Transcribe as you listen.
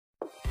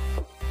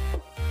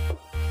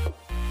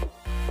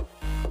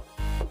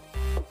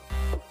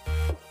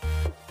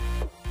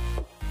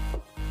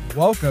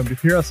Welcome to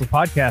Pure Hustle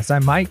Podcast.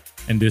 I'm Mike.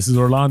 And this is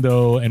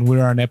Orlando, and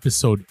we're on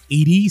episode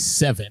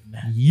 87.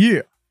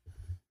 Yeah.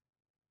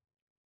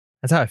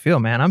 That's how I feel,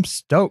 man. I'm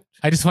stoked.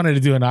 I just wanted to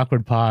do an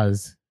awkward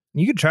pause.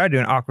 You could try to do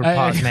an awkward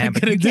pause, man,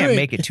 but you can't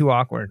make it too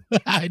awkward.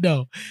 I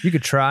know. You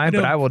could try,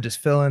 but I will just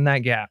fill in that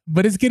gap.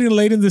 But it's getting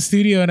late in the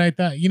studio, and I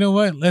thought, you know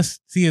what? Let's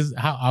see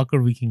how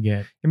awkward we can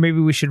get. And maybe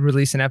we should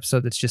release an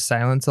episode that's just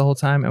silence the whole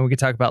time, and we could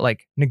talk about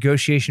like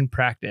negotiation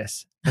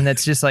practice. And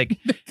that's just like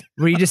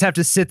where you just have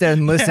to sit there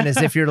and listen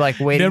as if you're like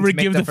waiting Never to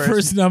make give the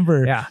first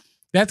number. Yeah.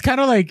 That's kind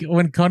of like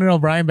when Conan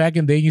O'Brien back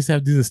in the day used to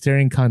have to do the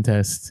staring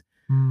contest,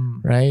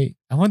 right?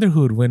 I wonder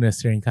who would win a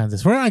staring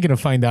contest. We're not going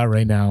to find out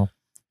right now.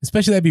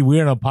 Especially that'd be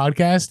weird on a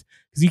podcast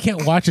because you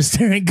can't watch a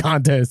staring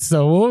contest.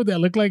 So what would that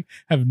look like?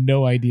 I have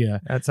no idea.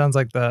 That sounds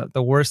like the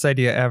worst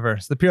idea ever.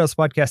 It's the Pure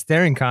Hustle Podcast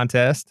staring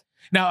contest.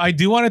 Now, I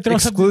do want to throw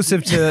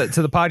exclusive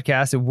to the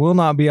podcast. It will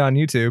not be on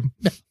YouTube.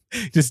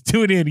 Just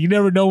tune in. You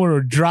never know when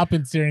we're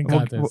dropping staring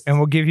contests. And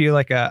we'll give you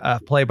like a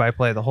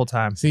play-by-play the whole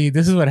time. See,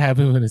 this is what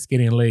happens when it's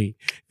getting late.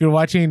 If you're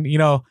watching,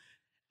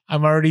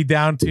 I'm already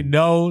down to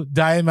no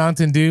Diet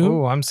Mountain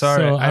Dew. Oh, I'm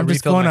sorry. So I'm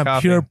just going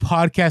on pure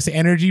podcast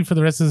energy for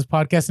the rest of this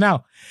podcast.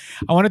 Now,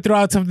 I want to throw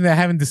out something that I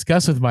haven't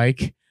discussed with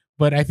Mike,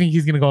 but I think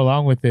he's going to go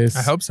along with this.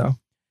 I hope so.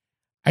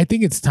 I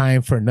think it's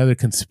time for another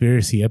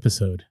conspiracy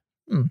episode.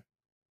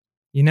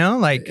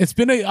 It's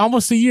been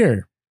almost a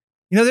year.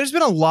 There's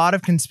been a lot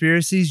of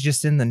conspiracies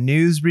just in the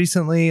news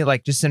recently,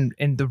 like just in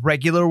the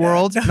regular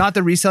world, not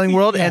the reselling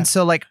world. Yeah. And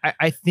so like,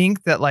 I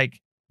think that like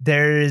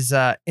there's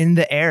in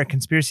the air,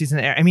 conspiracies in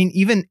the air. I mean,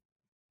 even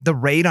the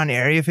raid on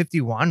Area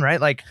 51, right?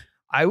 Like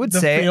I would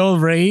say the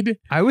failed raid.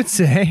 I would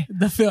say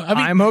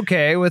I'm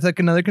okay with like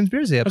another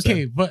conspiracy episode.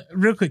 Okay, but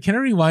real quick, can I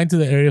rewind to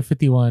the Area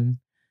 51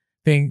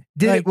 thing?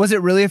 Was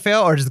it really a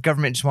fail, or does the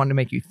government just want to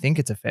make you think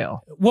it's a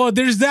fail? Well,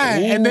 there's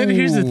that. Ooh. And then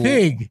here's the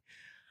thing.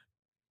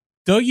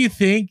 Don't you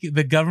think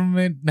the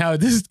government, now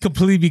this is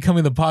completely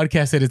becoming the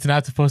podcast that it's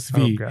not supposed to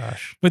be. Oh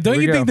gosh. But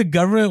don't you think the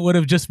government would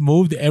have just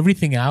moved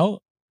everything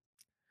out?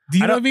 Do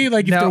you know what I mean?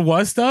 Like if there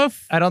was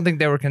stuff? I don't think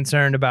they were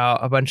concerned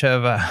about a bunch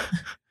of...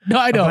 no,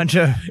 I know.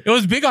 It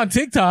was big on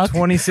TikTok.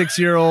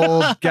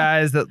 26-year-old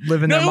guys that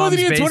live in their mom's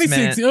basement. No, it wasn't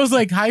even 26. It was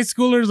like high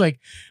schoolers. Like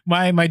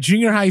my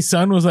junior high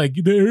son was like,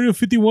 the Area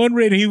 51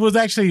 raid. And he was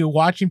actually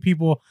watching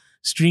people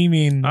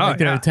streaming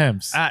their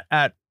attempts.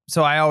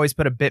 So I always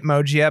put a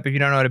Bitmoji up. If you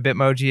don't know what a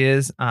Bitmoji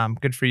is,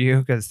 good for you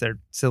because they're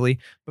silly.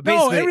 But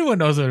basically, everyone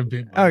knows what a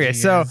Bitmoji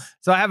is. So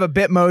I have a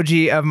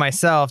Bitmoji of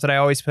myself that I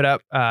always put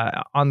up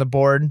on the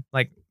board,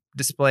 like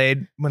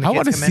displayed when the kids come in. I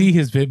want to see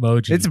his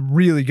Bitmoji. It's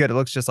really good. It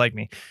looks just like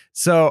me.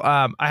 So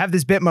I have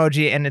this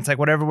Bitmoji, and it's like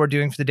whatever we're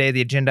doing for the day,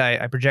 the agenda,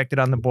 I project it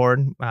on the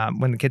board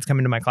when the kids come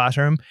into my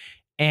classroom.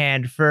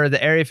 And for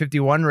the Area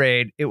 51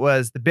 raid, it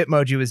was the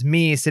Bitmoji was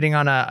me sitting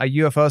on a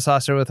UFO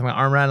saucer with my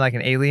arm around like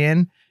an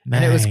alien. Nice.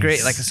 And it was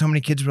great. Like so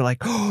many kids were like,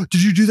 "Oh,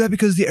 did you do that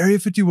because of the Area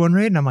 51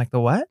 raid?" And I'm like, "The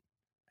what?"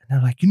 And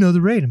they're like, the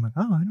raid." I'm like,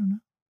 "Oh, I don't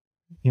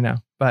know."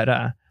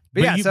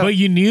 But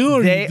you knew,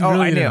 or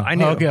I knew.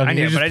 Okay, I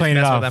knew. You're just playing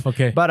it off.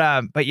 Okay.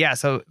 But yeah.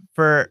 So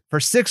for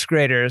sixth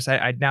graders,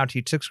 I now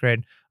teach sixth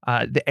grade.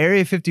 The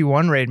Area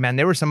 51 raid, man,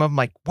 there were some of them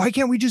like, "Why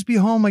can't we just be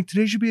home? Like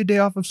today should be a day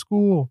off of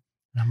school."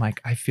 And I'm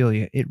like, I feel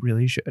you. It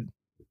really should.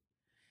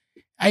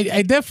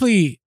 I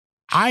definitely.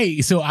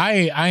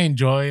 I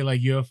enjoy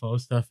like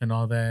UFO stuff and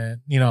all that.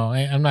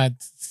 I'm not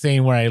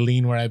saying where I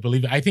lean, where I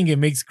believe it. I think it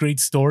makes great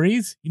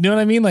stories. You know what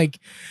I mean? Like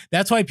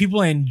that's why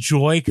people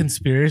enjoy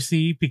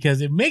conspiracy, because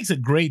it makes a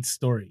great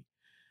story,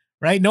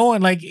 right? No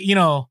one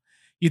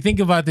you think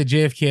about the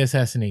JFK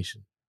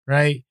assassination,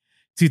 right?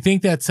 To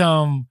think that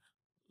some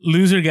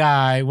loser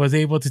guy was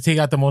able to take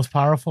out the most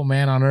powerful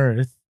man on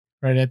earth,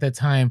 right, at that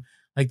time,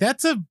 like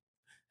that's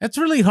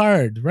really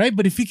hard, right?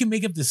 But if you can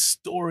make up this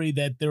story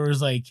that there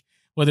was like,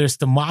 whether it's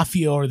the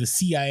mafia or the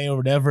CIA or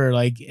whatever,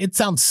 like it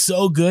sounds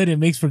so good. It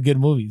makes for good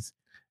movies.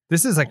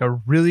 This is like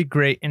a really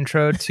great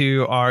intro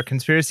to our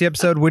conspiracy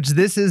episode, which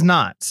this is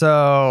not.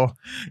 So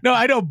no,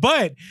 I know.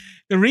 But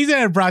the reason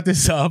I brought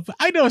this up,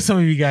 I know some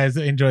of you guys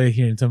enjoy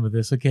hearing some of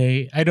this.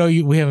 Okay. I know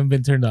we haven't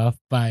been turned off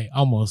by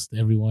almost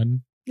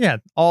everyone. Yeah.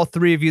 All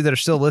three of you that are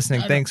still listening.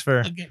 Thanks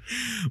for,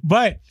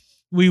 but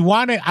I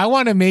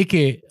want to make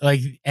it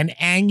like an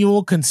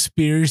annual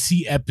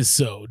conspiracy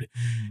episode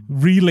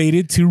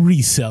related to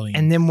reselling.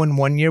 And then when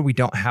one year we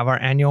don't have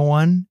our annual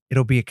one,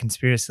 it'll be a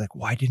conspiracy. Like,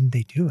 why didn't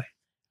they do it?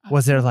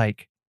 Was there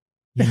like,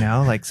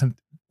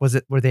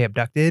 were they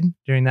abducted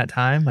during that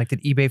time? Like,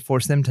 did eBay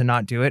force them to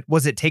not do it?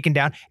 Was it taken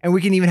down? And we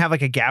can even have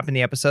like a gap in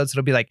the episodes. So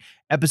it'll be like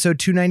episode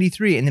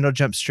 293, and then it'll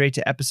jump straight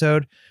to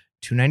episode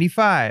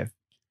 295.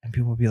 And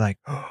people will be like,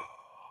 oh,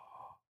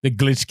 the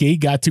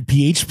Glitchgate got to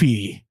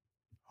PHP.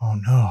 Oh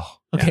no.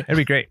 Okay. Yeah, that'd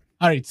be great.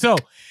 All right. So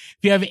if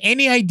you have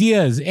any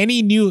ideas,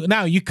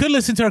 now you could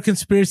listen to our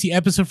conspiracy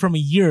episode from a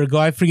year ago.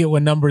 I forget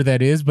what number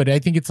that is, but I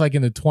think it's like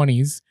in the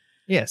 20s.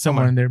 Yeah.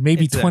 Somewhere in there.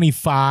 Maybe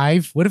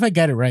 25. What if I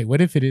got it right?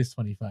 What if it is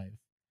 25?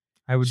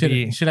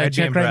 Should I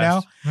check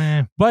right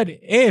now? But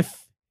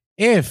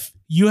if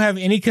you have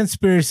any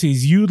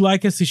conspiracies you'd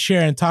like us to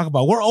share and talk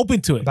about, we're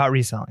open to it. About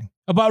reselling.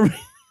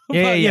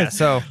 Yeah. Yes.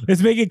 So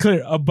Let's make it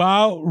clear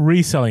about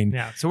reselling.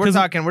 yeah. So we're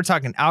talking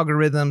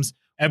algorithms.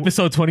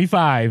 Episode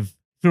 25.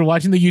 If you're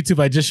watching the YouTube,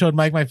 I just showed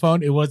Mike my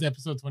phone. It was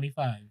episode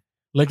 25.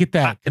 Look at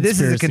that. This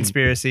is a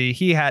conspiracy.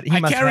 He I must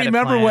can't have had it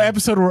remember what planned.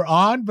 episode we're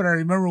on, but I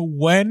remember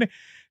when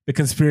the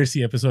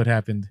conspiracy episode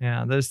happened.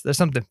 Yeah, there's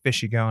something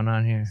fishy going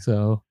on here.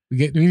 So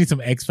we need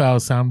some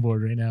X-Files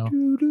soundboard right now.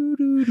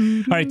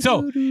 All right,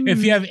 so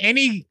if you have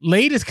any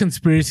latest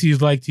conspiracies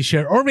you'd like to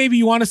share, or maybe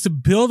you want us to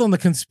build on the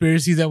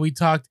conspiracies that we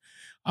talked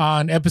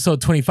on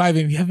episode 25,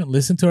 and if you haven't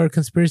listened to our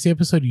conspiracy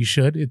episode, you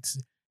should.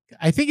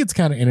 I think it's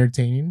kind of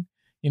entertaining,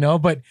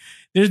 but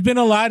there's been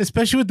a lot,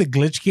 especially with the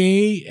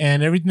Glitchgate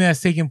and everything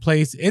that's taken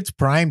place. It's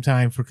prime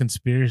time for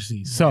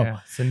conspiracies. So yeah,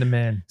 send them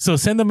in. So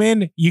send them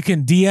in. You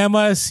can DM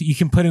us. You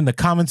can put in the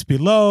comments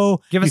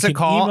below. Give us You a can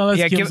call. email us,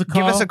 Yeah, give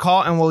us a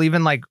call. and we'll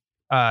even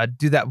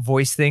do that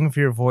voice thing for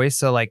your voice,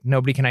 so like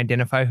nobody can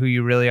identify who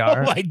you really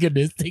are. Oh my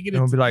goodness, take it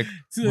And we'll be like,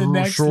 to the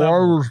next so I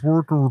level. was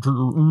working with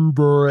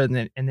Uber,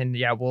 and then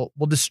yeah, we'll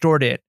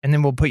distort it, and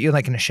then we'll put you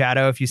like in a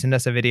shadow if you send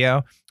us a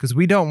video, because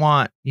we don't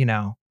want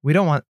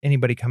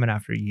anybody coming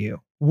after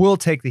you. We'll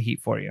take the heat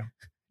for you.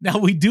 Now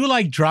we do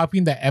like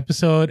dropping the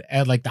episode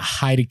at like the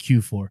height of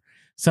Q4,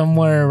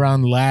 somewhere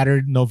around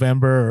latter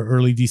November or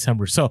early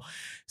December. So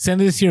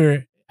send us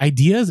your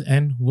ideas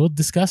and we'll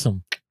discuss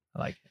them. I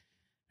like it.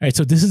 All right,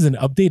 so this is an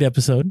update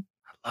episode.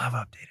 I love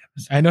update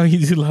episodes. I know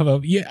you do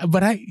love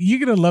but you're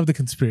gonna love the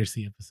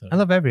conspiracy episode. I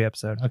love every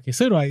episode. Okay,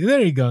 so do I.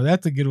 There you go.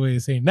 That's a good way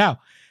of saying. Now,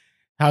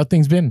 how have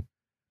things been?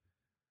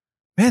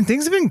 Man,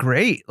 things have been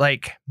great.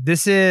 Like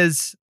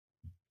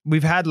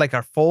we've had like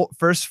our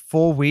first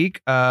full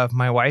week of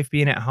my wife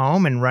being at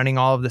home and running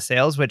all of the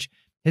sales, which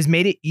has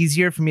made it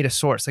easier for me to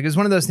source. Like it was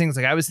one of those things,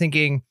 like I was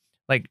thinking,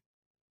 like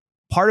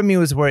part of me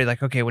was worried,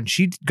 like, okay, when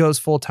she goes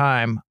full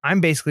time,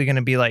 I'm basically going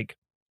to be like,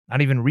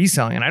 not even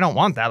reselling. And I don't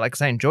want that, like,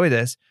 cause I enjoy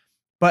this,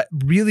 but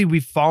really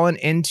we've fallen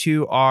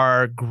into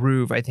our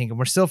groove, I think. And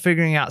we're still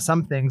figuring out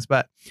some things,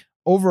 but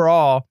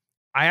overall,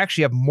 I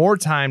actually have more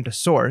time to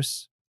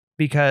source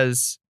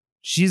because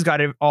she's got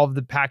all of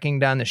the packing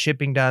done, the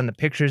shipping done, the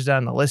pictures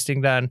done, the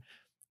listing done.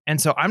 And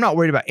so I'm not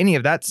worried about any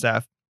of that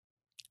stuff.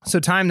 So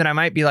time that I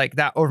might be like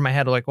that over my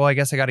head, like, well, I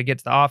guess I got to get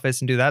to the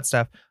office and do that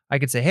stuff. I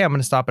could say, hey, I'm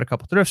going to stop at a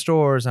couple thrift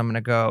stores. I'm going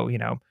to go,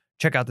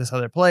 check out this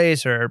other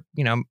place, or,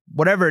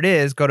 whatever it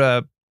is,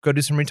 go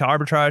do some retail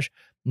arbitrage.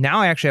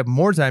 Now I actually have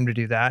more time to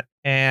do that.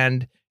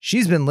 And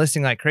she's been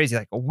listing like crazy.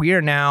 Like we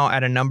are now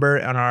at a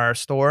number on our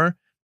store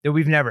that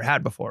we've never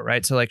had before,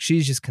 right? So like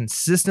she's just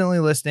consistently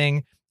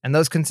listing, and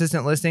those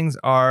consistent listings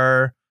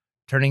are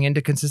turning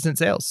into consistent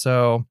sales.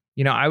 So,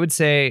 I would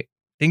say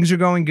things are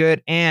going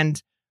good,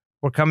 and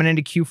we're coming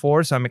into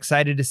Q4. So I'm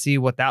excited to see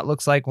what that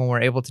looks like when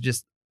we're able to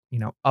just,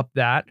 up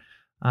that.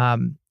 I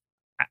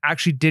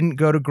actually didn't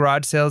go to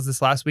garage sales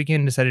this last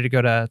weekend, decided to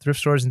go to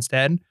thrift stores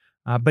instead,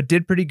 but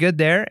did pretty good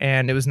there.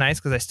 And it was nice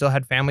because I still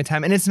had family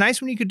time. And it's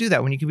nice when you could do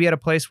that, when you could be at a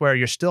place where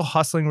you're still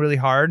hustling really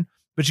hard,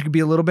 but you could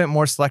be a little bit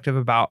more selective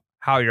about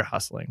how you're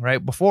hustling,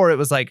 right? Before it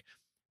was like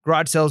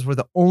garage sales were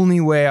the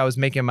only way I was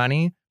making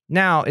money.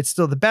 Now it's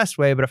still the best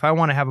way, but if I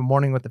want to have a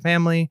morning with the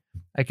family,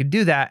 I could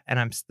do that, and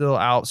I'm still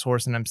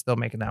outsourcing. I'm still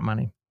making that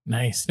money.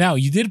 Nice. Now,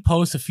 you did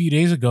post a few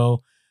days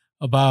ago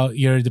about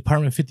your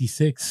Department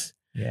 56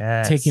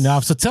 taking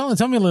off. So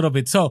tell me a little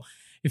bit. So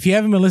if you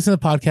haven't been listening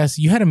to the podcast,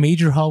 you had a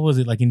major haul. Was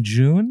it like in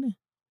June?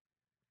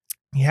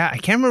 Yeah, I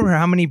can't remember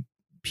how many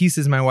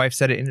pieces my wife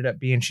said it ended up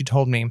being. She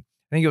told me.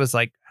 I think it was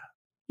like,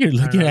 you're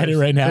looking at it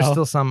right now.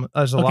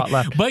 There's a lot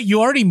left. But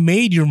you already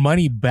made your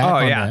money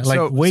back on that,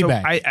 like way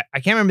back. I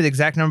can't remember the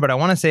exact number, but I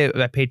want to say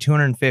I paid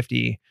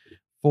 $250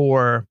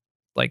 for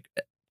like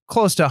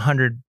close to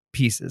 100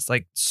 pieces,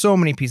 like so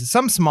many pieces,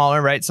 some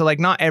smaller, right? So like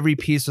not every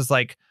piece was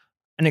like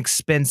an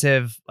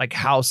expensive like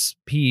house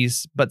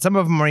piece, but some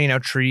of them were,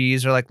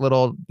 trees or like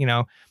little,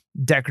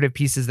 decorative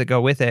pieces that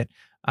go with it.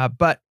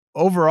 But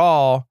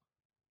overall,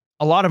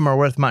 a lot of them are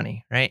worth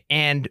money, right?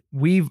 And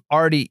we've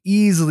already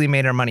easily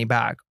made our money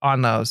back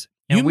on those.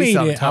 And you made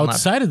it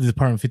outside of the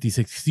Department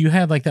 56 because you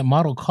had like that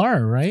model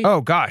car, right?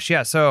 Oh gosh,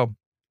 yeah. So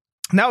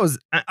that was,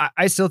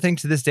 I still think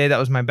to this day that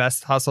was my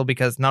best hustle,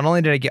 because not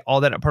only did I get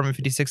all that Apartment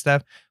 56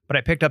 stuff, but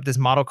I picked up this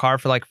model car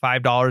for like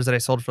 $5 that I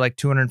sold for like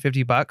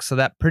 $250. So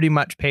that pretty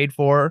much paid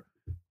for,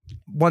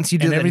 once you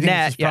do the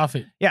net,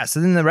 profit. Yeah. So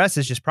then the rest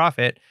is just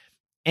profit.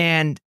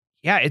 And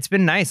yeah, it's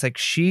been nice. Like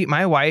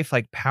my wife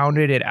like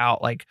pounded it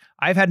out. Like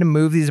I've had to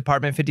move these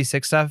Apartment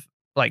 56 stuff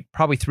like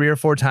probably 3 or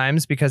 4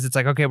 times, because it's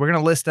like, okay, we're going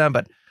to list them,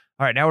 but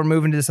all right, now we're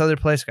moving to this other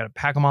place. Got to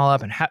pack them all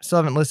up, and still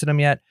haven't listed them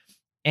yet.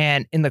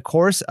 And in the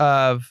course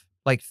of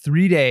like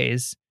 3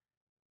 days,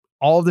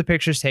 all of the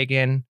pictures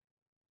taken,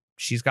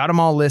 she's got them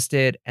all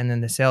listed, and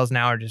then the sales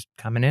now are just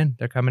coming in.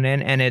 They're coming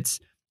in, and it's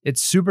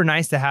super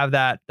nice to have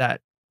that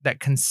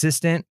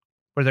consistent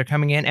where they're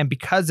coming in. And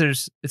because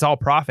it's all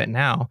profit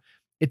now,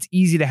 it's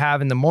easy to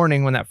have in the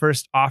morning when that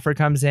first offer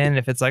comes in.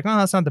 If it's like, oh,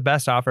 that's not the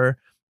best offer,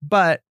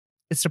 but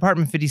it's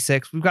Department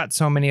 56. We've got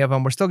so many of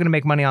them. We're still going to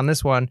make money on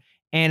this one.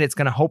 and it's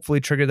going to hopefully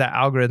trigger that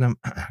algorithm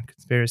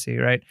conspiracy,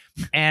 right?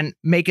 And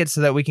make it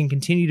so that we can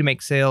continue to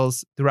make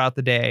sales throughout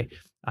the day.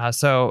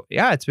 So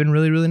yeah, it's been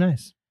really, really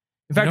nice.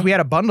 In fact, we had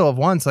a bundle of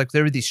ones, like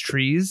there were these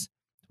trees,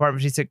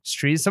 Department 56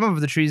 trees. Some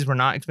of the trees were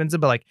not expensive,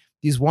 but like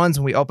these ones,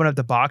 when we open up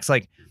the box,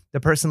 like the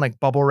person like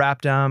bubble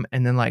wrapped them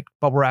and then like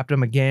bubble wrapped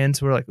them again.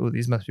 So we're like, oh,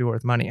 these must be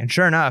worth money. And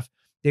sure enough,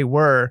 they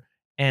were.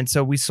 And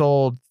so we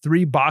sold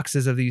 3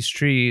 boxes of these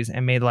trees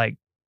and made like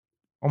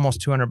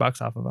almost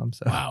 $200 off of them.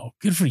 So wow,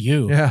 good for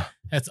you. Yeah,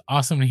 that's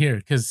awesome to hear,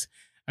 because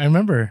I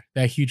remember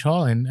that huge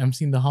haul, and I'm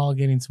seeing the haul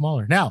getting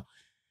smaller. Now,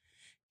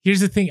 here's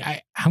the thing.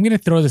 I'm going to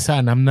throw this out,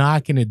 and I'm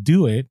not going to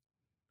do it,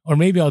 or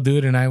maybe I'll do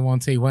it and I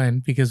won't say when,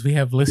 because we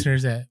have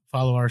listeners that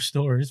follow our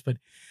stores. But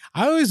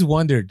I always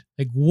wondered,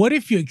 like, what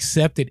if you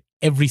accepted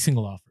every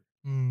single offer?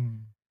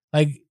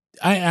 Like,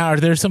 are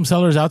there some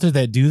sellers out there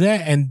that do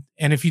that? And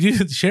if you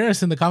do, share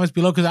us in the comments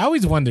below, because I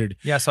always wondered.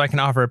 Yeah, so I can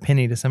offer a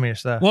penny to some of your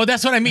stuff. Well,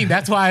 that's what I mean.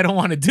 That's why I don't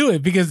want to do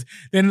it, because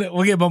then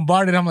we'll get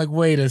bombarded. I'm like,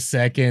 wait a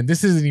second,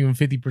 this isn't even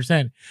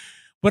 50%.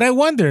 But I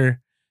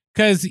wonder,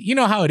 because you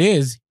know how it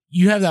is.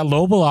 You have that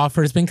lowball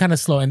offer. It's been kind of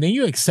slow, and then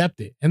you accept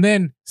it, and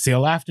then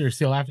sale after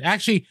sale after.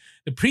 Actually,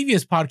 the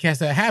previous podcast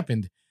that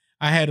happened,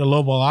 I had a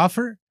lowball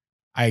offer.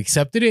 I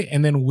accepted it,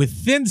 and then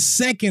within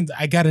seconds,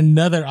 I got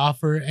another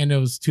offer, and it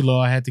was too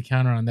low. I had to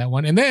counter on that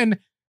one, and then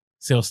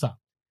sale stopped.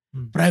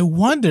 But I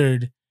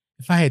wondered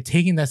if I had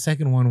taken that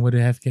second one, would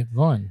it have kept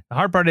going? The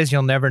hard part is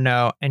you'll never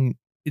know, and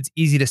it's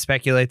easy to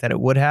speculate that it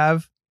would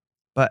have.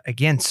 But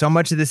again, so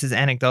much of this is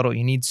anecdotal.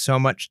 You need so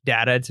much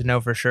data to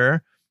know for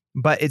sure.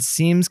 But it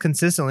seems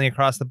consistently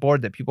across the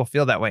board that people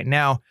feel that way.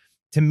 Now,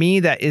 to me,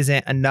 that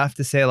isn't enough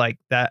to say like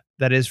that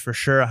is for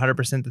sure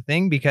 100% the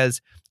thing, because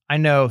I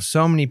know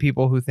so many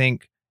people who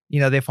think,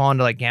 they fall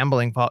into like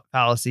gambling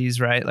fallacies,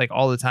 right? Like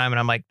all the time. And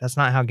I'm like, that's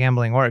not how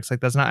gambling works.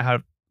 Like, that's not how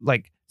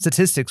like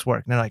statistics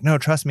work. And they're like, no,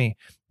 trust me,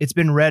 it's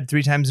been read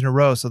 3 times in a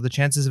row. So the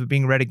chances of it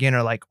being read again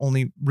are like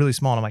only really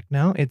small. And I'm like,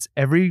 no, it's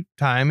every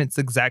time it's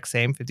the exact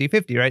same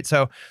 50-50, right?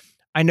 So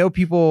I know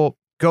people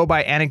go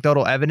by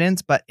anecdotal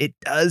evidence, but it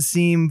does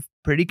seem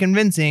pretty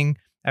convincing.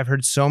 I've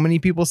heard so many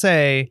people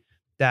say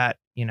that,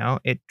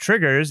 it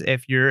triggers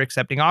if you're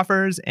accepting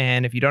offers,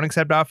 and if you don't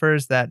accept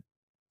offers, that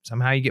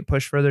somehow you get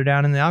pushed further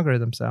down in the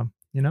algorithm. So,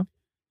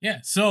 Yeah.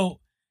 So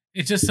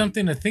it's just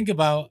something to think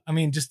about. I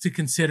mean, just to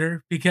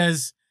consider,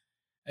 because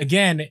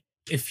again,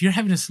 if you're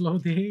having a slow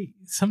day,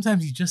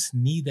 sometimes you just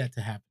need that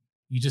to happen.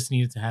 You just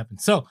need it to happen.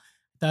 So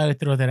I thought I'd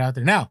throw that out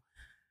there. Now,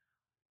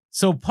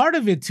 so part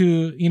of it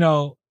too,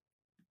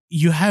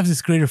 you have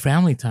this greater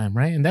family time,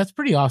 right? And that's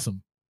pretty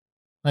awesome.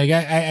 Like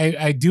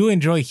I do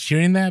enjoy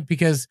hearing that,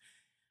 because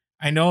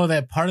I know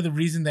that part of the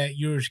reason that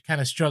you're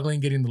kind of struggling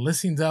getting the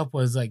listings up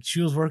was like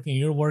she was working,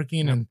 you're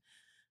working. And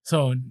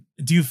so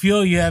do you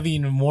feel you have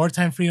even more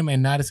time freedom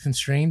and not as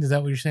constrained? Is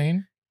that what you're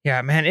saying?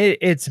 Yeah, man,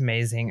 it's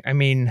amazing. I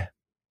mean,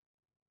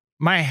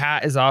 my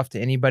hat is off to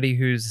anybody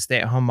who's a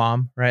stay-at-home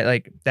mom, right?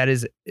 Like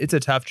it's a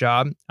tough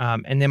job.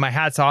 And then my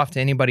hat's off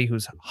to anybody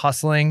who's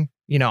hustling,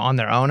 on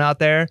their own out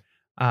there.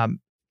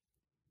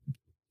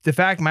 The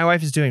fact my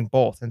wife is doing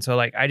both. And so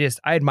like, I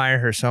admire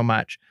her so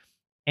much.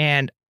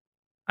 And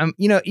I'm,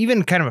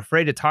 even kind of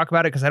afraid to talk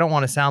about it, because I don't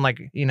want to sound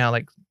like,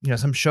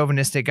 some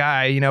chauvinistic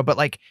guy, but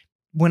like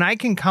when I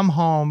can come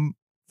home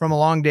from a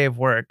long day of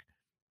work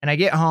and I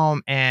get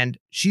home and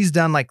she's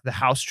done like the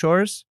house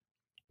chores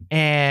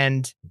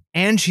and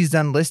she's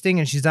done listing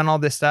and she's done all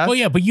this stuff. Well,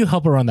 yeah, but you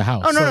help her around the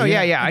house. Oh, no,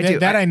 yeah, I do.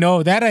 I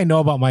know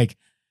about Mike.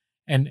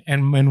 And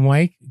when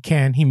Mike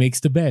he makes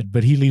the bed,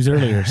 but he leaves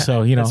earlier.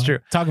 So, That's true.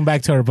 Talking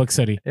back to our book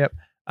study. Yep.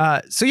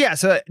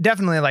 So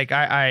definitely like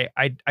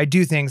I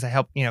do things. I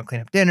help,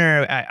 clean up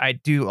dinner. I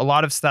do a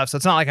lot of stuff. So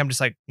it's not like I'm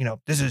just like,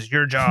 this is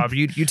your job.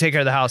 You take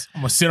care of the house.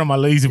 I'm gonna sit on my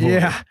lazy boy.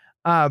 Yeah.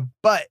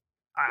 But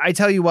I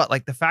tell you what,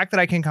 like the fact that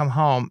I can come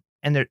home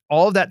and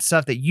all of that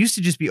stuff that used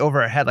to just be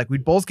over our head, like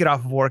we'd both get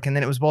off of work and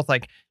then it was both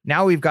like,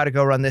 now we've got to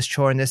go run this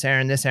chore and this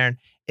errand,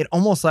 it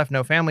almost left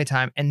no family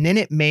time. And then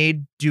it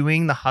made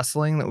doing the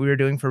hustling that we were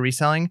doing for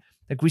reselling,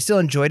 like we still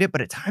enjoyed it, but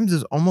at times it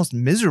was almost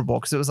miserable,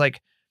 because it was like,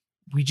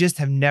 we just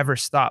have never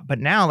stopped. But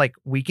now like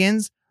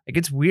weekends, like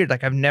it's weird.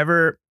 Like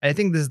I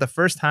think this is the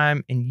first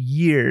time in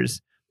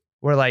years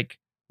where like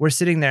we're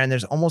sitting there and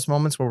there's almost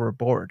moments where we're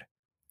bored.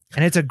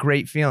 And it's a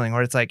great feeling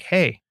where it's like,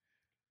 hey,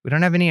 we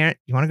don't have any,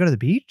 you want to go to the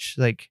beach?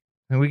 Like,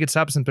 and we could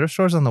stop at some thrift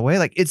stores on the way.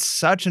 Like, it's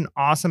such an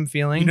awesome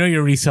feeling.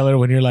 You're a reseller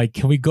when you're like,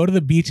 can we go to the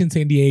beach in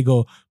San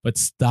Diego, but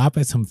stop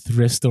at some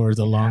thrift stores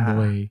along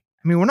the way?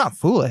 I mean, we're not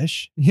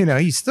foolish.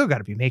 You still got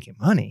to be making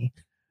money.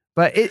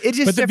 But it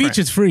just But the beach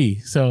is free.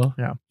 So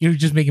you're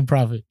just making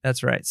profit.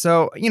 That's right.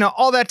 So,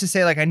 all that to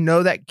say, like, I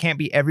know that can't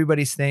be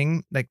everybody's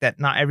thing. Like that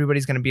not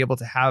everybody's going to be able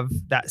to have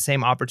that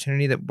same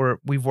opportunity that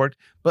we've worked.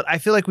 But I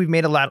feel like we've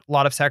made a lot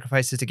of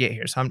sacrifices to get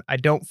here. So I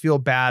don't feel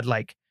bad,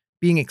 like,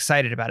 being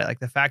excited about it. Like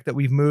the fact that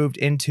we've moved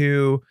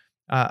into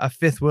a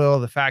fifth wheel,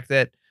 the fact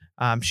that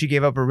she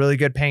gave up a really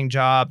good paying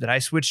job, that I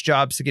switched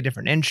jobs to get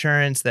different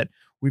insurance, that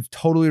we've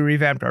totally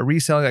revamped our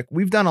reselling. Like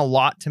we've done a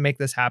lot to make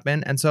this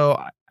happen. And so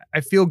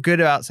I feel good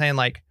about saying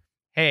like,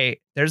 hey,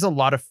 there's a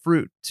lot of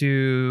fruit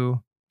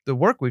to the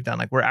work we've done.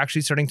 Like we're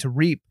actually starting to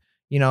reap,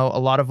 a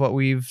lot of what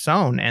we've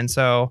sown. And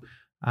so,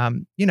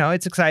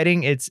 it's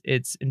exciting. It's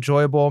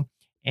enjoyable.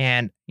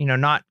 And,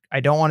 I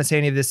don't want to say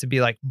any of this to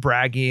be like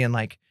braggy and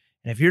like,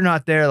 and if you're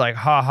not there, like,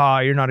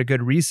 you're not a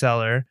good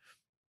reseller.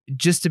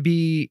 Just to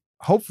be,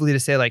 hopefully to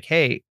say like,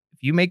 hey,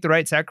 if you make the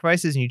right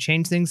sacrifices and you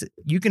change things,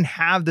 you can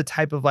have the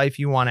type of life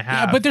you want to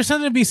have. Yeah, but there's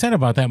something to be said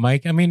about that,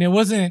 Mike. I mean, it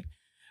wasn't,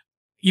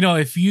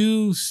 if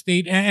you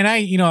stayed, and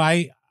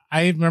I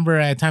remember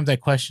at times I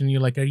questioned you,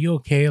 like, are you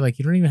okay? Like,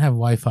 you don't even have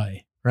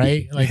Wi-Fi,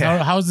 right? Like,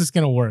 how's this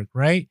going to work,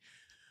 right?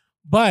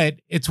 But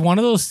it's one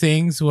of those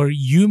things where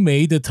you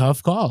made the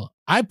tough call.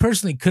 I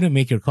personally couldn't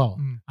make your call.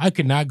 I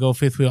could not go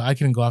fifth wheel. I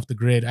couldn't go off the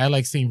grid. I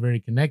like staying very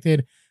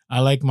connected.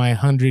 I like my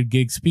 100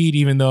 gig speed,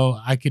 even though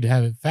I could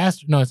have it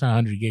faster. No, it's not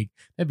 100 gig.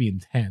 That'd be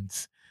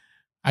intense.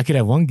 I could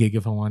have 1 gig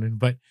if I wanted.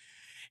 But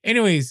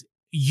anyways,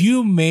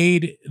 you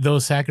made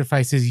those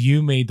sacrifices.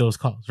 You made those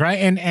calls, right?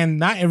 And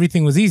not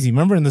everything was easy.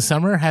 Remember in the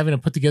summer having to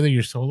put together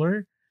your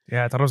solar?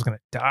 Yeah, I thought I was going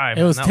to die.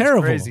 It was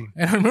terrible. Crazy.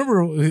 And I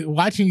remember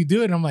watching you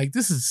do it. And I'm like,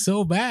 this is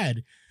so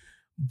bad.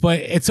 But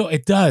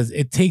it does.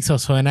 It takes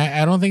us. And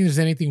I don't think there's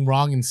anything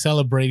wrong in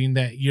celebrating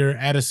that you're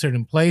at a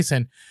certain place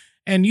and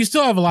you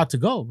still have a lot to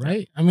go,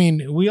 right? I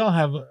mean, we all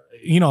have,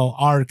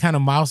 our kind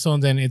of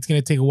milestones and it's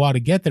going to take a while to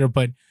get there.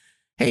 But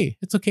hey,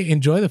 it's okay.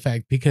 Enjoy the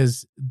fact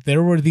because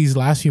there were these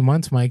last few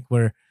months, Mike,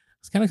 where I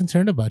was kind of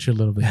concerned about you a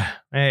little bit.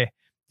 Hey,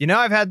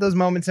 I've had those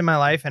moments in my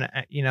life and,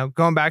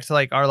 going back to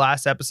like our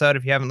last episode,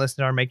 if you haven't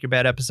listened to our Make Your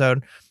Bed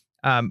episode,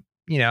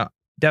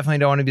 definitely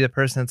don't want to be the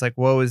person that's like,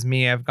 woe is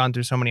me. I've gone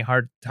through so many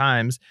hard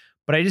times.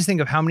 But I just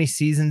think of how many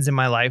seasons in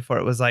my life where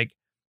it was like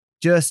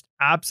just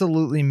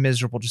absolutely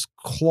miserable, just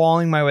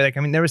clawing my way. Like, I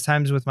mean, there was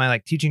times with my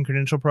like teaching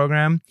credential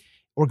program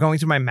or going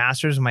through my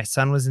master's when my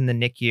son was in the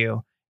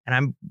NICU and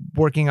I'm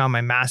working on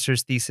my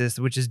master's thesis,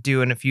 which is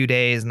due in a few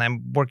days. And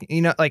I'm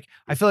working, like,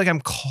 I feel like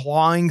I'm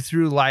clawing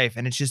through life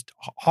and it's just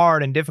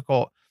hard and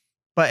difficult.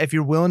 But if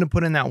you're willing to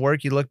put in that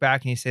work, you look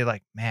back and you say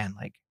like, man,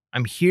 like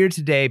I'm here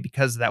today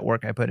because of that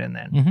work I put in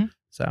then. Mm-hmm.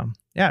 So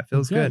yeah, it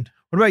feels good.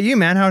 What about you,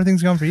 man? How are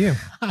things going for you?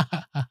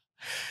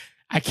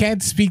 I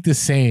can't speak the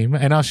same,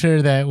 and I'll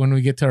share that when we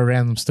get to our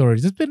random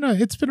stories. It's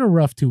been a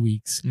rough 2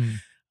 weeks,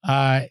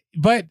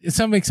 but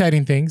some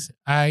exciting things.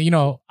 I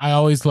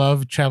always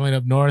love traveling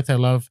up north. I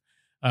love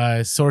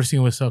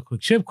sourcing with Sell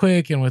Quick Ship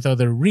Quick and with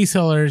other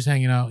resellers,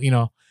 hanging out.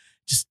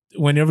 Just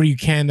whenever you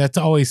can. That's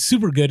always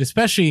super good.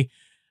 Especially,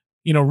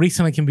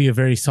 reselling can be a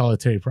very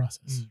solitary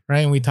process, right?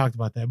 And we talked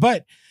about that,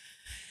 but.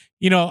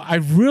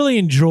 I've really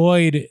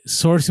enjoyed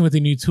sourcing with the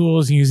new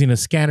tools and using a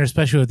scanner,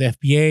 especially with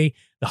FBA.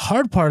 The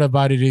hard part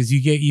about it is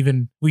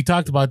we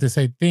talked about this,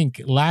 I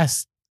think,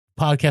 last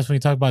podcast when we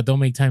talked about Don't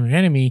Make Time Your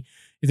Enemy,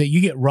 is that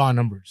you get raw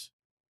numbers.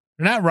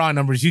 They're not raw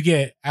numbers. You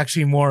get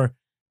actually more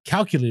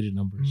calculated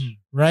numbers,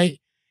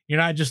 right? You're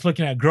not just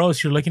looking at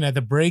gross. You're looking at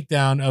the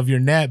breakdown of your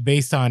net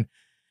based on,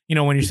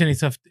 when you're sending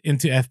stuff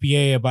into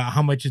FBA about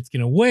how much it's going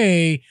to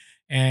weigh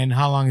and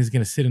how long it's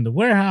going to sit in the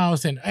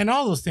warehouse and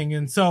all those things.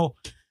 And so,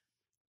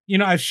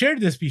 I've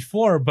shared this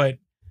before, but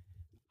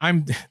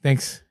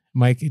thanks,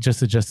 Mike. It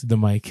just adjusted the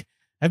mic.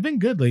 I've been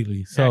good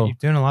lately. So yeah, you're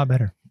doing a lot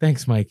better.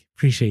 Thanks, Mike.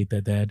 Appreciate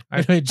that, Dad.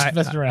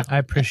 I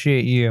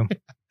appreciate you.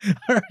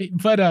 All right.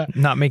 But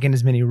not making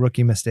as many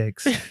rookie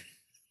mistakes.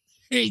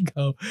 There you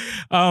go.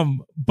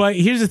 But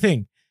here's the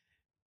thing.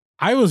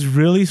 I was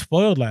really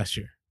spoiled last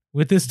year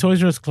with this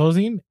Toys R Us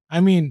closing. I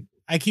mean,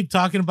 I keep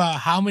talking about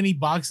how many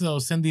boxes I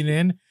was sending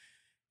in,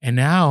 and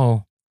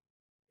now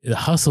the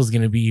hustle is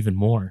going to be even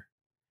more.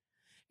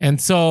 And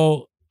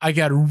so I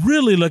got to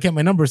really look at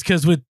my numbers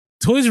because with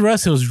Toys R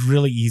Us, it was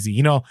really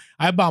easy.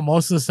 I bought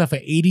most of the stuff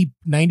at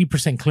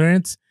 90%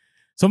 clearance.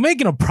 So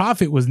making a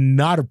profit was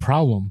not a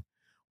problem.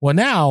 Well,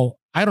 now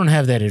I don't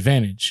have that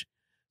advantage.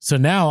 So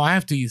now I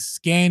have to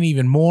scan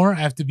even more. I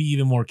have to be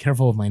even more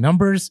careful with my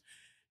numbers.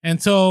 And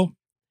so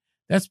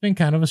that's been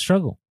kind of a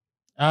struggle.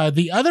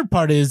 The other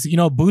part is,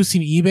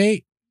 boosting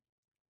eBay.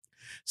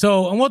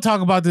 So, and we'll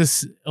talk about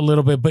this a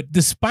little bit, but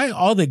despite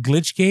all the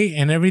Glitchgate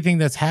and everything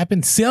that's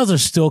happened, sales are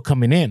still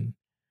coming in.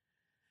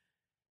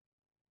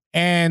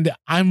 And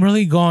I'm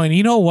really going,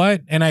 you know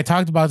what? And I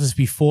talked about this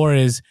before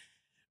is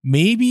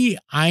maybe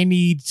I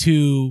need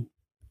to,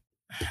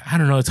 I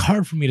don't know, it's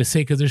hard for me to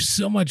say because there's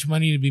so much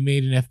money to be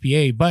made in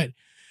FBA, but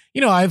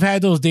I've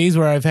had those days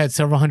where I've had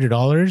several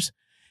 $100s,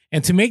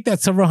 and to make that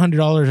several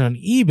 $100s on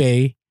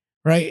eBay,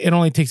 right? It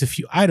only takes a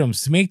few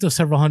items. To make those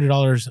several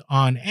 $100s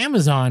on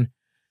Amazon,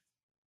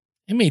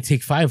 it may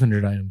take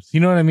 500 items.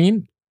 You know what I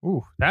mean?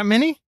 Ooh, that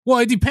many? Well,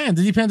 it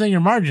depends. It depends on your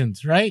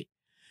margins, right?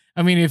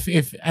 I mean,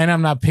 and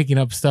I'm not picking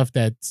up stuff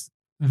that's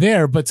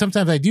there, but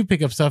sometimes I do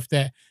pick up stuff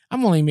that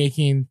I'm only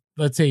making,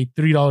 let's say,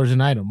 $3 an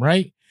item,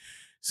 right?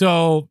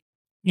 So,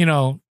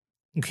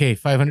 okay,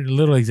 500, a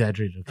little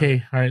exaggerated.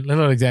 Okay, all right, a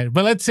little exaggerated.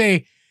 But let's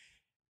say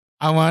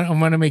I'm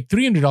going to make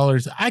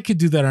 $300. I could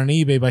do that on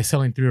eBay by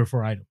selling 3 or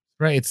 4 items,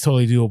 right? It's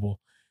totally doable.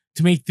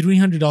 to make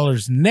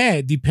 $300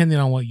 net, depending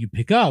on what you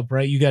pick up,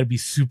 right? You got to be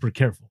super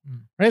careful,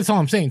 right? That's all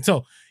I'm saying.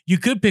 So you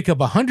could pick up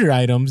 100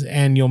 items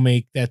and you'll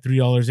make that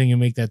 $3 and you'll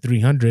make that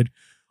 300,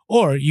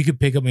 or you could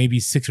pick up maybe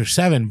 6 or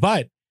 7,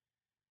 but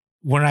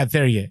we're not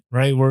there yet,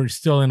 right? We're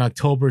still in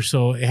October,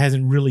 so it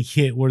hasn't really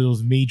hit where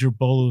those major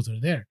bolos are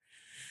there.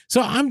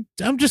 So I'm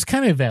just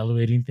kind of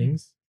evaluating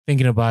things,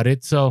 thinking about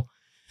it. So,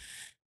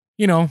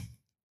 you know,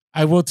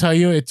 I will tell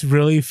you, it's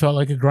really felt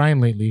like a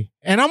grind lately,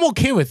 and I'm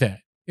okay with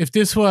that. If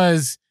this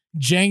was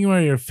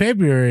January or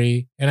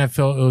February and I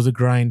felt it was a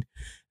grind,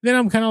 then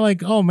I'm kind of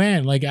like, oh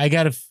man, like I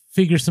got to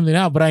figure something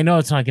out, but I know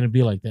it's not going to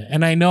be like that.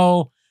 And I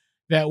know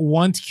that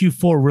once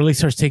Q4 really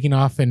starts taking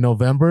off in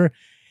November,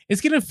 it's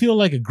going to feel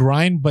like a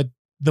grind, but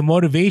the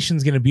motivation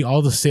is going to be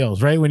all the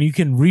sales, right? When you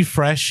can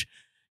refresh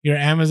your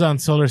Amazon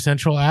Seller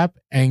Central app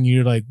and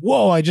you're like,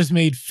 whoa, I just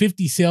made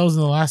 50 sales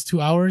in the last 2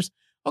 hours.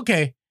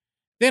 Okay.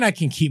 Then I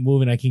can keep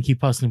moving. I can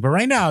keep hustling. But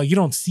right now you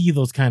don't see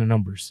those kind of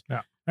numbers.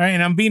 Yeah. Right.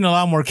 And I'm being a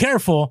lot more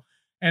careful.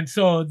 And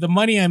so the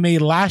money I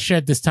made last year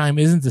at this time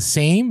isn't the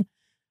same,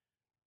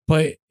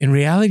 but in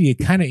reality, it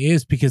kind of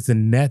is because the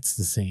net's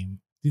the same.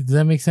 Does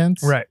that make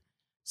sense? Right.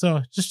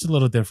 So just a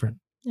little different.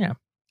 Yeah,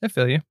 I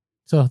feel you.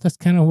 So that's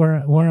kind of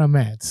where I'm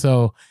at.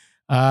 So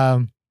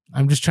I'm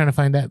just trying to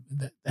find that.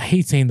 I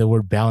hate saying the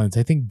word balance.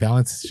 I think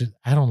balance is just,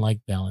 I don't like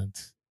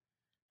balance.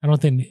 I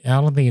don't think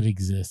it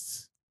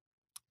exists.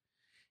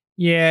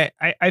 Yeah,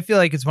 I feel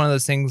like it's one of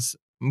those things.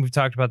 We've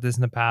talked about this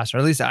in the past, or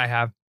at least I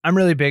have. I'm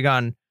really big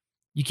on,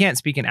 you can't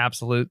speak in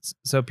absolutes.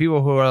 So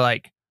people who are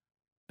like,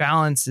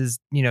 balance is,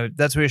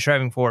 that's what you're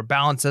striving for.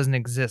 Balance doesn't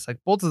exist. Like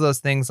both of those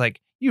things, like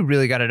you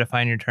really got to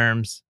define your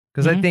terms.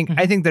 Because I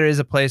think there is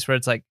a place where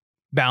it's like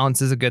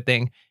balance is a good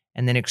thing,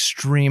 and then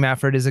extreme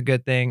effort is a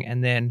good thing,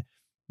 and then,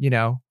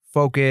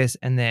 focus,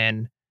 and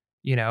then,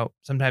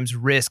 sometimes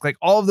risk. Like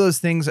all of those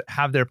things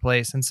have their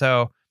place. And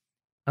so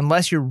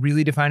unless you're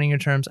really defining your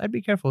terms, I'd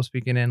be careful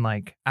speaking in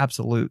like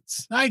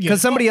absolutes.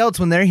 Because somebody else,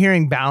 when they're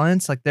hearing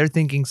balance, like they're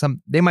thinking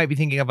they might be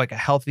thinking of like a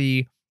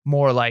healthy,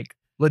 more like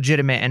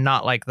legitimate, and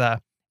not like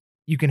the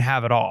you can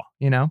have it all,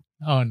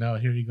 Oh no,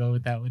 here you go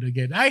with that one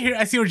again.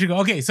 I see where you go.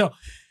 Okay, so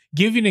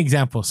give you an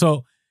example.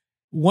 So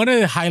one of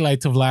the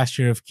highlights of last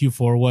year of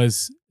Q4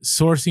 was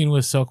sourcing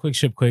with Sell Quick,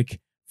 Ship Quick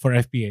for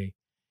FBA.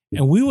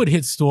 And we would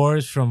hit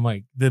stores from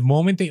like the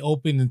moment they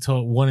opened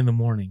until 1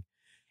 a.m.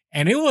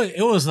 And it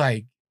was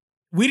like,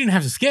 we didn't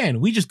have to scan.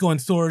 We just go in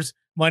stores,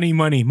 money,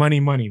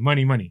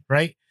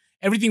 right?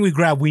 Everything we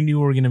grabbed, we knew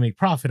we were going to make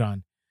profit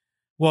on.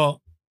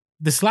 Well,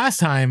 this last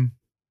time,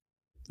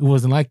 it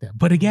wasn't like that.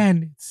 But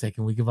again,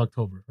 second week of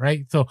October,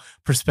 right? So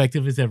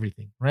perspective is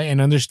everything, right?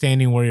 And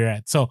understanding where you're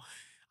at. So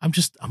I'm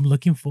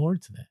looking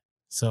forward to that.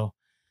 So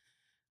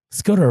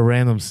let's go to our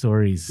random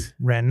stories.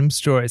 Random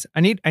stories.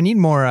 I need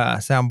more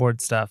soundboard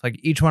stuff. Like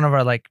each one of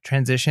our like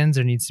transitions,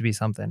 there needs to be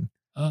something.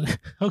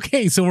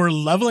 Okay, so we're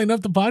leveling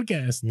up the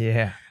podcast.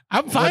 Yeah,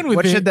 I'm fine with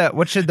it.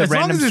 What should the as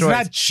random long as it's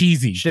not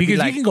cheesy, should because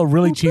like, you can go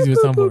really cheesy with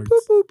soundboards.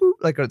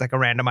 Like a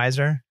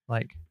randomizer,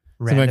 like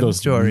Somebody random goes,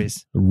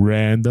 stories.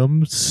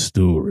 Random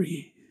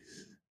stories.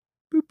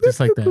 Just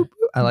like that.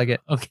 I like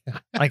it. Okay.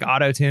 Like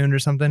auto-tuned or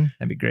something.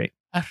 That'd be great.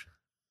 Oh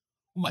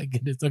my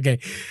goodness. Okay.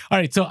 All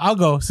right. So I'll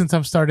go since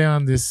I'm starting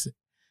on this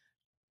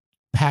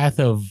path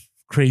of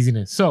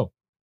craziness. So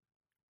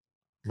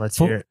let's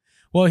hear it.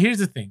 Well, here's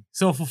the thing.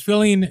 So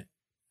fulfilling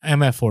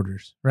MF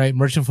orders, right?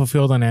 Merchant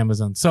fulfilled on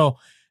Amazon. So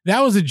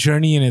that was a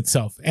journey in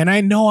itself. And I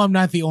know I'm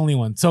not the only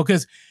one. So,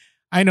 because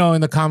I know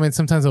in the comments,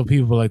 sometimes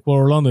people are like, well,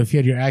 Orlando, if you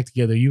had your act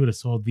together, you would have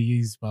sold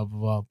these, blah, blah,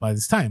 blah, by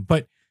this time.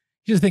 But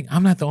here's the thing.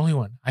 I'm not the only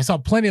one. I saw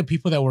plenty of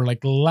people that were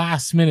like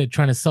last minute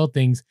trying to sell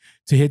things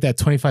to hit that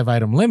 25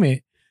 item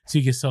limit so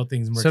you can sell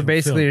things. So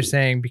basically you're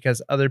saying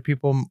because other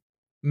people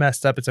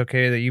messed up, it's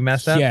okay that you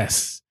messed up?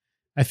 Yes.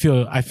 I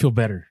feel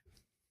better.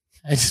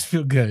 I just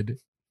feel good.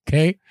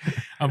 Okay.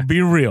 I'm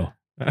being real.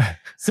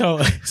 So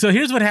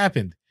here's what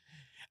happened.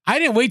 I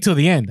didn't wait till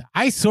the end.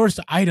 I sourced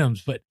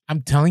items, but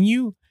I'm telling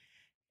you,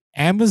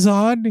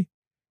 Amazon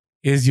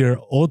is your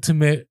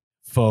ultimate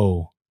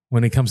foe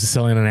when it comes to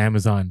selling on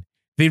Amazon.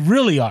 They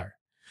really are.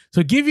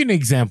 So to give you an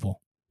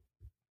example,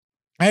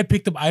 I had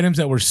picked up items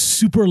that were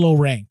super low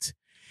ranked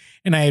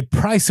and I had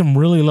priced them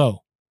really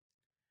low.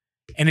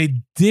 And it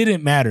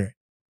didn't matter.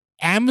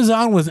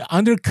 Amazon was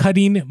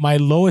undercutting my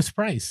lowest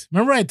price.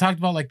 Remember I talked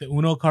about like the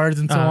Uno cards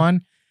and so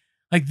on?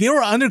 Like they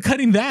were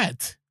undercutting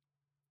that.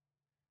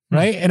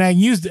 Right? And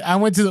I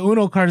went to the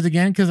Uno cards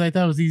again because I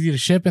thought it was easy to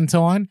ship and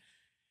so on.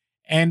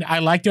 And I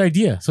liked your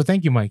idea. So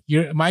thank you, Mike.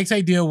 Mike's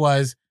idea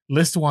was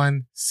list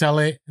one, sell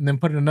it, and then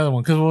put in another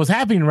one. Because what was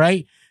happening,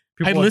 right?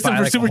 I'd list them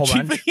for super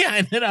cheap. Yeah,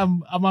 and then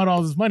I'm out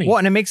all this money. Well,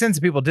 and it makes sense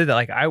that people did that.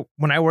 Like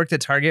when I worked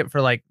at Target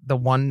for like the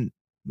one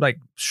like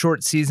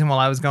short season while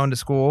I was going to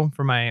school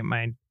for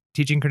my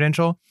teaching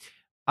credential,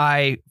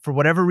 for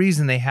whatever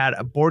reason, they had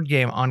a board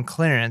game on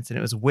clearance and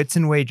it was Wits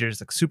and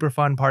Wagers, like super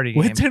fun party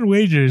game. Wits and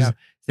Wagers. Yeah.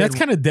 That's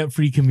kind of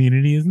debt-free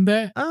community, isn't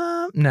that?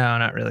 No,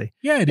 not really.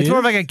 Yeah, it's more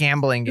of like a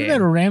gambling game. Isn't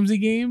that a Ramsey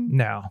game?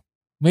 No.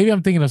 Maybe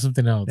I'm thinking of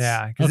something else.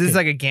 Yeah, because it's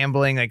like a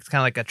gambling, like it's kind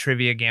of like a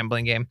trivia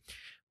gambling game.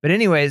 But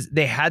anyways,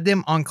 they had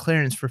them on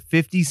clearance for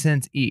 50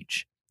 cents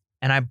each.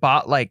 And I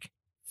bought like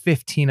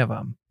 15 of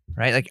them,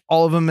 right? Like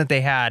all of them that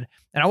they had.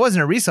 And I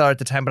wasn't a reseller at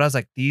the time, but I was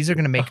like, these are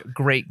going to make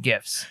great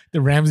gifts.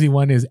 The Ramsey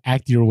one is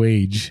act your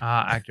wage.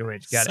 Act your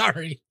wage. Got it.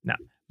 Sorry. No.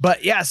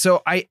 But yeah,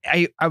 so I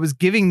was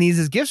giving these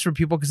as gifts for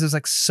people because it was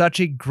like such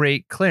a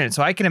great clearance.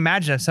 So I can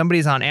imagine if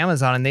somebody's on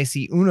Amazon and they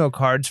see Uno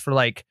cards for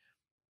like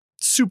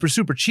super,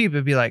 super cheap,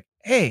 it'd be like,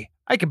 hey,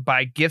 I could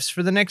buy gifts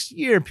for the next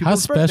year. How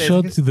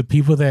special do the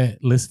people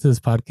that listen to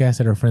this podcast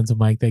that are friends of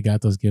Mike that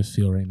got those gifts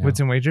feel right now? Wits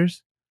and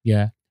Wagers?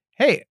 Yeah.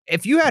 Hey,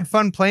 if you had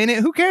fun playing it,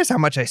 who cares how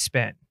much I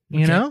spent?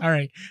 You know? All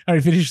right.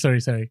 Finish your story.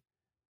 Sorry.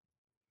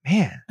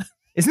 Man,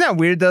 isn't that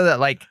weird though that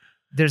like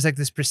there's like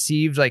this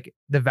perceived like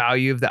the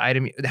value of the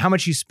item, how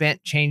much you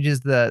spent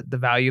changes the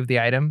value of the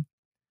item.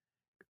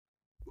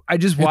 I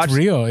just watched. It's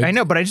real. I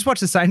know, but I just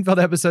watched the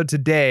Seinfeld episode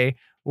today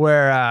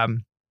where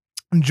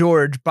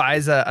George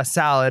buys a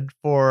salad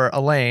for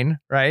Elaine,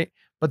 right?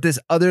 But this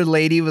other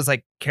lady was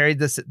like carried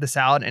the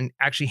salad and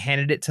actually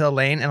handed it to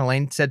Elaine, and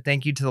Elaine said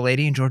thank you to the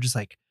lady, and George is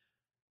like,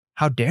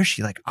 how dare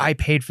she? Like, I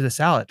paid for the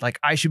salad. Like,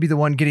 I should be the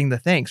one getting the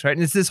thanks, right?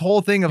 And it's this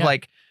whole thing of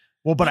like,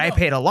 well, but I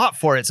paid a lot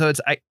for it. So it's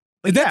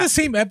is that the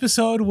same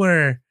episode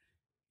where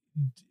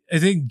I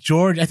think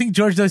George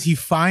does, he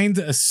finds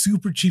a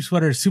super cheap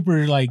sweater,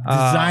 super like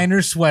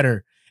designer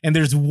sweater, and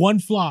there's one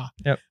flaw,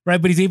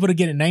 right? But he's able to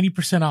get it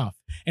 90% off.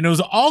 And it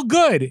was all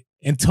good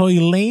until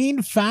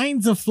Elaine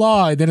finds a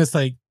flaw. And then it's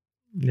like,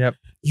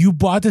 you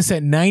bought this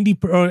at 90,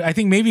 or I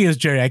think maybe it was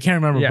Jerry. I can't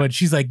remember, but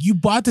she's like, you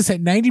bought this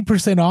at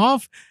 90%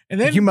 off.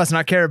 And then you must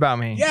not care about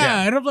me.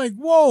 Yeah. And I'm like,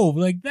 whoa,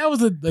 like that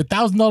was a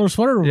 $1,000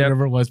 sweater or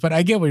whatever it was. But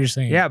I get what you're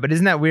saying. Yeah, but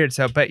isn't that weird?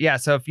 So, but yeah,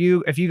 so if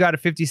you got a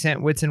 50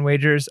 cent Wits and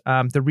Wagers,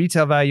 the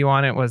retail value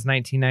on it was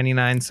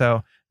 $19.99.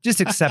 So just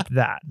accept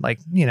that. Like,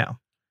 you know,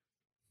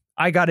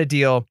 I got a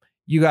deal.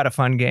 You got a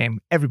fun game.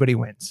 Everybody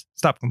wins.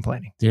 Stop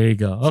complaining. There you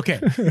go.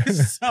 Okay.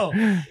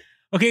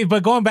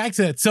 But going back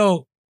to that.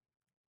 So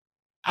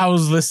I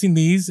was listing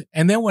these,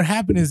 and then what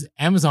happened is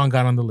Amazon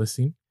got on the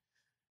listing,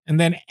 and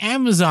then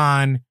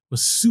Amazon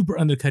was super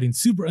undercutting,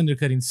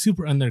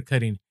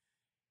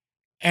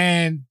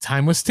 and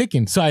time was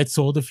ticking. So I had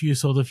sold a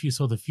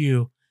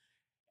few,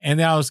 and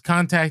then I was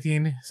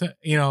contacting,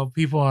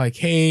 people like,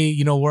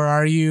 hey, where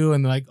are you?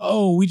 And they're like,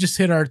 oh, we just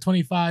hit our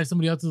 25.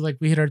 Somebody else is like,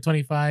 we hit our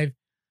 25.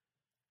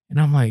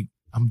 And I'm like,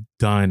 I'm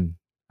done.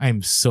 I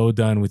am so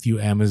done with you,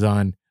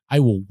 Amazon.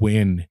 I will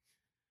win.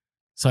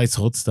 So I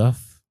sold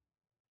stuff.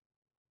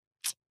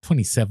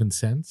 27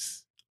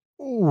 cents.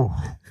 Ooh.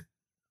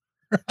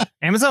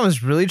 Amazon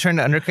was really trying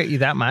to undercut you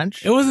that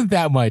much? It wasn't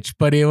that much,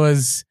 but it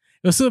was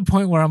to the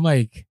point where I'm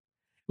like,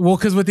 well,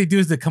 because what they do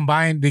is they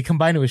combine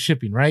it with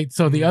shipping, right?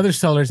 So the other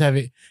sellers have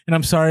it, and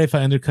I'm sorry if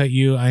I undercut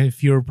you.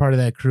 If you were part of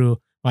that crew,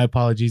 my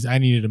apologies. I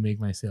needed to make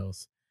my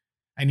sales.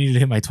 I needed to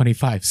hit my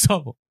 25.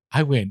 So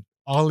I went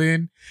all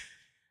in.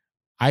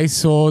 I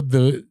sold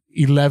the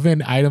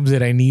 11 items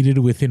that I needed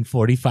within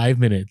 45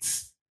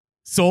 minutes.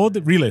 Sold,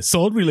 relist.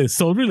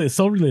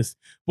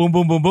 Boom,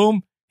 boom, boom,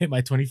 boom. Hit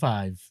my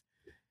 25.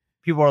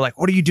 People are like,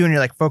 what are you doing? You're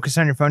like, focus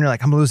on your phone. You're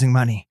like, I'm losing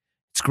money.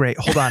 It's great.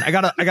 Hold on. I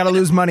gotta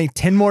lose money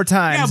 10 more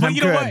times. Yeah, but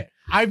you know what?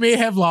 I may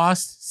have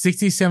lost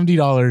 $60,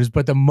 $70,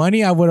 but the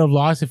money I would have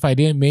lost if I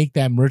didn't make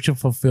that merchant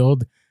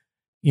fulfilled,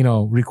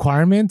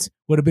 requirement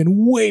would have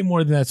been way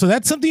more than that. So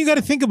that's something you got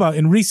to think about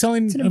in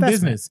reselling a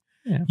business.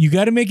 Yeah. You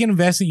got to make an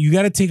investment. You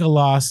got to take a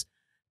loss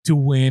to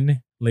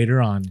win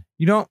later on.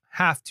 You don't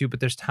have to, but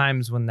there's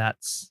times when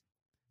that's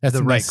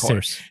the right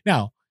course.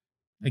 Now,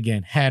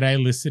 again, had I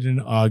listed in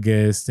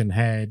August and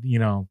had,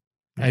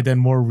 I'd done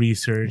more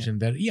research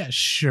and that,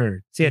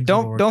 sure. So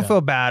don't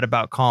feel bad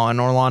about calling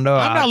Orlando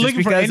I'm not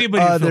looking for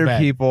anybody to feel bad. Other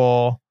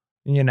people,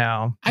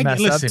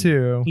 mess up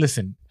too.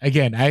 Listen,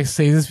 again, I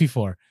say this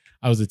before.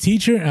 I was a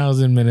teacher and I was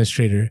an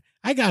administrator.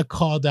 I got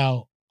called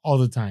out all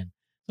the time.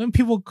 Some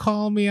people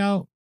call me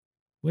out.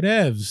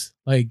 Whatevs.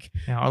 Like,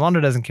 Orlando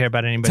doesn't care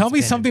about anybody. Tell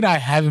me something I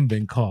haven't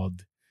been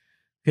called.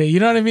 Okay, you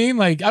know what I mean?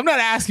 Like, I'm not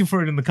asking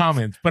for it in the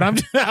comments, but I'm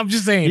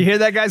just saying. You hear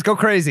that, guys? Go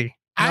crazy.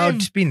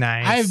 Just be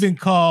nice. I have been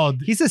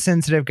called. He's a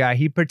sensitive guy.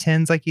 He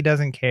pretends like he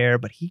doesn't care,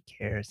 but he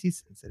cares.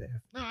 He's sensitive.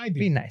 No, I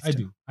do. Be nice. I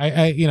do.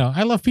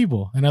 I love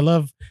people and I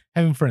love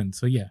having friends.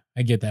 So yeah,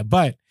 I get that.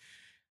 But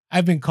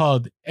I've been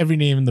called every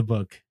name in the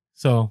book.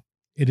 So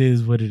it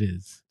is what it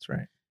is. That's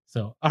right.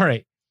 So, all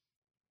right.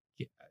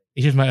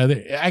 Here's my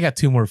I got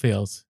 2 more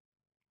fails.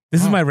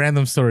 This is my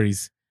random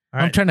stories.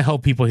 Right. I'm trying to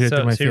help people here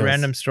through my fails. Your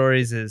random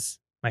stories is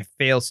my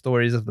fail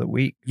stories of the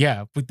week.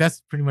 Yeah, but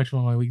that's pretty much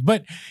one of my week.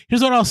 But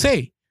here's what I'll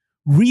say.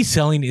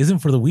 Reselling isn't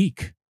for the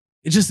weak.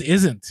 It just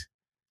isn't.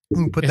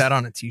 Put that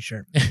on a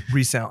t-shirt.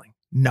 Reselling,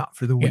 not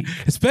for the weak. Yeah,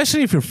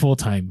 especially if you're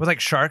full-time. With like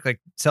Shark, like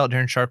sell it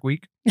during Shark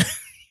Week.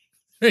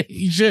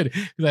 You should,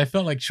 because I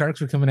felt like sharks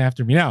were coming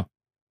after me. Now,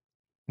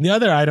 the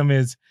other item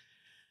is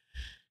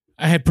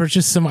I had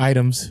purchased some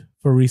items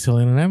for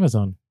reselling on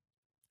Amazon.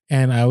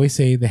 And I always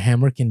say the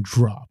hammer can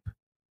drop at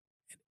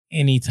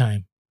any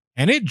time.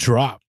 And it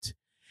dropped.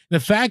 The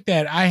fact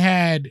that I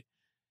had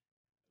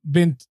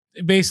been,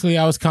 basically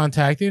I was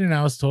contacted and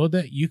I was told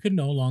that you could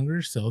no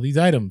longer sell these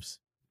items.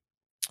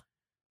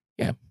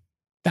 Yeah,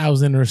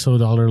 $1,000 or so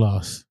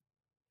loss,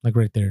 like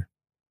right there.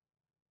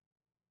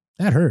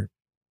 That hurt.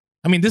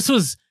 I mean, this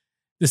was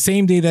the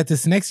same day that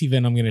this next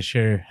event I'm going to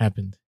share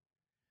happened,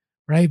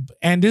 right?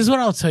 And this is what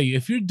I'll tell you: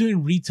 if you're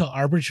doing retail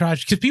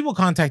arbitrage, because people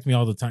contact me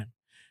all the time,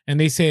 and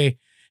they say,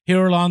 "Hey,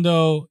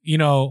 Orlando,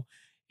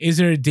 is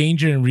there a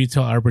danger in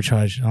retail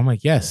arbitrage?" And I'm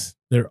like, yes,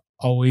 there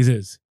always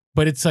is.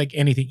 But it's like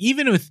anything.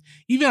 Even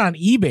on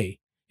eBay,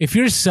 if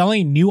you're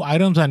selling new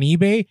items on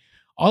eBay,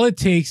 all it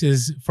takes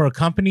is for a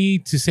company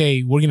to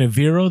say, we're going to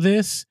Vero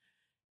this,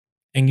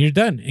 and you're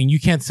done, and you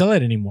can't sell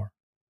it anymore,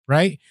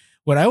 right?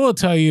 What I will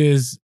tell you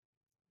is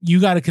you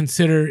got to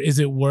consider, is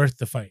it worth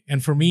the fight?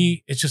 And for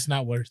me, it's just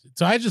not worth it.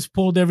 So I just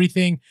pulled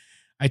everything.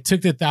 I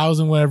took the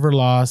 1,000 whatever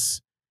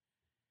loss,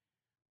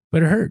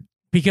 but it hurt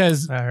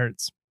because That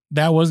hurts.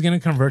 that was going to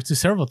convert to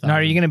several thousand. Now,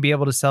 are you going to be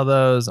able to sell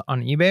those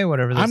on eBay?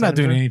 Whatever. I'm not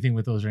doing anything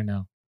with those right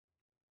now.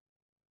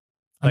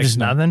 Like just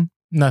not. nothing.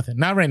 Nothing.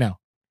 Not right now.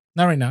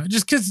 Not right now.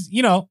 Just because,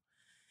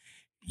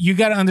 you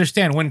got to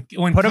understand when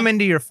Put them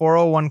into your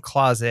 401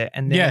 closet,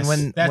 and then Yes,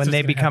 when that's what's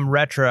they gonna become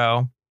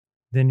retro,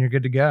 then you're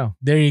good to go.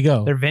 there you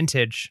go. They're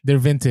vintage. They're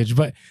vintage.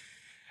 But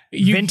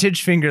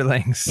Vintage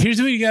fingerlings.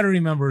 here's what you got to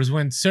remember is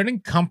when certain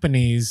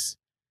companies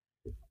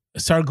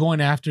start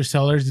going after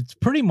sellers, it's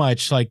pretty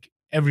much like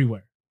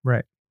everywhere.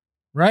 Right.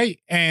 Right.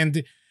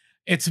 And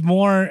it's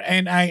more,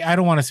 and I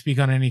don't want to speak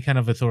on any kind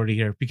of authority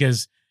here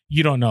because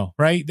you don't know.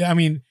 Right. I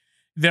mean,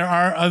 there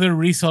are other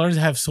resellers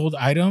that have sold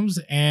items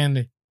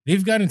and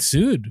they've gotten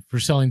sued for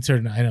selling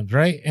certain items.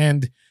 Right.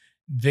 And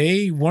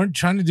they weren't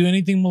trying to do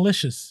anything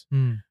malicious.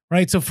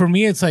 Right. So for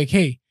me, it's like,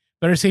 hey,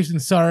 better safe than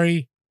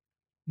sorry.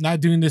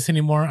 Not doing this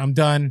anymore. I'm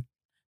done.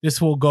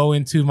 This will go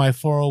into my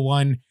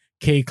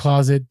 401k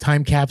closet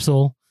time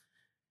capsule,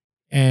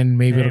 and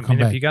maybe it'll come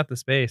back. If you got the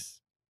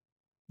space.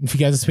 If you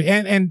guys,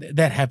 and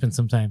that happens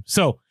sometimes.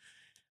 So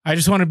I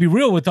just want to be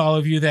real with all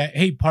of you that,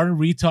 hey, part of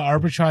retail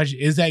arbitrage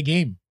is that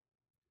game.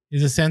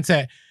 Is a sense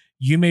that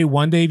you may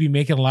one day be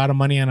making a lot of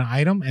money on an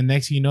item, and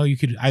next thing you know, you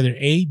could either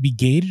A, be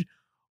gated,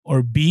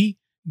 or B,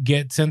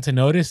 get sent a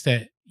notice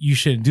that you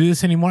shouldn't do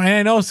this anymore. And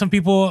I know some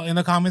people in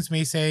the comments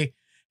may say,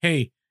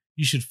 hey,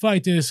 you should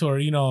fight this, or,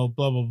 blah,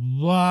 blah,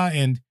 blah.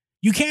 And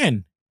you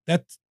can.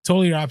 That's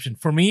totally your option.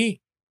 For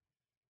me,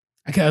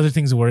 I got other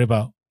things to worry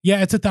about.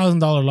 Yeah, it's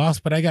 $1,000 loss,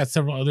 but I got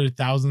several other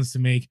thousands to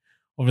make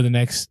over the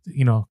next,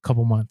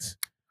 couple months.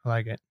 I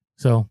like it.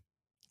 So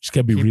just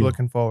gotta be Keep real.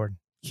 looking forward.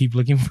 Keep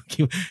looking.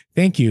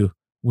 Thank you,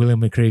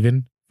 William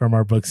McCraven from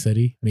our book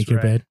study. Make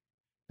your bed.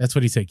 That's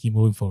what he said. Keep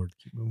moving forward.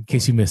 In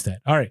case you missed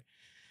that. All right.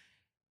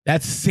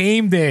 That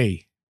same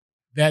day.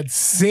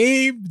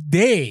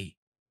 Cammy,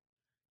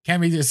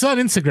 it's on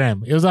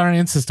Instagram. It was on our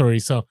Insta story.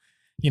 So,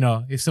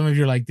 if some of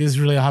you are like, this is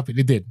really happy,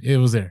 it did. It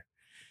was there.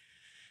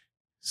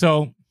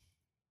 So,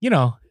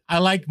 I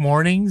like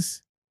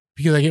mornings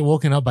because I get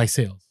woken up by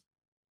sales.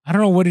 I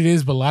don't know what it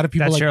is, but a lot of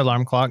people That's your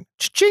alarm clock.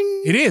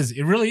 Cha-ching! It is.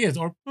 It really is.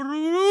 Or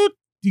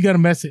you got a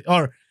message.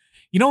 Or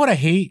you know what I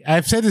hate?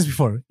 I've said this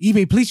before.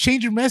 eBay, please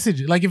change your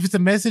message. Like if it's a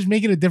message,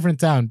 make it a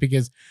different sound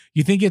because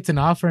you think it's an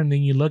offer and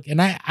then you look.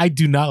 And I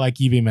do not like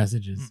eBay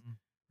messages,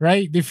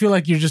 right? They feel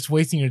like you're just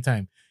wasting your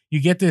time.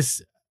 You get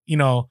this,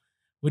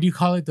 what do you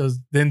call it? The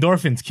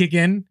endorphins kick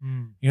in.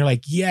 You're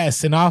like,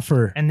 yes, an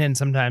offer. And then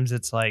sometimes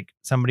it's like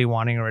somebody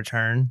wanting a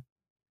return.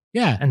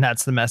 Yeah. And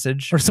that's the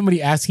message. Or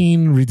somebody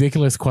asking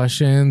ridiculous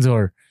questions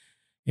and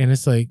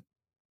it's like,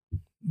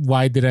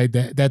 why did I,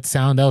 that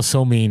sound, that was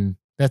so mean.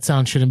 That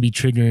sound shouldn't be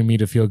triggering me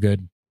to feel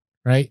good.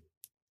 Right.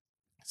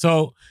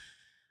 So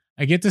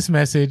I get this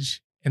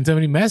message and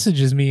somebody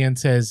messages me and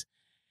says,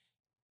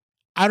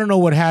 I don't know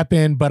what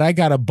happened, but I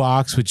got a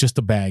box with just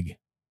a bag.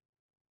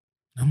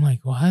 I'm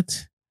like,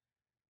 what?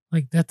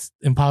 Like, that's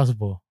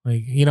impossible.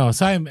 Like,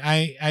 so I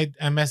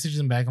messaged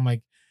them back. I'm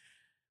like,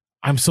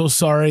 I'm so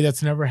sorry.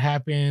 That's never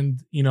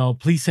happened.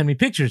 Please send me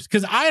pictures.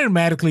 Because I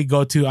automatically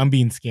go to, I'm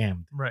being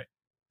scammed. Right.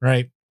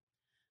 Right.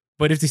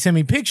 But if they send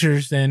me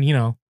pictures, then,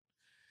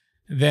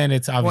 then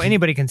it's obvious. Well,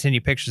 anybody can send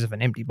you pictures of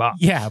an empty box.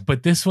 Yeah,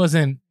 but this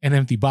wasn't an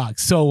empty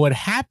box. So what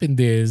happened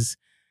is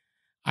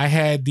I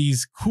had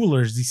these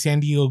coolers, these San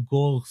Diego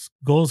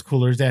Goals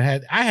coolers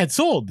that I had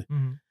sold.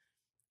 Mm-hmm.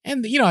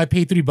 And, I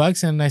paid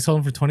 $3 and I sold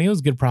them for 20. It was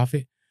a good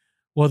profit.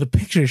 Well, the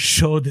picture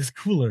showed this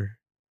cooler.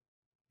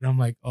 And I'm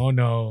like, oh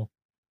no.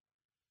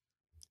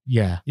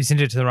 Yeah. You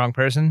sent it to the wrong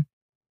person?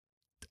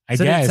 I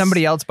guess. Did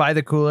somebody else buy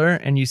the cooler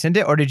and you sent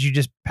it, or did you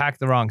just pack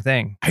the wrong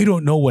thing? I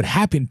don't know what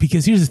happened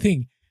because here's the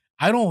thing.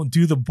 I don't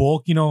do the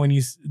bulk, when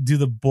you do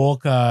the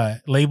bulk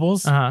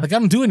labels. Like I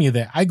don't do any of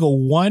that. I go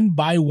one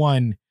by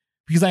one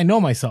because I know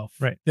myself.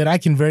 Right. That I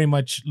can very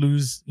much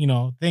lose,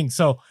 things.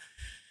 So.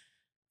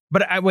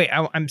 But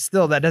I'm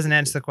still, that doesn't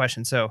answer the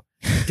question. So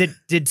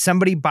did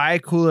somebody buy a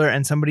cooler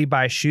and somebody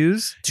buy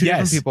shoes? Two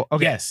different people.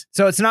 Okay. Yes.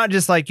 So it's not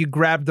just like you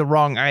grabbed the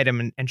wrong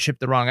item and shipped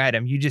the wrong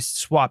item. You just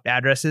swapped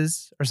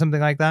addresses or something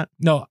like that?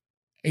 No.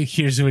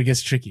 Here's where it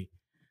gets tricky.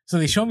 So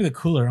they show me the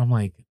cooler. I'm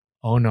like,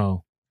 oh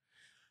no.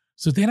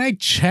 So then I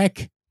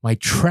check my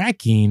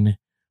tracking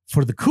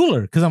for the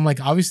cooler. Because I'm like,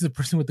 obviously the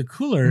person with the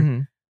cooler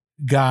Mhm.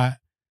 got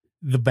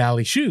the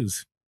Bally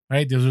shoes,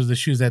 right? Those were the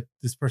shoes that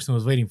this person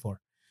was waiting for.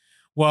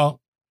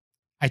 Well,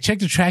 I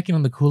checked the tracking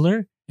on the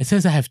cooler. It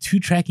says I have 2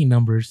 tracking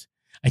numbers.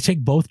 I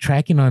checked both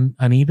tracking on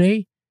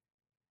eBay.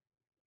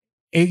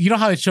 You know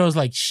how it shows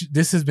like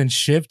this has been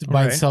shipped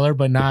by the Right. seller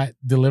but not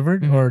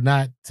delivered Mhm. or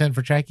not sent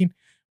for tracking?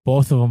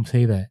 Both of them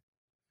say that.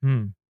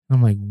 Hmm.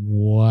 I'm like,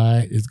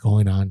 what is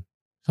going on?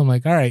 So I'm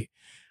like, all right.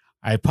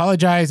 I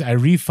apologize. I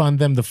refund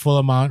them the full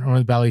amount on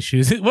the Bally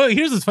shoes. Well,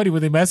 here's what's funny.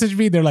 When they message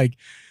me, they're like,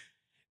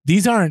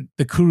 these aren't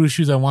the Kuru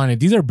shoes I wanted.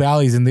 These are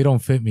Bally's and they don't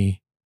fit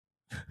me.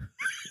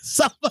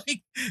 So I'm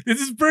like, did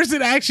this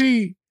person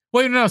actually...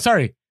 Wait, no,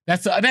 sorry.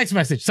 That's the next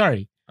message.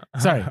 Sorry.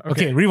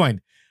 Okay,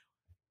 rewind.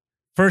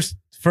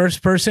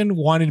 First person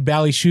wanted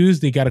Bally shoes.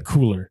 They got a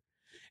cooler.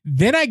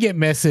 Then I get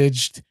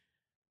messaged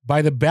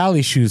by the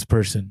Bally shoes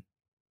person.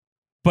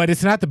 But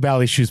it's not the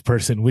Bally shoes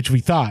person, which we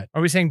thought.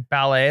 Are we saying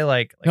ballet?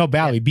 Like No,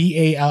 Bally.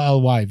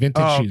 Bally.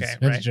 Vintage shoes. okay,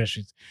 Vintage right.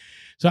 shoes.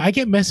 So I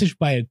get messaged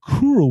by a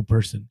Kuru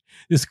person.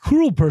 This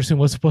Kuru person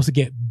was supposed to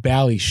get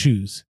Bally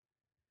shoes.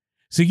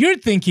 So you're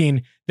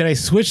thinking that I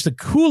switched the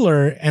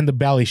cooler and the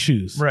Bally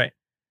shoes. Right.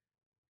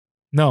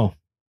 No,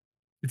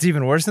 It's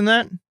even worse than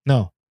that.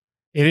 no,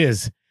 it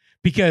is.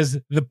 Because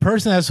the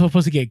person that's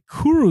supposed to get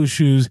Kuru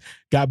shoes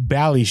got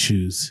Bally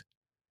shoes.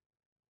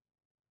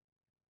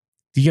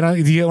 Do you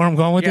get where I'm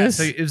going with this?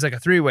 So it was like a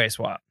 3-way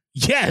swap.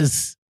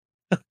 Yes.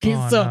 Okay,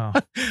 Oh, so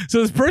no.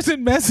 so this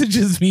person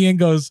messages me and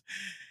goes,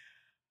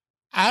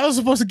 I was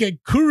supposed to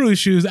get Kuru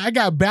shoes. I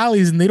got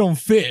Bally's and they don't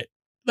fit.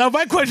 Now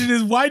my question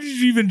is, why did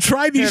you even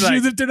try these They're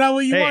shoes like, if they're not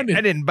what you Hey, wanted?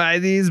 I didn't buy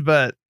these,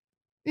 but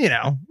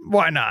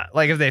why not?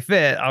 Like if they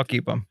fit, I'll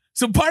keep them.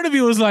 So part of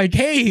me was like,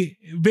 hey,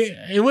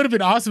 it would have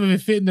been awesome if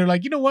it fit. And they're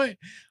like, you know what?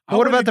 But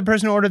what about the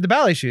person who ordered the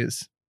ballet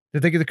shoes?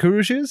 Did they get the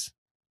Kuru shoes?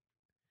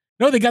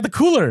 No, they got the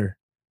cooler.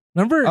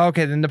 Remember?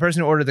 Okay, then the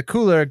person who ordered the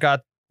cooler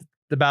got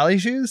the ballet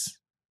shoes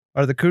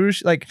or the Kuru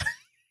like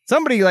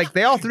somebody like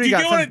they all Do three you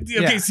got. get Some,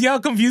 what okay, see how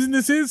confusing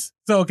this is?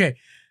 So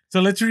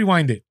let's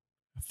rewind it.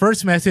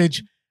 First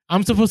message,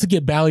 I'm supposed to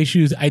get Bally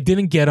shoes. I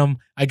didn't get them.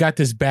 I got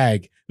this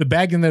bag. The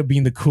bag ended up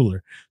being the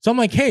cooler. So I'm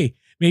like, hey,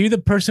 maybe the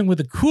person with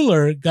the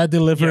cooler got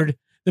delivered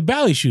the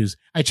Bally shoes.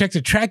 I checked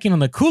the tracking on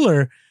the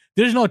cooler.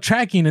 There's no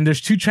tracking and there's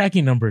 2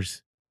 tracking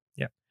numbers.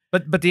 Yeah,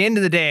 but at the end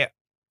of the day,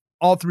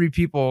 all 3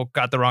 people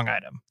got the wrong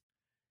item.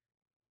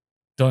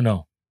 Don't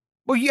know.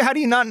 Well, how do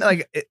you not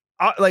like?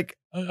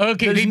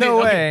 Okay, There's no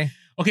way.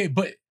 Okay,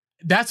 but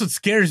that's what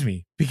scares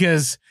me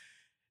because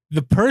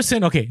the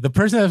person that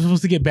was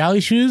supposed to get Bally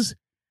shoes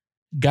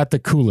got the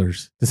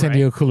coolers, the San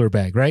Diego cooler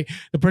bag, right?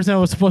 The person that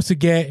was supposed to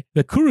get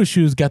the Kuru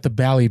shoes got the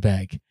Bally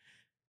bag.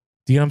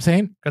 Do you know what I'm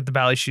saying? Got the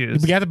ballet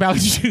shoes. We got the Bally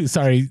shoes.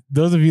 Sorry.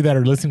 Those of you that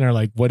are listening are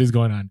like, what is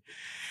going on?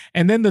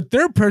 And then the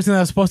third person that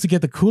was supposed to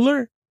get the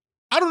cooler,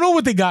 I don't know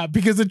what they got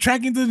because the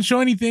tracking doesn't show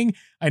anything.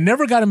 I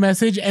never got a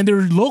message and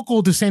they're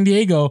local to San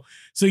Diego.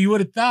 So you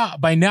would have thought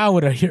by now I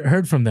would have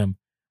heard from them.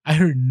 I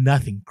heard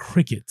nothing.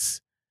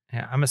 Crickets.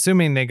 Yeah, I'm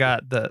assuming they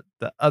got the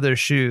other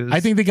shoes. I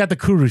think they got the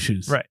Kuru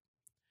shoes. Right.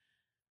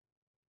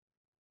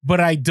 But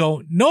I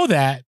don't know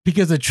that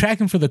because the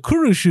tracking for the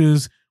Kuru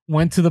shoes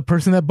went to the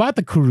person that bought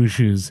the Kuru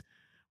shoes.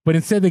 But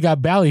instead they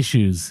got Bally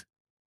shoes.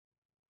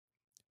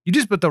 You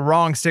just put the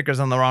wrong stickers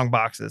on the wrong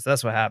boxes.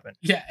 That's what happened.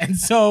 Yeah. And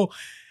so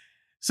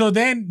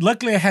then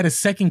luckily I had a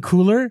second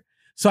cooler.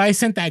 So I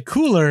sent that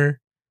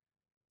cooler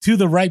to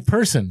the right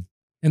person.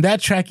 And that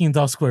tracking's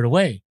all squared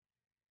away.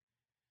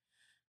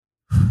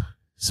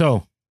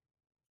 So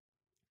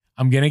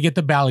I'm going to get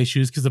the Bally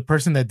shoes because the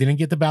person that didn't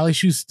get the Bally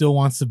shoes still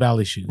wants the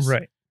Bally shoes.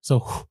 Right.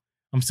 So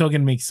I'm still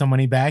going to make some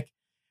money back.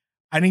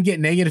 I didn't get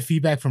negative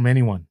feedback from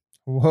anyone.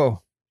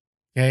 Whoa.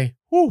 Okay.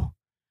 Whew.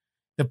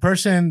 The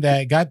person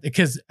that got,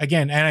 because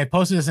again, and I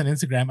posted this on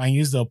Instagram, I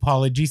used the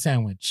apology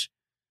sandwich.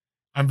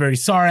 I'm very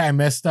sorry. I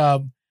messed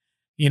up.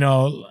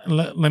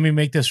 Let me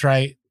make this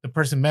right. The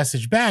person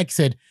messaged back,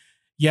 said,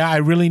 yeah, I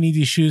really need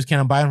these shoes. Can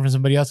I buy them from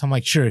somebody else? I'm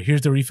like, sure.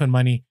 Here's the refund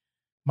money.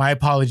 My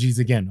apologies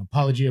again.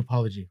 Apology,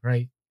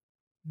 right?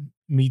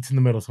 Meets in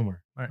the middle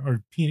somewhere. Right.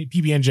 Or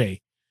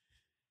PB&J.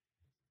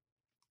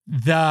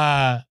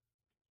 The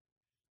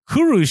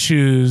Kuru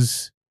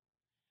shoes,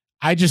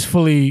 I just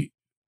fully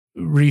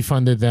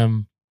refunded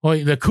them.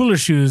 Well, the cooler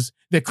shoes,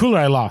 the cooler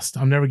I lost.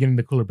 I'm never getting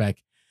the cooler back.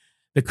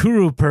 The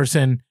Kuru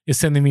person is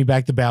sending me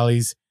back the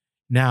Bally's.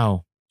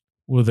 Now,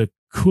 will the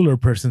cooler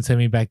person send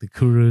me back the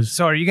Kurus?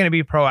 So are you going to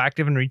be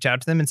proactive and reach out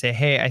to them and say,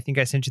 hey, I think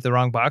I sent you the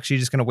wrong box? Or you're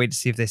just going to wait to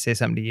see if they say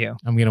something to you?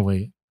 I'm going to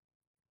wait.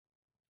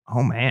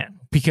 Oh, man.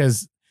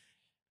 Because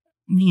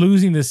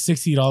losing the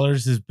 $60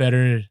 is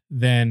better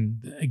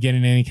than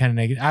getting any kind of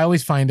negative. I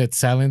always find that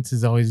silence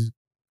is always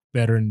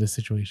better in this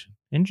situation.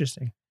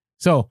 Interesting.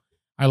 So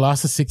I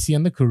lost a 60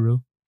 on the Kuru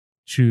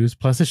shoes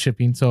plus the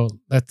shipping. So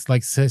that's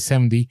like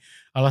 70.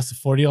 I lost a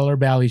 $40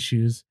 Bally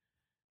shoes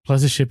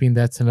plus the shipping.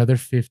 That's another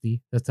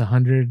 50. That's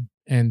 $120.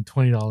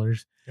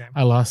 Okay.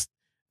 I lost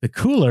the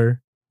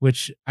cooler,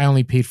 which I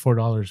only paid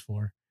 $4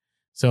 for.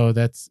 So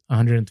that's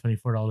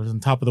 $124 on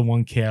top of the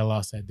 $1K I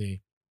lost that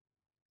day.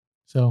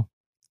 So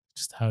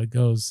just how it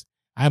goes.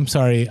 I'm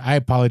sorry. I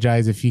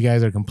apologize if you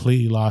guys are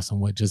completely lost on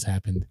what just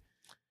happened.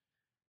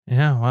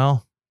 Yeah,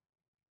 well,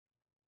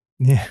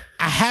 yeah.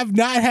 I have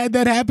not had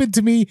that happen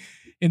to me.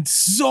 And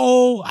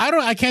so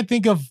I can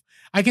think of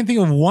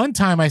one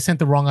time I sent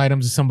the wrong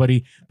items to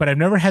somebody, but I've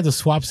never had the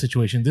swap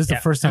situation. This is the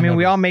first time. I mean,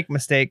 we ever. all make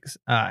mistakes,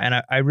 and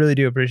I really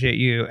do appreciate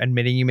you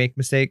admitting you make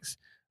mistakes.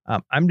 I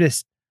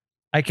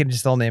can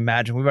just only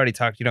imagine. We've already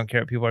talked. You don't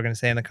care what people are going to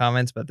say in the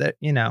comments, but that,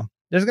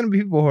 there's going to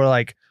be people who are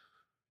like,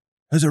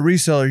 as a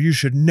reseller, you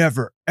should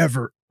never,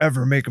 ever,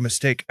 ever make a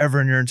mistake ever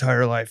in your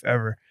entire life,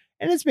 ever.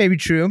 And it's maybe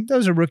true. That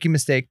was a rookie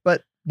mistake,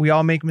 but we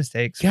all make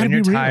mistakes. When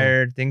you're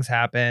tired, things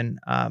happen.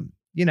 I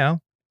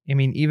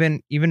mean,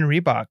 even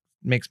Reebok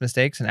makes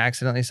mistakes and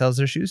accidentally sells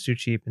their shoes too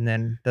cheap and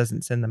then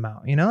doesn't send them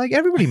out. Like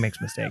everybody makes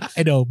mistakes.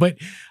 I know, but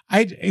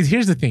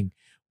here's the thing.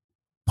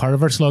 Part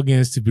of our slogan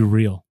is to be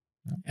real.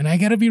 And I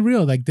got to be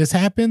real. Like this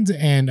happens,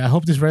 and I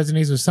hope this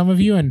resonates with some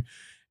of you.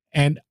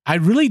 And I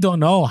really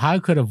don't know how I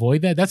could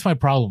avoid that. That's my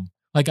problem.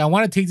 Like I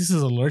want to take this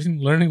as a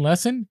learning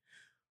lesson,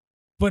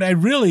 but I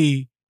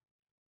really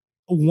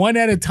one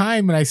at a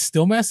time, and I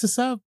still mess this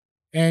up.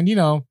 And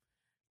I'm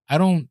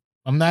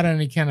not on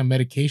any kind of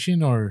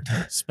medication or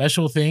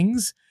special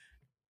things.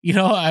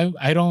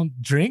 I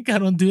don't drink. I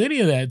don't do any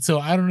of that. So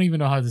I don't even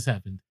know how this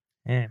happened.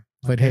 Yeah,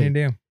 but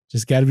hey,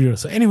 just got to be real.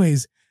 So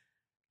anyways,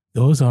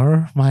 those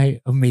are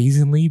my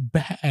amazingly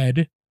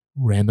bad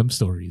random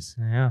stories.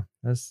 Yeah,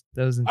 those.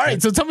 All right,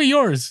 so tell me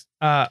yours.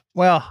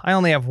 Well, I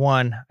only have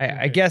one.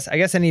 I guess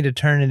I need to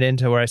turn it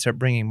into where I start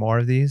bringing more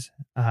of these.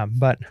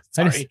 But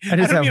sorry, I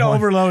just don't mean to one.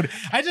 overload.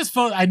 I just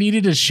felt I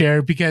needed to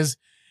share because,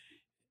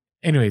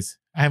 anyways,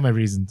 I have my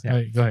reasons. Yeah. All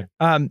right, go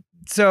ahead.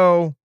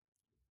 So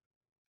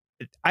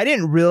I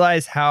didn't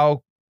realize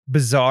how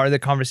bizarre the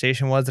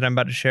conversation was that I'm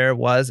about to share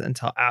was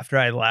until after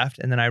I left,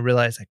 and then I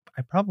realized like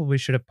I probably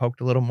should have poked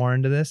a little more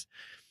into this.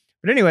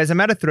 But anyways, I'm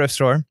at a thrift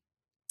store.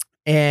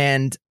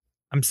 And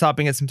I'm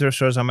stopping at some thrift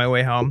stores on my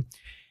way home.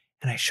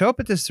 And I show up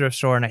at this thrift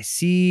store and I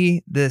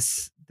see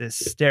this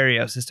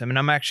stereo system. And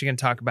I'm actually going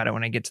to talk about it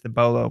when I get to the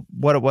BOLO,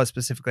 what it was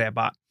specifically I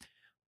bought.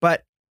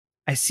 But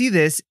I see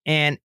this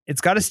and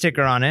it's got a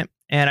sticker on it.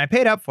 And I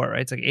paid up for it,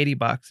 right? It's like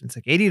 $80. It's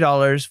like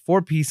 $80,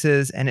 4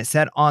 pieces. And it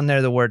said on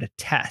there the word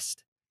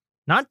test.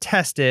 Not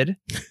tested,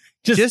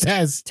 just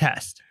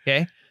test.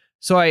 Okay.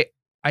 So I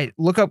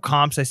look up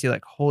comps. I see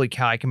like, holy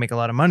cow, I can make a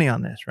lot of money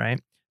on this,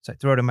 right? So I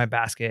throw it in my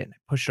basket and I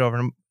push it over.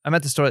 And I'm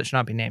at the store that should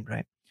not be named,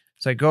 right?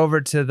 So I go over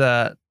to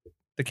the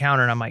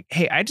counter and I'm like,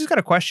 hey, I just got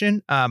a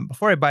question.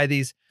 Before I buy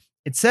these,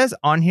 it says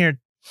on here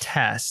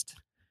test.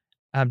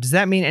 Does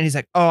that mean? And he's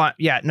like, oh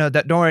yeah, no,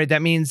 don't worry.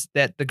 That means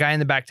that the guy in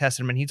the back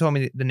tested him, and he told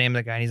me the name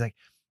of the guy. And he's like,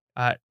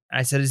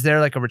 I said, is there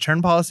like a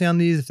return policy on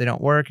these if they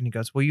don't work? And he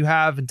goes, well, you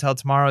have until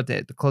tomorrow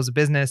to close the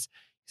business.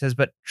 He says,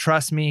 but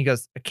trust me, he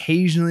goes,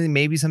 occasionally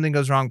maybe something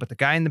goes wrong, but the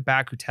guy in the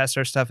back who tests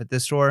our stuff at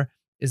this store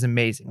is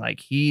amazing. Like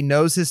he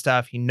knows his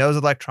stuff. He knows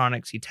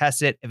electronics. He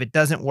tests it. If it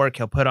doesn't work,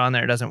 he'll put on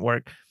there. It doesn't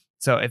work.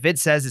 So if it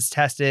says it's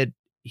tested,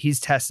 he's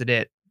tested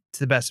it to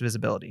the best of his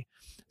ability.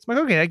 So I'm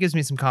like, okay, that gives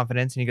me some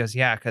confidence. And he goes,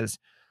 yeah, because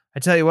I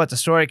tell you what, the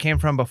store I came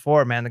from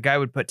before, man, the guy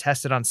would put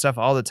tested on stuff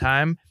all the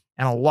time.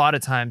 And a lot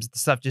of times the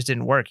stuff just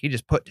didn't work. He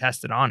just put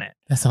tested on it.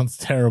 That sounds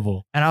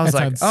terrible. And I was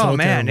like, oh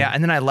man, terrible. yeah.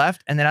 And then I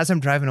left. And then as I'm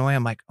driving away,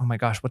 I'm like, oh my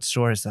gosh, what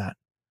store is that?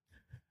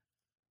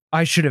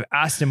 I should have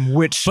asked him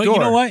which store. But you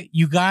know what?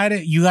 You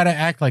gotta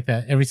act like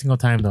that every single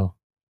time, though.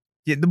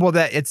 Yeah, well,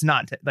 that it's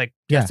not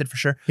tested for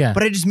sure. Yeah.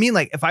 But I just mean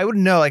like if I would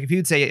know, like if he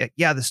would say,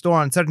 yeah, the store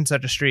on such and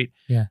such a street.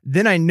 Yeah.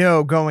 Then I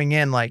know going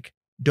in, like,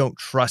 don't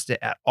trust it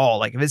at all.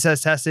 Like if it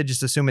says tested,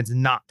 just assume it's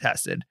not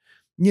tested.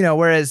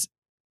 Whereas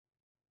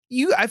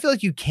I feel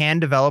like you can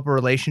develop a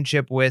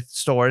relationship with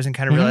stores and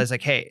kind of realize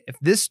like, hey, if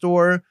this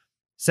store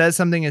says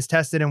something is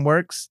tested and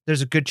works,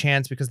 there's a good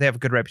chance because they have a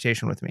good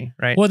reputation with me,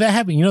 right? Well, that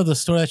happened. The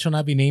store that shall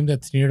not be named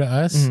that's near to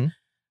us, Mm-hmm.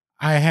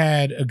 I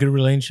had a good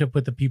relationship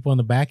with the people in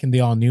the back and they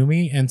all knew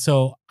me. And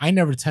so I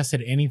never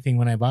tested anything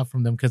when I bought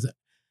from them because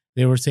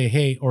they would say,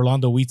 hey,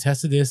 Orlando, we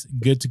tested this.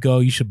 Good to go.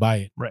 You should buy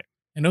it. Right.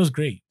 And it was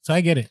great. So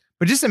I get it.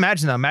 But just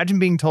imagine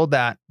being told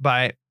that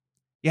by,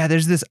 yeah,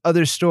 there's this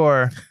other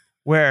store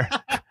where,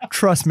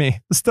 trust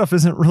me, the stuff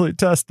isn't really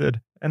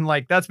tested. And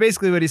like, that's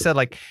basically what he said.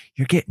 Like,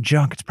 you're getting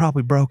junk. It's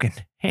probably broken.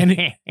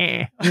 And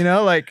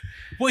like.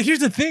 Well, here's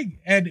the thing.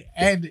 And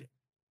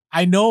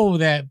I know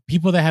that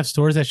people that have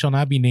stores that shall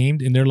not be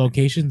named in their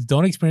locations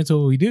don't experience what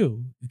we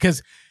do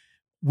because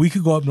we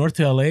could go up north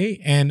to LA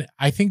and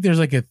I think there's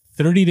like a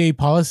 30-day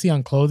policy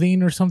on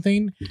clothing or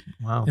something.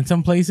 Wow. In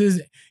some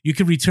places, you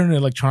could return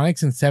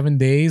electronics in 7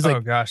 days. Like,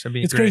 oh gosh, that'd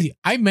be it's great. crazy.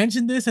 I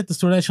mentioned this at the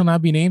store that shall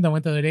not be named. I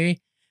went the other day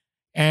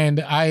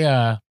and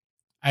I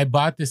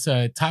bought this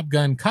Top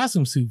Gun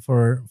costume suit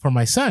for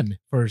my son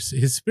for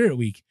his Spirit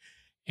Week.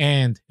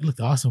 And it looked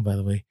awesome, by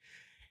the way.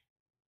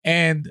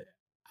 And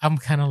I'm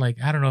kind of like,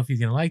 I don't know if he's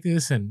going to like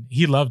this. And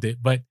he loved it.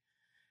 But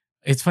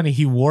it's funny.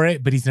 He wore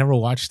it, but he's never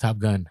watched Top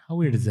Gun. How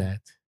weird is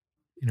that?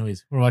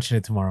 Anyways, we're watching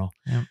it tomorrow.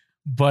 Yep.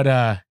 But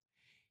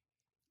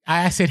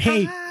I said,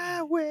 hey.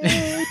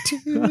 Highway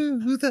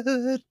to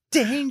the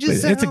danger But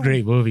zone. it's a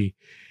great movie.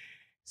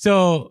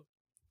 So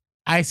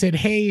I said,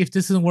 hey, if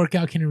this doesn't work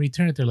out, can you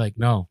return it? They're like,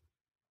 no.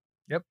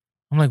 Yep.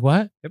 I'm like,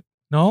 what? Yep.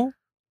 No?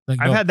 Like,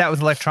 I've no. had that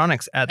with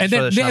electronics at the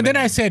And store. then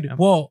I said, Yeah.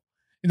 well,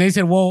 and they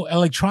said, well,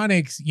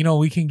 electronics,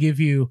 we can give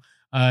you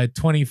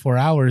 24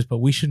 hours, but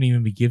we shouldn't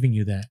even be giving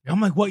you that. I'm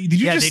like, what? Did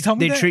you just tell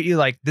me they that? treat you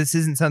like this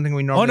isn't something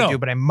we normally no. do,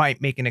 but I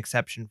might make an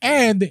exception. For you.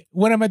 And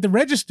when I'm at the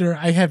register,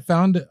 I had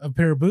found a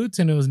pair of boots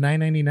and it was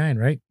 $9.99,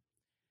 right?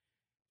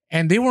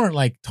 And they weren't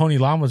like Tony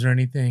Lamas or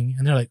anything.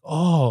 And they're like,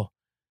 oh,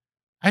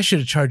 I should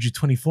have charged you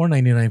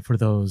 $24.99 for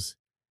those.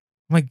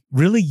 I'm like,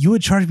 really? You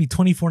would charge me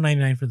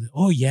 $24.99 for this?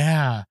 Oh,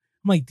 yeah.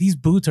 I'm like, these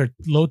boots are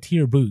low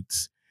tier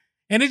boots.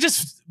 And it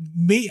just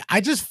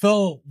I just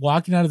felt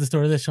walking out of the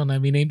store that shall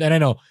not be named. And I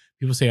know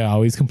people say I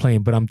always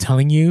complain, but I'm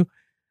telling you,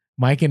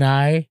 Mike and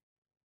I,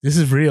 this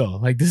is real.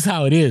 Like, this is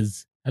how it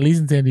is, at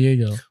least in San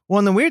Diego. Well,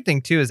 and the weird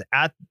thing too is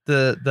at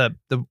the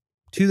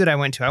two that I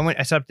went to,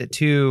 I stopped at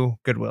two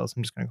Goodwills.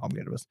 I'm just going to call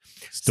them Goodwills.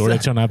 Store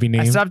that shall not be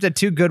named. I stopped at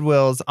two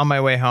Goodwills on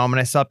my way home, and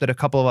I stopped at a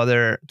couple of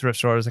other thrift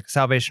stores, like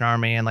Salvation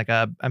Army and like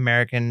a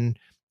American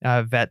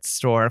vet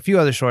store, a few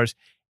other stores.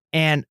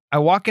 And I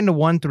walk into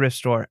one thrift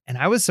store, and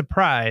I was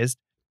surprised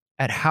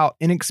at how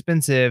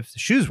inexpensive the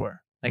shoes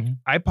were. Like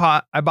I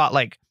bought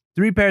like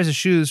 3 pairs of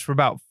shoes for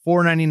about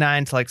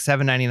 $4.99 to like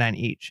 $7.99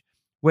 each,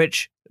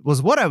 which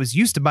was what I was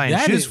used to buying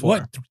shoes for.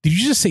 What did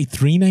you just say?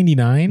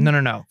 $3.99? No,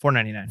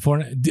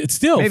 $4.99. It's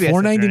still Maybe I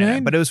said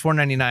 $4.99, but it was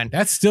 $4.99.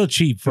 that's still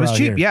cheap. It For was out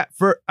cheap, here.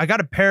 yeah. I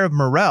got a pair of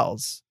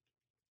Morels,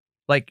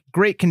 like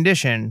great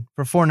condition,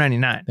 for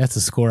 $4.99. That's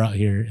a score out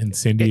here in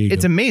San Diego.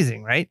 It's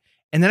amazing, right?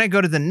 And then I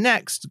go to the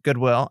next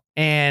Goodwill,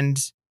 and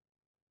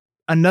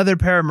another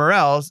pair of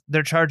Morels,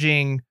 they're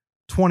charging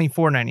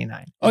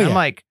 $24.99. Oh, And yeah. I'm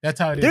like, That's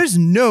how it is. there's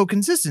no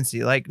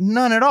consistency, like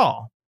none at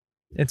all.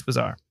 It's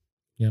bizarre.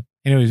 Yep.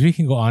 Anyways, we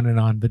can go on and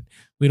on, but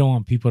we don't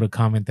want people to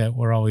comment that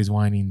we're always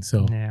whining,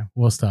 so Yeah.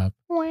 we'll stop.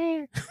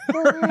 Right.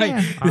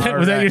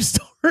 Was that your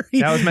story?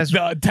 That was my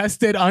story.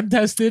 Tested,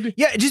 untested.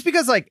 Yeah, just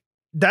because like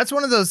that's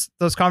one of those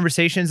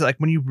conversations that, like,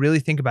 when you really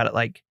think about it,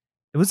 like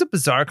it was a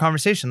bizarre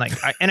conversation. Like,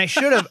 I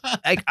should have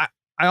like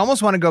I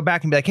almost want to go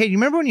back and be like, hey, do you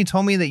remember when you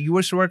told me that you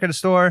used to work at a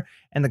store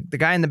and the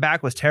guy in the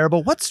back was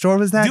terrible? What store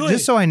was that?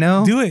 Just so I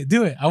know. Do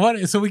it. I want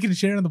it so we can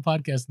share it on the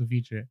podcast in the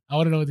future. I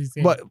want to know what he's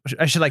saying. What,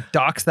 I should like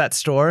dox that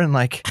store and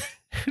like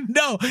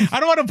No, I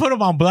don't want to put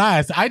him on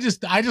blast. I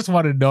just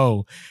want to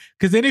know,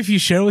 because then if you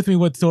share with me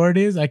what store it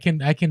is, I can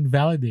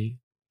validate,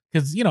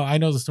 because I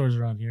know the stores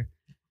around here.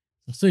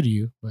 So do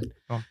you, but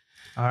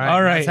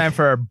all right. It's time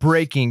for our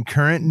breaking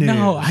current news.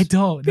 no, I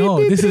don't. No,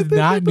 this is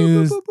not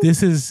news.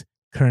 This is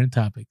current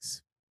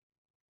topics.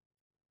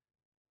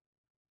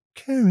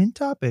 Current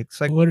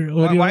topics. Like, What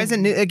why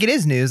isn't it? Like, it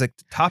is news. Like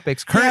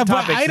topics. Current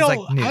but topics. I don't. Is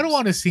like news. I don't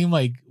want to seem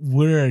like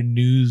we're a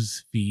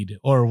news feed,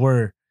 or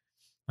we're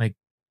like,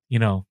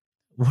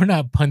 we're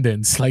not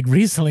pundits, like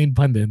reselling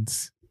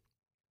pundits.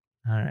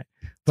 All right.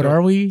 But So-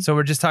 are we? So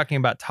we're just talking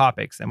about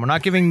topics, and we're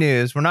not giving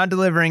news. We're not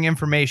delivering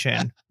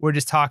information. We're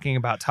just talking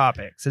about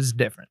topics. There's a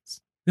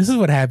difference. This is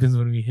what happens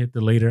when we hit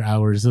the later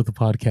hours of the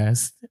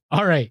podcast.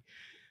 All right.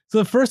 So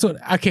the first one,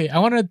 okay,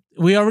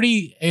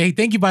 hey,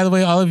 thank you, by the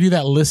way, all of you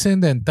that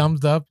listened and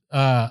thumbs up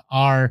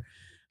our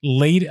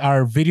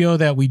video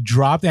that we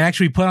dropped and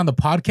actually put on the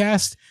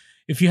podcast.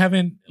 If you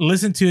haven't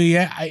listened to it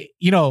yet,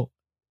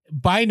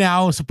 by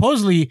now,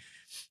 supposedly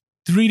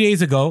 3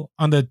 days ago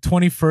on the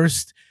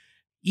 21st,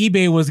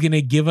 eBay was going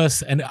to give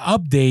us an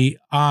update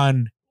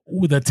on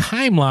the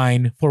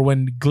timeline for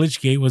when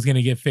Glitchgate was going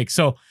to get fixed.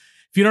 So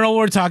if you don't know what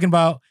we're talking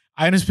about,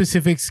 item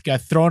specifics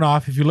got thrown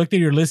off. If you looked at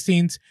your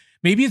listings,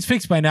 maybe it's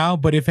fixed by now,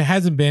 but if it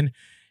hasn't been,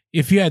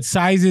 if you had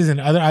sizes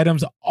and other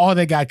items, all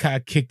that got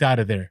kicked out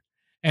of there.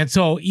 And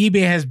so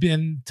eBay has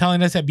been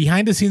telling us that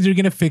behind the scenes, they're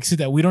going to fix it,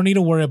 that we don't need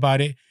to worry about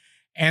it.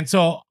 And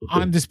so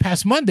on this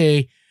past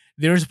Monday,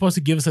 they were supposed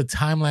to give us a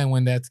timeline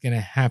when that's going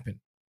to happen.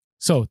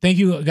 So thank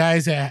you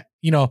guys that,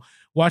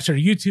 watched our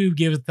YouTube,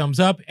 gave us a thumbs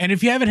up. And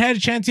if you haven't had a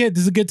chance yet,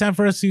 this is a good time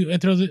for us to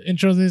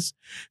intro this.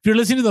 If you're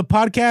listening to the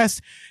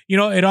podcast,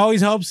 it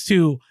always helps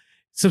to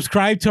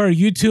subscribe to our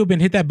YouTube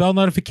and hit that bell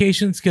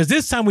notifications, because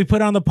this time we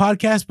put on the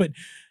podcast, but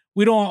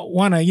we don't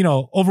want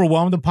to,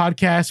 overwhelm the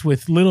podcast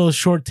with little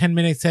short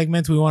 10-minute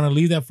segments. We want to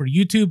leave that for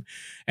YouTube.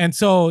 And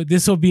so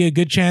this will be a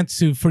good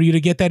chance for you to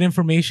get that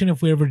information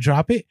if we ever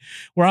drop it.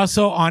 We're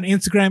also on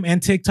Instagram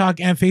and TikTok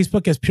and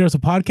Facebook as Pure Hustle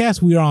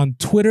Podcast. We are on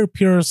Twitter,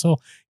 Pure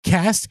Hustle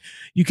Cast.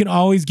 You can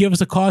always give us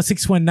a call,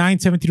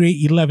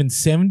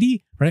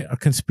 619-738-1170, right? Our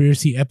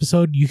conspiracy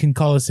episode. You can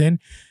call us in,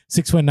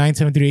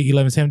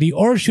 619-738-1170,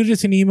 or shoot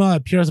us an email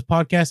at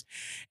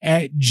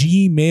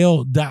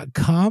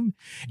purehustlepodcast@gmail.com.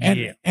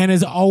 And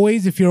as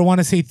always, if you want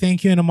to say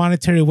thank you in a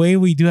monetary way,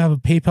 we do have a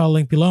PayPal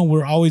link below, and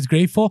we're always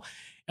grateful.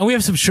 And we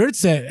have some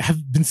shirts that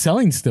have been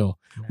selling still.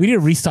 Nice. We need to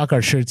restock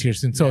our shirts here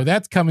soon. So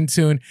that's coming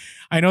soon.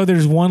 I know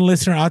there's one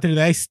listener out there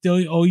that I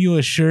still owe you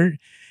a shirt,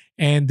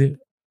 and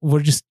we're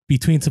just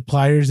between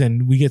suppliers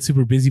and we get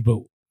super busy, but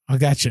I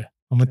got you.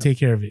 I'm going to take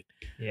care of it.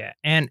 Yeah.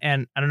 And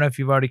I don't know if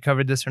you've already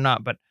covered this or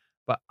not, but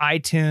but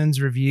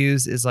iTunes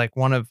reviews is like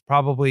one of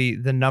probably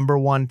the number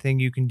one thing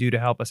you can do to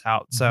help us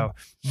out. So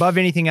above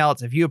anything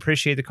else, if you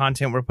appreciate the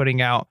content we're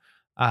putting out,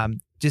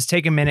 just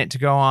take a minute to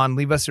go on,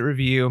 leave us a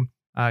review,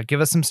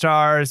 give us some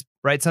stars,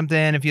 write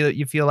something if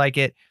you feel like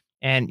it.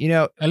 And,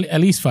 at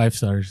least 5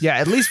 stars. Yeah,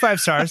 at least 5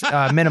 stars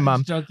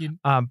minimum. Joking.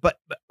 But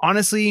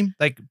honestly,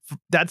 like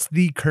that's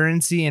the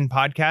currency in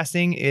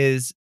podcasting.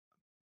 Is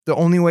the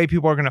only way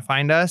people are going to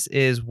find us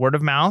is word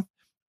of mouth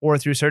or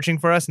through searching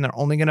for us. And they're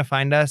only going to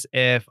find us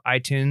if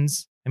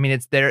iTunes,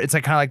 it's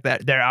like kind of like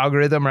that, their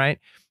algorithm, right?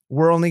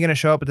 We're only going to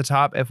show up at the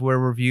top if we're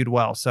reviewed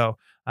well. So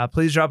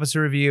please drop us a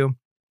review.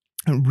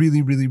 It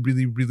really, really,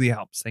 really, really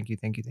helps. Thank you.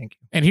 Thank you. Thank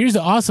you. And here's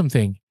the awesome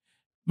thing.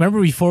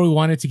 Remember before we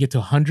wanted to get to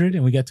 100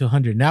 and we got to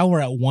 100. Now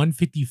we're at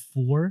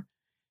 154.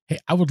 Hey,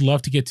 I would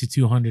love to get to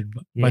 200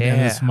 by the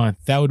end of this month.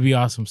 That would be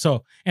awesome.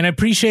 So, and I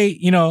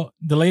appreciate,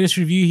 the latest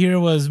review here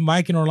was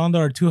Mike and Orlando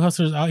are 2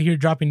 hustlers out here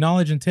dropping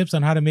knowledge and tips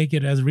on how to make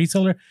it as a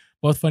reseller.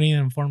 Both funny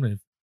and informative.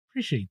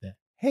 Appreciate that.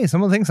 Hey,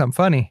 someone thinks I'm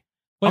funny.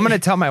 But I'm going to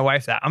tell my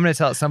wife that. I'm going to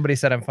tell somebody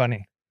said I'm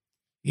funny.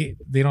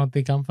 They don't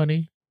think I'm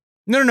funny?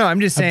 No. I'm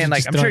just saying,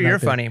 I'm sure you're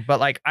funny,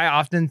 but I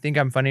often think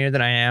I'm funnier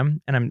than I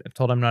am. And I'm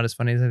told I'm not as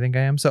funny as I think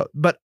I am. So,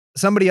 but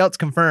somebody else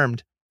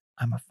confirmed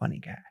I'm a funny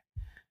guy.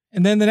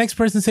 And then the next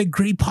person said,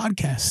 great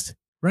podcast,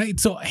 right?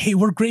 So, hey,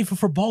 we're grateful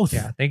for both.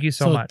 Yeah. Thank you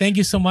so much. Thank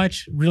you so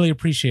much. Really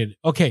appreciate it.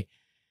 Okay.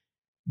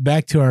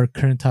 Back to our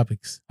current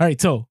topics. All right.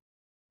 So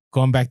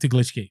going back to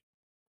Glitchgate.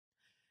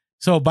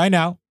 So by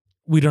now,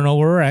 we don't know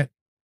where we're at.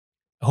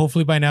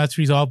 Hopefully by now it's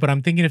resolved, but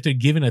I'm thinking if they're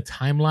given a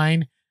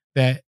timeline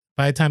that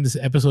by the time this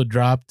episode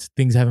dropped,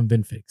 things haven't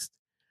been fixed,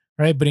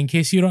 right? But in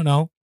case you don't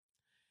know,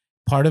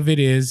 part of it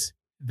is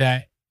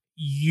that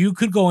you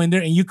could go in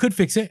there and you could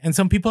fix it. And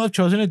some people have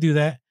chosen to do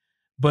that,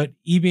 but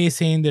eBay is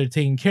saying they're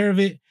taking care of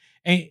it.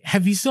 And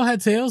have you still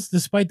had sales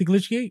despite the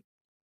Glitchgate?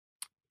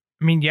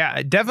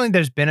 Yeah, definitely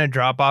there's been a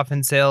drop off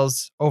in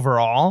sales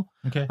overall.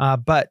 Okay.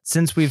 But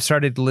since we've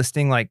started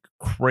listing like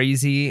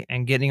crazy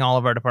and getting all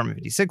of our Department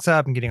 56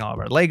 up and getting all of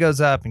our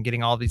Legos up and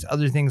getting all these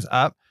other things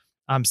up,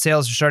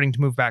 sales are starting to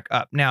move back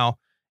up. Now,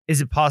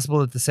 is it possible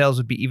that the sales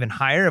would be even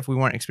higher if we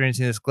weren't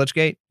experiencing this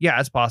Glitchgate? Yeah,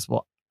 it's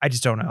possible. I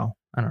just don't know.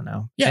 I don't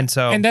know. Yeah.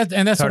 And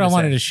that's what I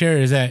wanted to share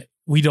is that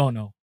we don't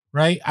know,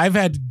 right? I've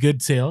had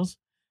good sales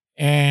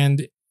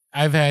and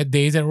I've had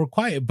days that were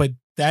quiet, but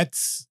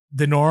that's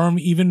the norm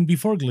even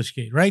before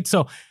Glitchgate, right?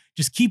 So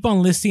just keep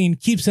on listing,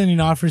 keep sending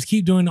offers,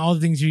 keep doing all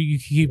the things you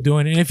keep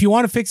doing. And if you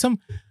want to fix them,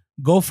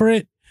 go for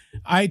it.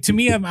 To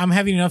me, I'm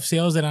having enough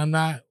sales that I'm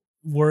not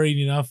worried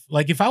enough.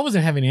 Like if I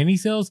wasn't having any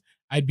sales,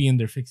 I'd be in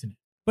there fixing it.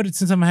 But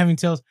since I'm having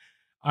sales,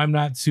 I'm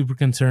not super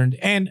concerned.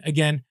 And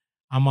again,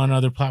 I'm on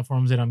other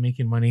platforms that I'm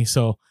making money.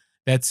 So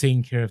that's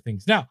taking care of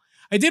things. Now,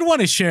 I did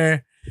want to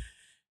share,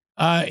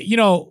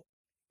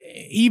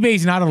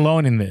 eBay's not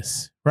alone in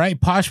this, right?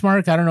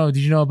 Poshmark, I don't know.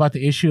 Did you know about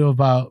the issue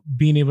about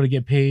being able to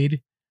get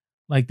paid?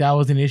 Like that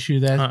was an issue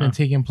that's been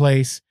taking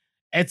place.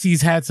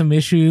 Etsy's had some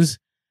issues.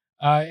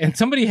 And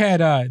somebody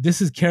had,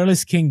 this is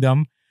Careless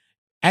Kingdom,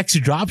 ex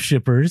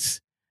dropshippers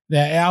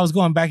that I was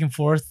going back and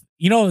forth.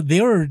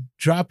 They were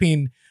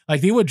dropping,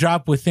 like they would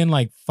drop within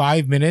like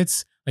 5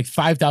 minutes, like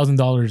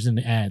 $5,000 in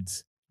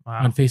ads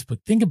on Facebook.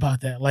 Think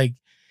about that.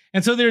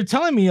 And so they're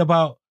telling me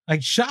about like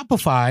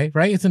Shopify,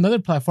 right? It's another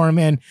platform.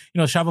 And,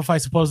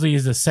 Shopify supposedly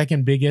is the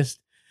second biggest,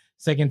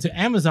 second to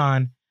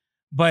Amazon.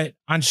 But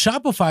on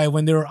Shopify,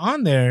 when they were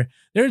on there,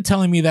 they were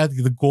telling me that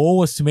the goal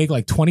was to make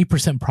like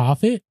 20%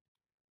 profit.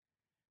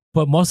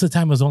 But most of the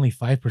time it was only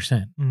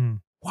 5%.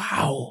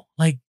 Wow.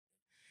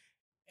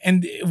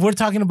 And we're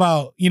talking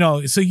about,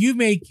 so you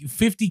make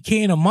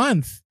 $50K in a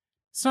month.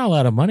 It's not a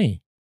lot of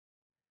money,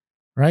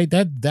 right?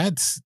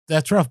 That's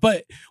rough.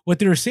 But what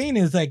they were saying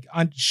is like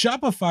on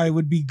Shopify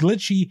would be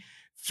glitchy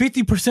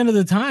 50% of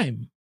the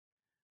time,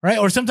 right?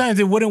 Or sometimes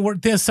it wouldn't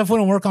work. This stuff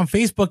wouldn't work on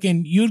Facebook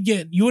and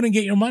you wouldn't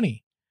get your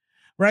money,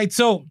 right?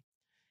 So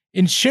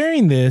in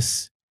sharing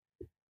this,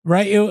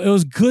 right, it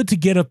was good to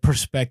get a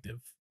perspective.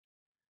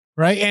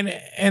 Right.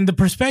 And the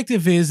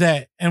perspective is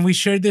that, and we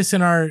shared this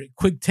in our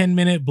quick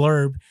 10-minute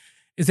blurb,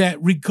 is that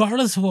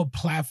regardless of what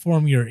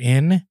platform you're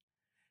in,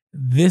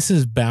 this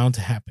is bound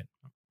to happen.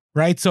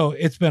 Right. So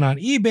it's been on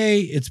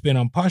eBay, it's been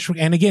on Poshmark.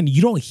 And again,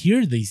 you don't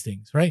hear these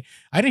things, right?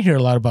 I didn't hear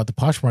a lot about the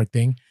Poshmark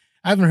thing.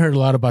 I haven't heard a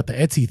lot about the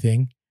Etsy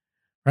thing.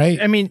 Right.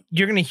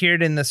 You're going to hear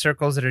it in the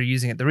circles that are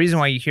using it. The reason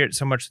why you hear it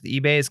so much with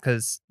eBay is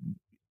because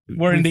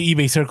we're in the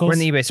eBay circles. We're in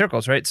the eBay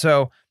circles, right?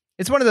 So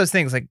it's one of those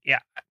things like, yeah.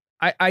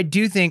 I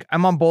do think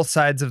I'm on both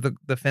sides of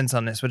the fence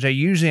on this, which I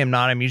usually am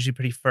not. I'm usually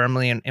pretty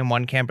firmly in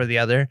one camp or the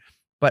other.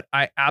 But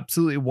I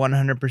absolutely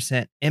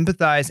 100%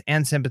 empathize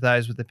and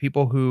sympathize with the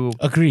people who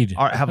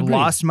have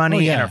lost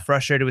money and are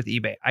frustrated with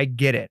eBay. I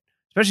get it,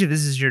 especially if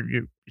this is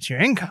it's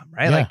your income,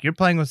 right? Yeah. Like you're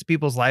playing with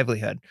people's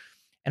livelihood.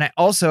 And I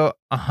also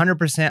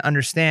 100%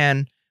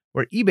 understand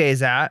where eBay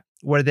is at,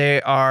 where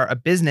they are a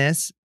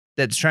business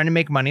that's trying to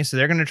make money, so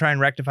they're going to try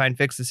and rectify and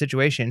fix the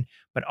situation.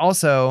 But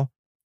also,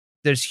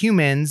 there's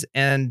humans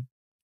and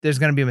there's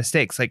going to be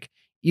mistakes. Like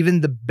even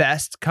the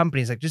best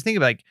companies, like just think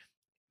of like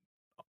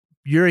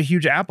you're a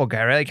huge Apple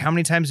guy, right? Like how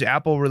many times do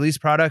Apple release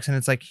products and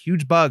it's like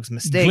huge bugs,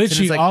 mistakes, and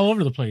glitchy it's like, all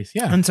over the place.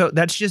 Yeah. and so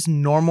that's just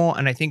normal.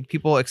 And I think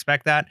people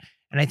expect that.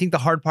 And I think the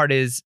hard part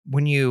is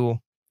when you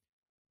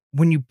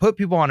put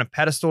people on a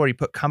pedestal or you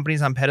put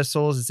companies on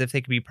pedestals as if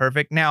they could be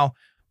perfect. Now,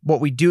 what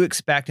we do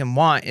expect and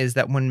want is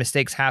that when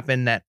mistakes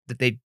happen, that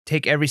they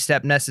take every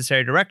step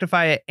necessary to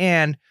rectify it,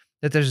 and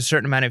that there's a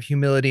certain amount of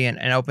humility and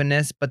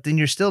openness. But then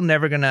you're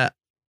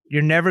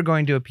never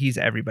going to appease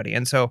everybody.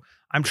 And so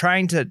I'm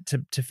trying to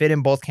fit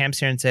in both camps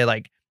here and say,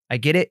 like, I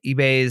get it.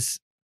 eBay's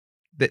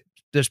that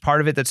there's part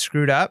of it that's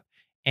screwed up,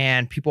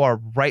 and people are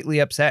rightly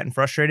upset and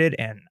frustrated.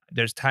 And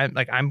there's time,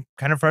 like, I'm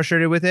kind of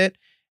frustrated with it.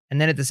 And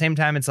then at the same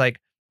time, it's like,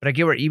 but I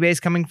get where eBay's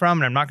coming from,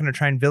 and I'm not going to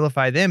try and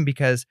vilify them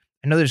because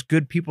I know there's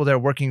good people there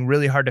working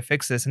really hard to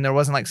fix this. And there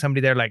wasn't like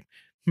somebody there like,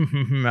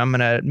 I'm going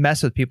to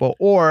mess with people,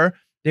 or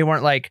they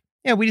weren't like,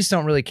 yeah, we just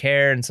don't really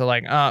care. And so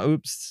like,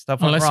 oops,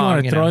 stuff went Unless wrong. you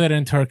want to throw that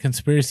into our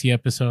conspiracy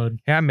episode.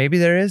 Yeah, maybe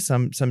there is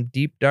some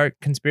deep, dark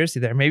conspiracy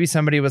there. Maybe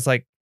somebody was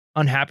like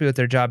unhappy with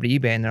their job at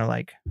eBay and they're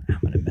like, I'm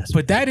going to mess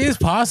with that is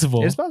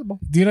possible. It's possible.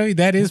 You know,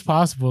 that is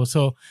possible.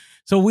 So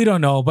we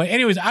don't know. But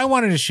anyways, I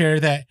wanted to share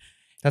that.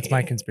 That's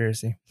my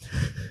conspiracy.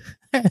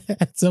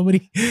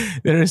 Somebody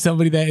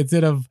that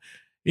instead of,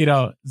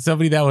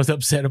 somebody that was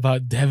upset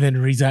about Devin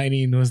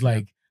resigning was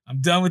like, I'm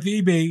done with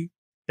eBay.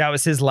 That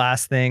was his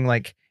last thing.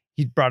 Like,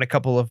 he brought a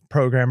couple of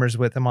programmers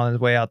with him on his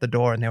way out the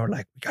door, and they were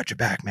like, we got your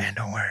back, man.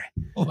 Don't worry.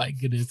 Oh my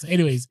goodness.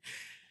 Anyways,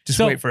 just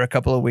wait for a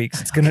couple of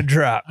weeks. It's going to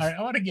drop. All right.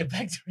 I want to get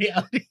back to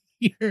reality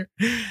here.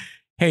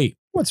 Hey,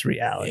 what's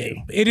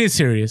reality? It is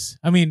serious.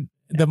 I mean,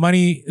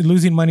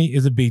 losing money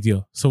is a big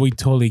deal. So we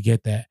totally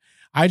get that.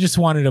 I just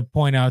wanted to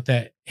point out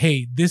that,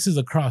 hey, this is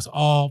across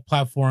all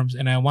platforms.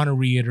 And I want to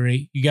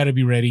reiterate, you got to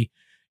be ready.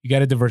 You got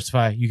to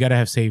diversify. You got to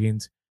have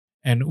savings,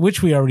 and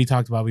which we already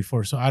talked about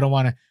before. So I don't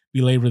want to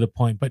belabor the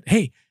point, but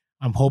hey,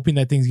 I'm hoping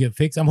that things get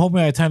fixed. I'm hoping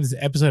by the time this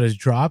episode has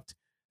dropped,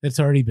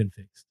 that's already been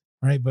fixed.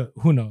 Right. But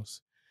who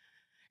knows?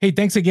 Hey,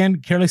 thanks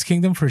again, Careless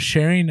Kingdom, for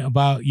sharing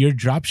about your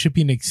drop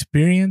shipping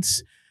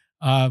experience.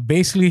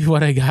 Basically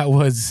what I got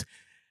was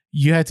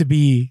you had to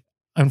be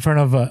in front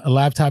of a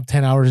laptop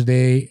 10 hours a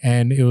day,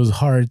 and it was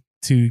hard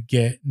to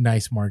get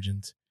nice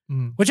margins,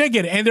 which I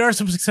get it. And there are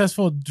some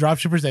successful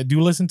dropshippers that do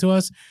listen to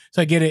us.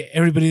 So I get it.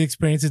 Everybody's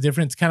experience is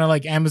different. It's kind of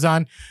like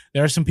Amazon.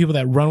 There are some people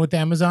that run with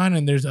Amazon,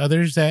 and there's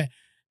others that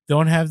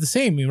don't have the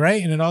same,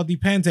 right? And it all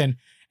depends. And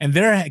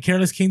their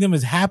Careless Kingdom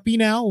is happy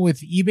now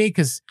with eBay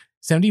because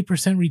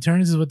 70%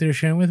 returns is what they're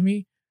sharing with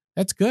me.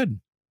 That's good.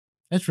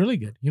 That's really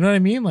good. You know what I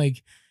mean?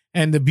 Like,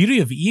 and the beauty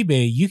of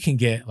eBay, you can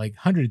get like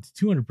 100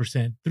 to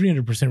 200%,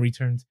 300%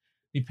 returns,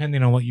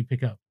 depending on what you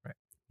pick up. Right.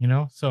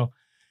 So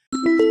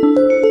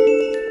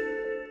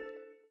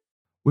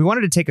we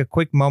wanted to take a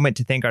quick moment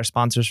to thank our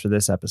sponsors for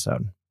this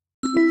episode.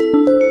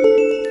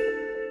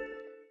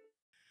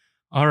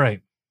 All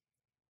right.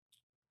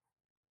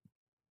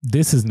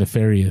 This is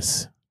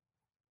nefarious.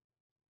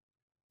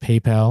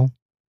 PayPal.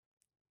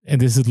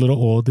 And this is a little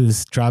old.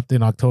 This dropped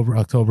in October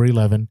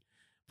 11,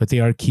 but they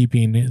are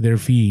keeping their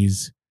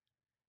fees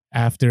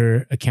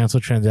after a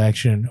canceled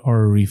transaction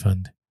or a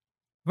refund.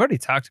 We've already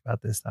talked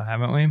about this though,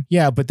 haven't we?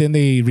 Yeah, but then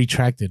they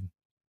retracted.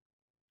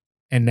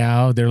 And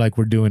now they're like,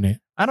 we're doing it.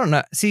 I don't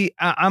know. See,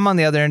 I'm on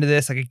the other end of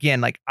this. Like,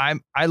 again, like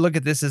I look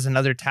at this as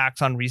another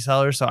tax on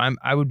resellers. So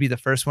I would be the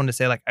first one to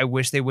say, like, I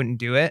wish they wouldn't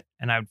do it,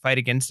 and I would fight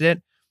against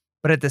it.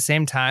 But at the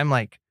same time,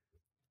 like,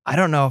 I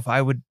don't know if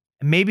I would.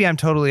 Maybe I'm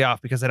totally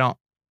off because I'm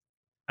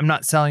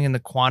not selling in the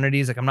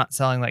quantities. Like, I'm not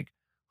selling like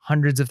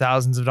hundreds of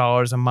thousands of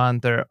dollars a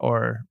month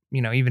or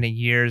even a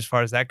year as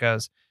far as that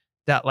goes.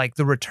 That like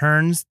the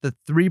returns, the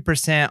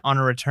 3% on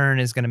a return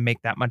is going to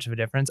make that much of a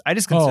difference. I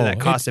just consider that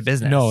cost of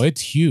business. No,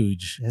 it's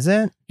huge. Is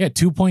it? Yeah,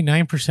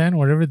 2.9%,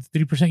 whatever,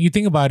 3%. You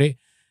think about it,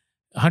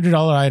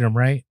 $100 item,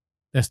 right?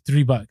 That's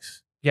 $3.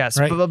 Yes,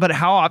 right? but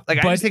how? Like,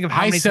 I just think of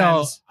how many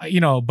times.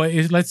 But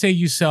let's say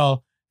you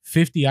sell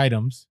 50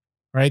 items,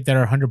 right? That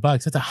are $100.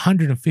 That's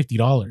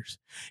 $150.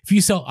 If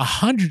you sell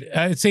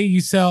 100, say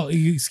you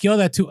scale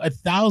that to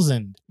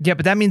 1,000. Yeah,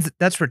 but that means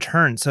that's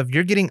return. So if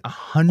you're getting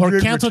 100 or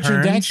cancel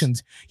returns,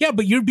 transactions, yeah,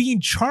 but you're being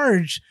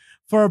charged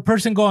for a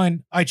person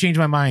going, I changed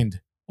my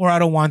mind, or I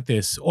don't want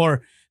this,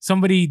 or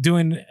somebody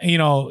doing,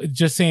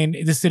 just saying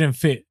this didn't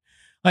fit.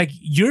 Like,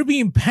 you're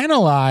being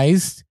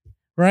penalized,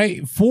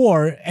 right,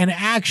 for an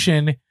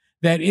action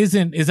that is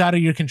out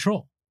of your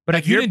control. But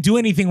like, you didn't do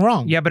anything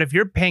wrong. Yeah, but if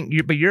you're paying,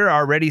 but you're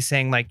already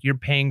saying like you're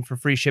paying for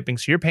free shipping,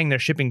 so you're paying their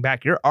shipping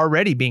back. You're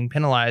already being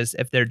penalized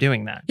if they're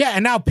doing that. Yeah,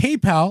 and now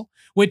PayPal,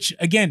 which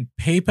again,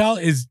 PayPal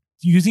is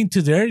using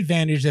to their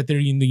advantage that they're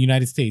in the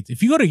United States.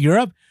 If you go to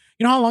Europe,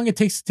 you know how long it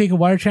takes to take a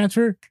wire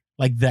transfer?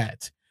 Like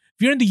that.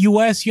 If you're in the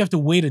US, you have to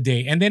wait a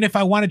day. And then if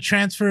I want to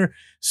transfer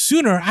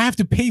sooner, I have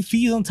to pay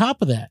fees on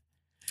top of that.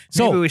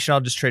 So maybe we should all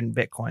just trade in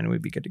Bitcoin and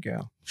we'd be good to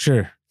go.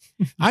 Sure.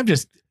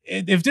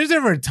 If there's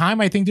ever a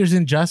time I think there's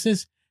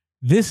injustice,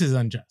 this is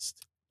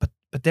unjust.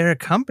 But they're a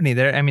company.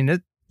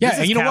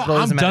 Yeah, you know what?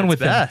 I'm done with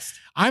them.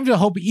 I'm just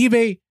hoping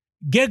eBay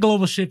get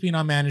global shipping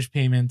on managed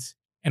payments,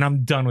 and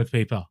I'm done with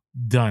PayPal.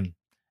 Done.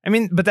 I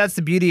mean, but that's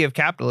the beauty of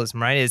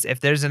capitalism, right? Is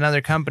if there's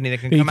another company that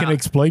can You come can out.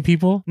 exploit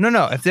people.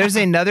 No. If there's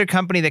another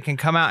company that can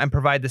come out and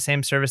provide the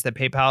same service that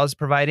PayPal is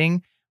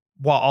providing,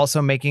 while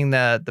also making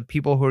the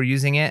people who are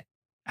using it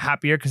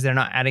happier because they're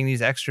not adding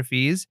these extra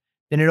fees,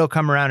 then it'll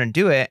come around and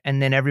do it,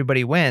 and then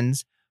everybody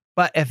wins.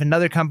 But if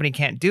another company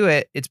can't do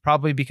it, it's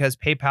probably because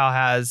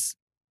PayPal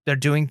they're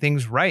doing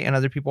things right, and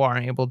other people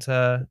aren't able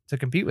to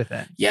compete with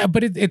it. Yeah,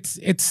 but it's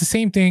the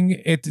same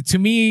thing. To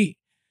me,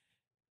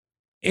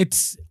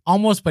 it's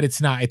almost, but it's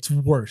not. It's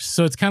worse.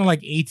 So it's kind of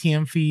like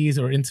ATM fees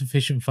or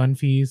insufficient fund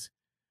fees,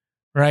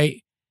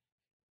 right?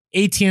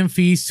 ATM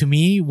fees to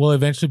me will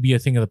eventually be a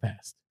thing of the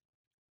past.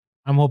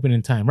 I'm hoping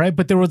in time, right?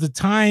 But there was a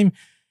time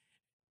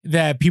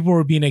that people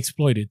were being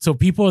exploited. So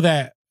people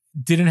that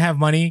didn't have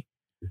money,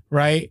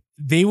 right?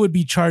 They would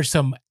be charged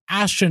some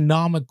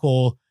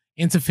astronomical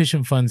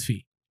insufficient funds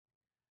fee,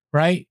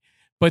 right?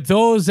 But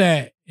those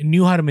that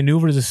knew how to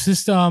maneuver the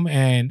system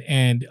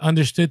and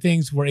understood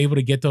things were able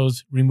to get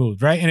those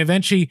removed, right? And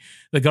eventually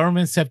the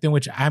government stepped in,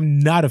 which I'm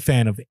not a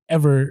fan of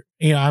ever.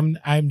 You know,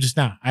 I'm just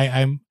not.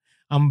 I'm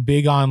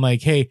big on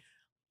like, hey,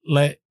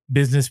 let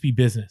business be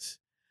business.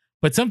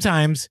 But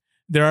sometimes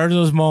there are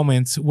those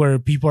moments where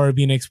people are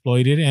being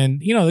exploited,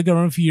 and you know, the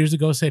government a few years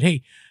ago said,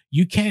 hey,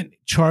 you can't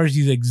charge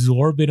these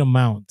exorbitant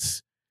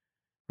amounts,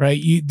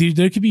 right?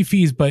 There could be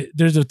fees, but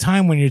there's a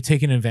time when you're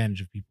taking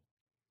advantage of people.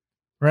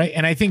 Right.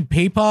 And I think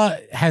PayPal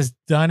has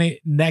done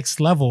it next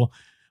level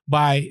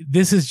by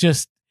this is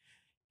just,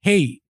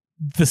 hey,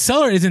 the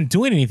seller isn't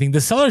doing anything.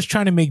 The seller's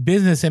trying to make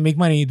business and make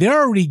money. They're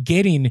already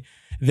getting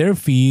their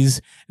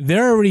fees.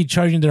 They're already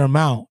charging their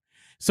amount.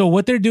 So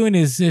what they're doing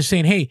is they're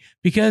saying, hey,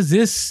 because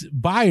this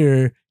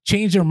buyer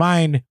changed their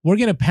mind, we're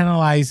going to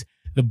penalize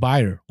the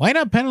buyer. Why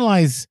not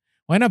penalize?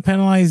 I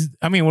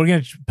mean, we're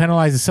going to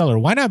penalize the seller.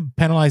 Why not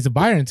penalize the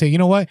buyer and say, you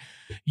know what?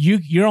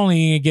 You're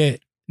only going to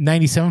get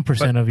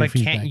 97% of your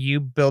feedback. Can't you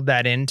build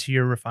that into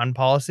your refund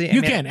policy?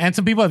 You can. And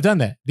some people have done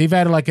that. They've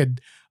added like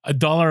a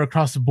dollar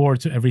across the board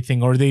to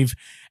everything, or they've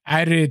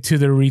added it to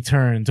their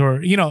returns,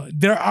 or, you know,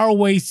 there are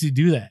ways to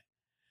do that.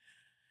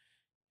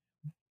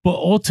 But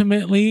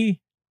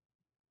ultimately,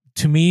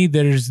 to me,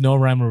 there's no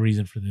rhyme or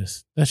reason for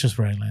this. That's just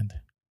where I land.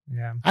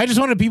 Yeah. I just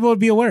wanted people to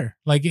be aware.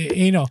 Like,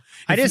 you know,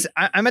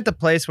 I'm at the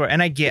place where,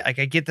 and I get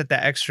that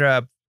the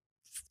extra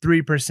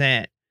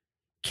 3%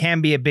 can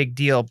be a big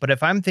deal. But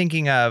if I'm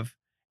thinking of,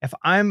 if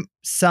I'm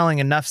selling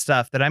enough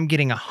stuff that I'm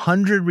getting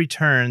 100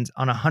 returns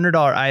on $100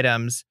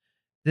 items,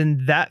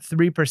 then that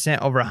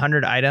 3% over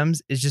 100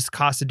 items is just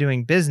cost of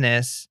doing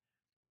business.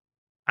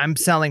 I'm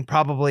selling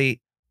probably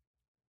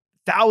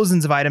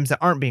thousands of items that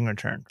aren't being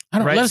returned. I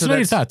don't know. Right? Let us know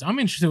your thoughts. I'm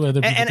interested in what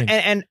other people think.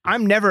 And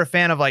I'm never a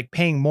fan of like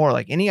paying more.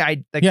 Like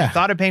the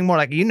thought of paying more.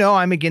 Like, you know,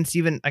 I'm against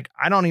even like,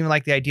 I don't even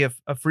like the idea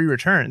of free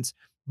returns.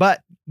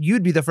 But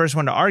you'd be the first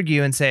one to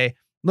argue and say,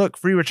 look,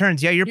 free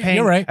returns. Yeah, you're paying.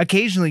 You're right.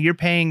 Occasionally, you're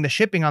paying the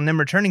shipping on them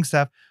returning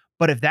stuff.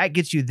 But if that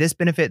gets you this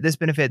benefit, this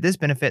benefit, this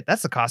benefit,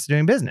 that's the cost of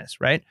doing business,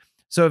 right?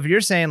 So if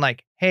you're saying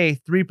like, hey,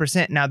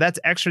 3%, now that's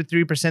extra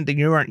 3% that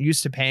you aren't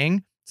used to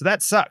paying. So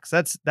that sucks.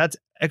 That's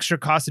extra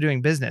cost of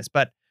doing business.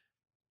 But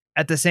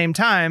at the same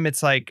time,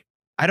 it's like,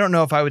 I don't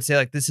know if I would say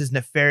like this is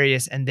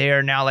nefarious, and they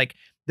are now like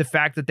the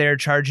fact that they're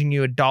charging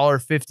you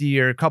 $1.50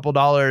 or a couple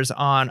dollars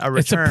on a return.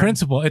 It's a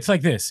principle. It's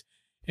like this.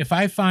 If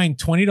I find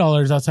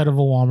 $20 outside of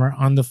a Walmart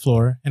on the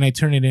floor and I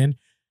turn it in,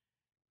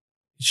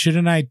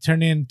 shouldn't I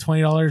turn in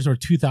 $20 or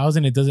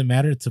 $2,000? It doesn't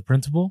matter. It's a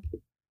principle,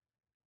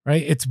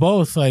 right? It's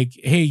both. Like,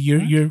 hey,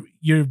 you're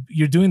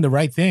doing the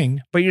right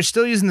thing, but you're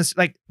still using this.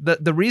 Like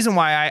the reason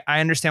why I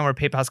understand where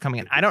PayPal's coming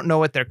in. I don't know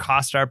what their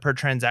costs are per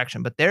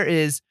transaction, but there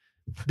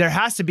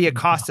has to be a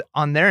cost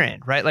on their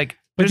end, right? Like,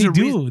 but they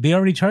do. They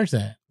already charge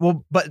that.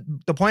 Well, but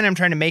the point I'm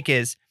trying to make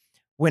is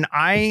when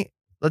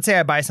let's say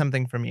I buy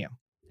something from you.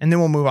 And then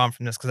we'll move on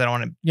from this because I don't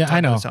want to. Yeah, I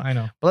know.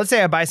 But let's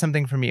say I buy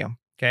something from you.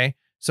 Okay.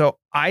 So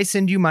I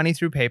send you money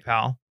through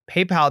PayPal.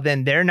 PayPal,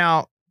 then they're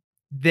now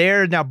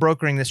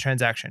brokering this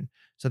transaction.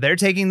 So they're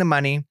taking the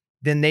money,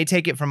 then they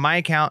take it from my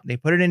account, they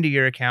put it into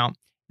your account.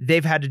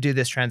 They've had to do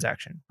this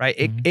transaction, right?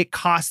 It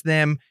costs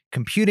them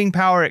computing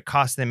power. It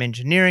costs them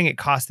engineering. It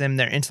costs them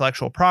their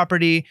intellectual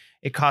property.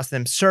 It costs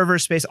them server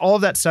space, all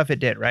of that stuff it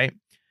did, right?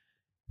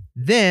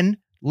 Then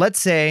let's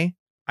say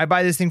I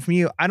buy this thing from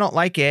you, I don't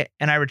like it,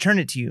 and I return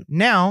it to you.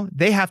 Now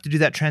they have to do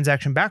that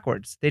transaction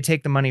backwards. They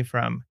take the money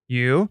from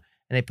you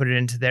and they put it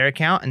into their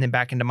account and then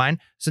back into mine.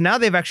 So now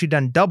they've actually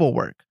done double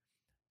work,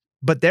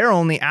 but they're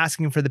only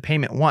asking for the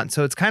payment once.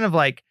 So it's kind of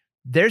like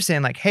they're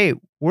saying like, hey,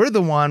 we're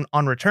the one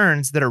on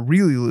returns that are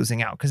really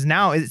losing out, because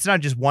now it's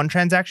not just one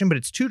transaction, but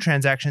it's two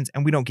transactions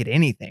and we don't get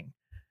anything.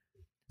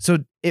 So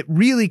it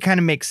really kind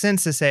of makes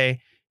sense to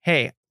say,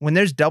 hey, when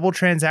there's double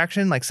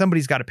transaction, like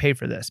somebody's got to pay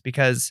for this,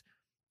 because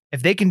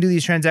if they can do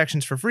these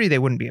transactions for free, they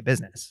wouldn't be a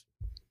business.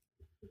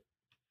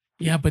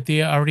 Yeah, but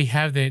they already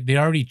have they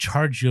already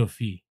charge you a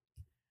fee.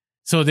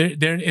 So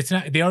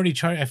they already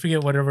charge, I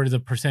forget whatever the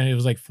percentage, it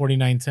was like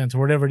 49 cents or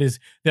whatever it is.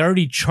 They're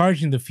already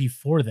charging the fee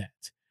for that.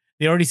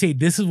 They already say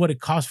this is what it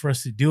costs for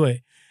us to do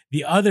it.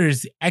 The other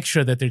is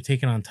extra that they're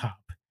taking on top.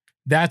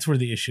 That's where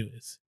the issue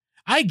is.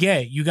 I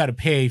get you got to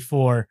pay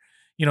for,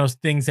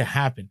 things that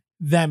happen.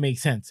 That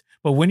makes sense.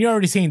 But when you're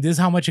already saying this is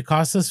how much it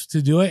costs us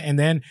to do it, and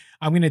then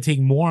I'm going to take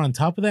more on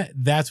top of that,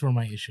 that's where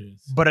my issue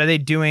is. But are they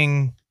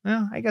doing?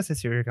 Well, I guess I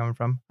see where you're coming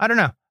from. I don't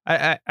know.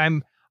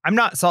 I'm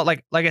not salt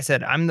like I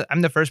said. I'm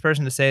the first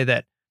person to say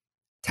that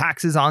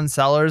taxes on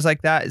sellers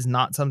like that is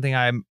not something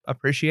I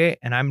appreciate,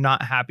 and I'm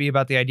not happy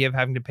about the idea of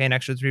having to pay an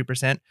extra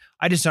 3%.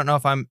 I just don't know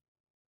if I'm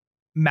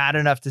mad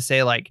enough to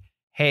say like,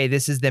 hey,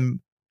 this is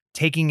them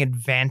taking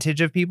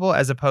advantage of people,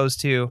 as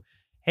opposed to,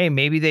 hey,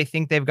 maybe they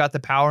think they've got the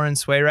power and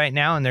sway right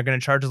now and they're going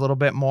to charge a little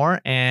bit more.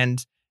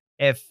 And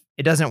if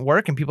it doesn't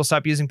work and people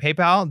stop using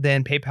PayPal,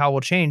 then PayPal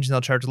will change and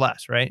they'll charge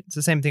less, right? It's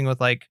the same thing with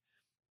like,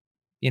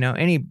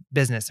 any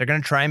business. They're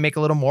going to try and make a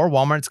little more.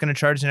 Walmart's going to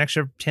charge an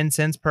extra 10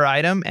 cents per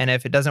item. And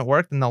if it doesn't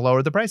work, then they'll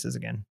lower the prices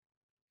again.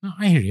 No,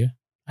 I hear you.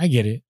 I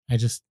get it.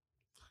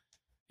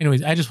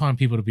 Anyways, I just want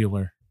people to be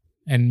aware.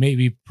 And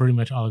maybe pretty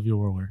much all of you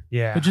were aware.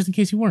 Yeah. But just in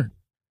case you weren't.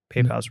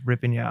 PayPal's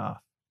ripping you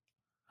off.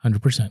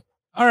 100%.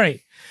 All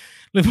right.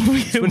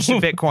 Switch to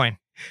Bitcoin.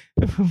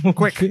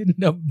 Quick.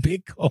 No,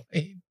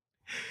 Bitcoin.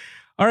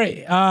 All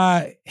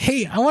right.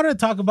 Hey, I want to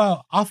talk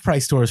about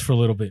off-price stores for a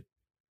little bit.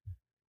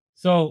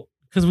 So,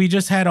 because we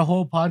just had a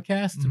whole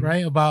podcast,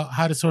 right, about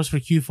how to source for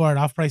Q4 at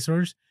off-price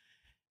stores.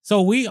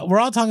 So we're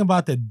all talking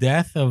about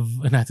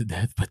not the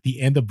death, but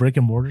the end of brick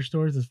and mortar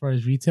stores as far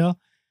as retail.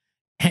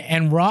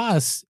 And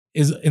Ross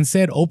is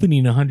instead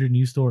opening 100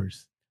 new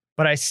stores.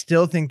 But I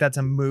still think that's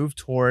a move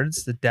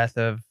towards the death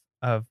of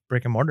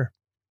brick and mortar.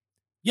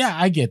 Yeah,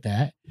 I get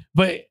that.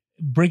 But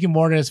brick and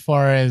mortar as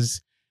far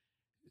as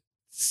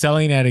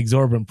selling at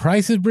exorbitant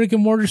prices, brick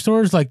and mortar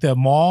stores like the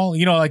mall,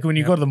 like when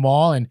you go to the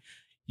mall and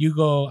you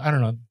go, I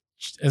don't know,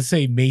 let's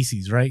say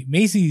Macy's, right?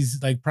 Macy's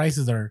like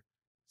prices are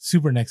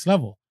super next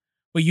level.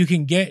 But you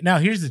can get, now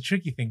here's the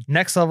tricky thing.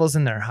 Next level's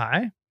in there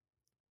high.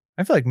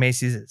 I feel like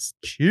Macy's is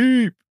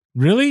cheap.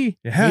 Really?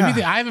 Yeah.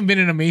 Maybe I haven't been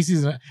in a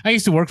Macy's. I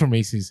used to work for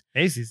Macy's.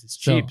 Macy's is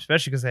cheap,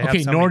 especially because they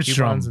have so many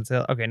coupons and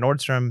sale. Okay,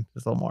 Nordstrom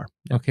is a little more.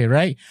 Okay,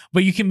 right.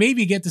 But you can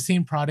maybe get the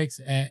same products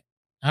at,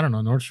 I don't know,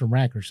 Nordstrom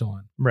Rack or so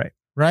on. Right.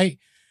 Right.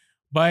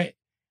 But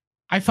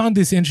I found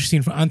this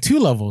interesting on two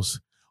levels.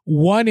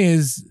 One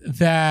is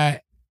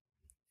that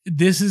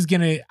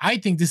I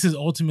think this is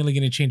ultimately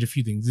going to change a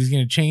few things. This is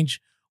going to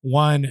change,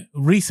 one,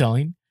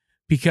 reselling,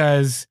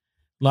 because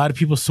a lot of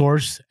people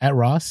source at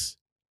Ross.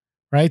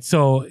 Right.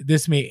 So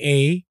this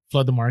may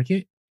flood the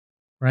market,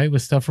 right,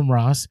 with stuff from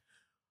Ross,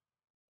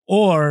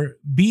 or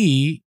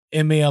B,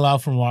 it may allow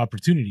for more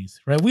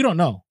opportunities, right? We don't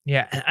know.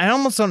 Yeah. I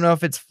almost don't know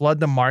if it's flood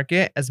the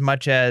market as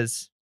much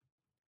as,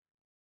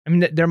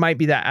 there might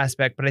be that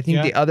aspect, but I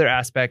think the other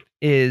aspect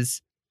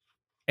is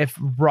if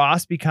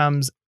Ross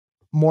becomes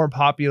more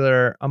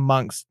popular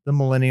amongst the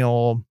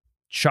millennial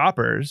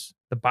shoppers,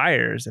 the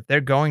buyers, if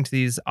they're going to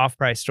these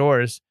off-price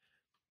stores,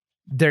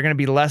 they're going to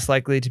be less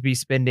likely to be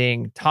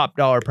spending top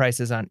dollar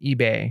prices on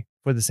eBay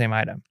for the same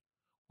item.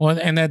 Well,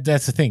 and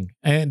that's the thing.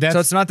 And so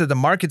it's not that the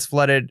market's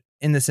flooded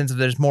in the sense of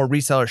there's more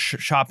resellers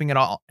shopping it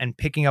all and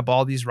picking up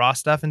all these Ross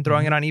stuff and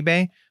throwing it on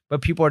eBay,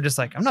 but people are just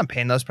like, I'm not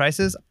paying those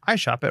prices. I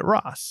shop at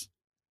Ross.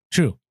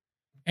 True.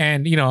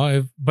 And,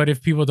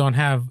 if people don't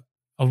have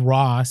a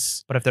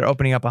Ross. But if they're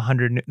opening up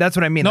 100 new, that's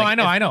what I mean. No, like,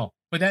 I know.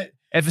 But that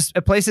if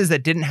places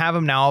that didn't have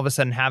them now all of a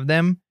sudden have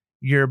them,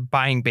 your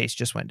buying base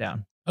just went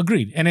down.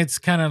 Agreed. And it's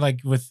kind of like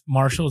with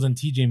Marshalls and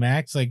TJ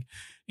Maxx, like,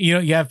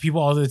 you have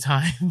people all the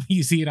time.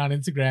 You see it on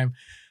Instagram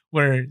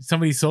where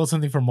somebody sold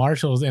something for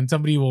Marshalls and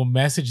somebody will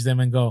message them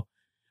and go,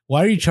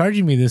 why are you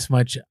charging me this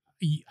much?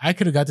 I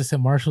could have got this at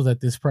Marshalls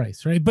at this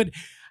price, right? But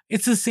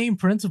it's the same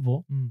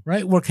principle,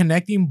 right? We're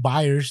connecting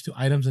buyers to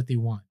items that they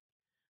want,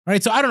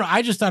 right? So I don't know.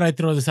 I just thought I'd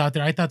throw this out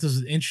there. I thought this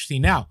was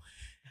interesting. Now,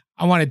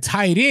 I want to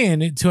tie it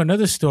in to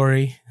another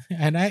story.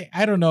 And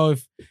I don't know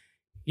if,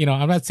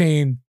 I'm not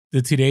saying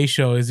the Today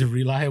Show is a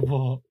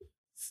reliable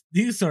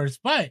news source,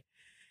 but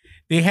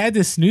they had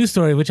this news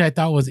story, which I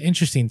thought was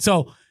interesting.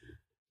 So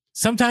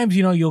sometimes,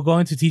 you'll go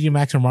into TJ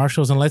Maxx or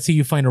Marshalls and let's say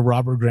you find a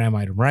Robert Graham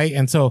item, right?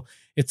 And so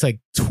it's like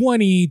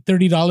 $20,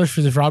 $30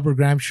 for this Robert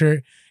Graham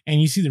shirt. And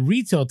you see the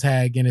retail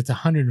tag and it's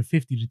 $150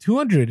 to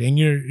 $200. And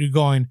you're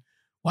going,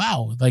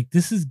 wow, like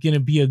this is going to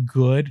be a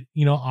good,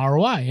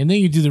 ROI. And then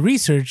you do the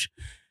research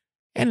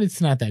and it's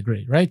not that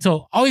great, right?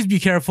 So always be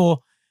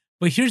careful.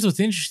 But here's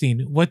what's interesting.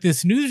 What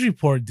this news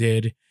report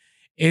did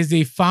is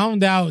they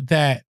found out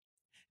that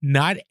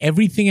not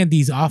everything at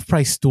these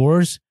off-price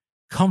stores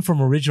come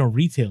from original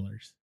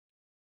retailers,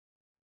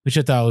 which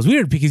I thought was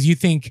weird because you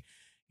think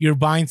you're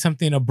buying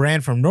something, a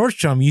brand from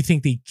Nordstrom, you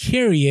think they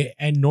carry it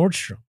at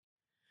Nordstrom.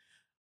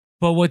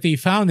 But what they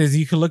found is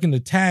you could look in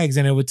the tags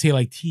and it would say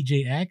like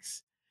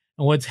TJX.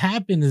 And what's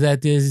happened is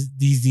that these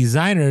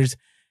designers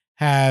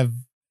have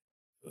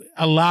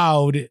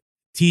allowed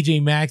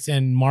TJ Maxx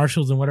and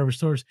Marshalls and whatever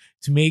stores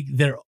to make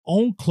their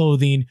own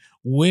clothing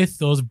with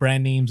those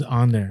brand names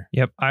on there.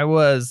 Yep. I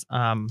was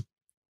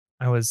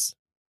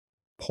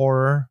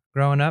poorer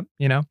growing up,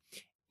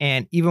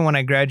 and even when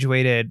I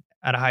graduated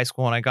out of high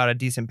school and I got a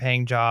decent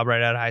paying job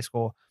right out of high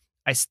school,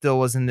 I still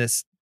was in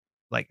this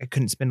like I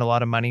couldn't spend a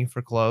lot of money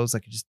for clothes.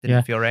 Like it just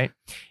didn't feel right.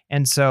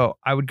 And so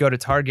I would go to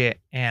Target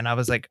and I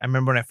was like, I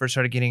remember when I first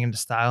started getting into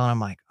style and I'm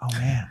like, oh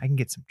man, I can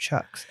get some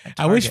Chucks at Target.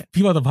 I wish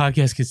people on the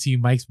podcast could see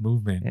Mike's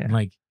movement. And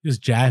like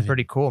just jabbing.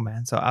 Pretty cool,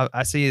 man. So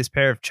I see this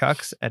pair of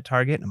Chucks at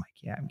Target and I'm like,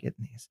 yeah, I'm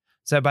getting these.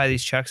 So I buy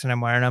these Chucks and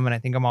I'm wearing them and I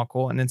think I'm all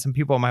cool. And then some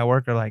people at my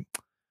work are like,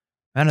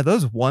 man, are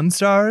those 1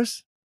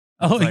 stars?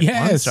 Oh, like,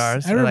 yes. 1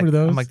 stars. I remember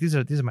those. I'm like, these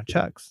are my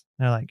Chucks.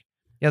 And they're like,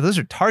 yeah, those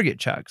are Target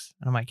Chucks.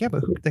 And I'm like, yeah,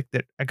 but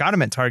I got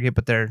them at Target,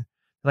 but they're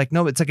like,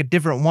 no, it's like a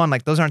different one.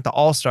 Like those aren't the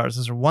all stars.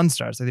 Those are 1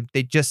 stars.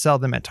 They just sell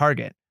them at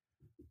Target.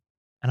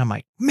 And I'm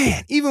like,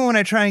 man, even when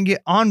I try and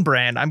get on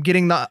brand, I'm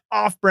getting the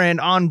off brand,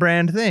 on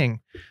brand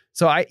thing.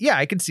 So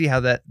I could see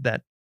how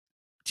that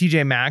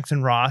TJ Maxx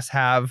and Ross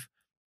have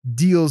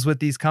deals with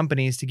these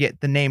companies to get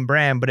the name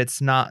brand, but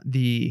it's not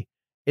the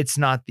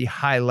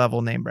high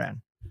level name brand.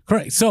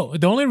 Correct. So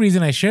the only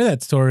reason I share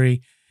that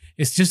story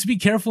is just to be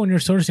careful when you're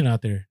sourcing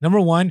out there. Number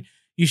one,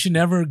 you should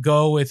never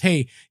go with,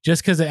 hey,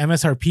 just because the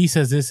MSRP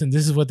says this and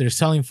this is what they're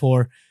selling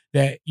for,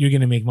 that you're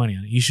going to make money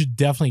on it. You should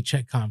definitely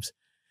check comps.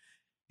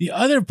 The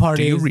other part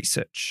is... Do your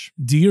research.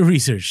 Do your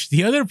research.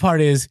 The other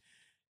part is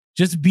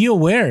just be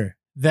aware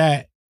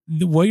that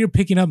what you're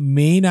picking up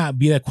may not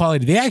be that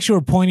quality. They actually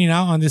were pointing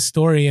out on this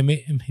story, and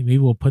maybe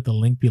we'll put the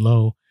link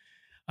below.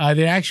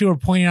 They actually were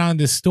pointing out on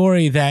this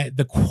story that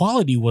the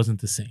quality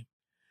wasn't the same.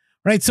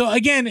 Right. So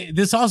again,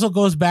 this also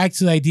goes back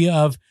to the idea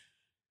of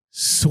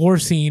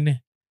sourcing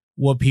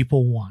what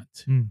people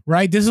want.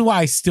 Right. This is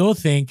why I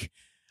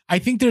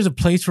think there's a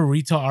place for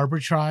retail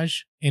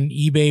arbitrage in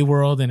eBay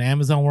world and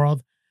Amazon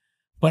world.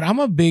 But I'm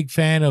a big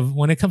fan of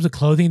when it comes to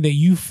clothing that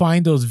you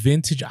find those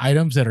vintage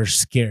items that are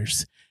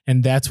scarce.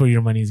 And that's where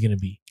your money is going to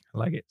be. I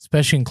like it.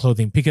 Especially in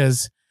clothing,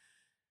 because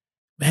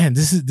man,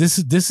 this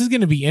is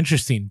going to be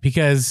interesting,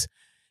 because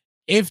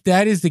if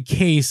that is the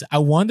case, I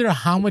wonder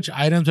how much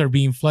items are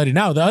being flooded.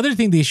 Now, the other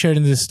thing they shared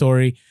in this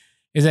story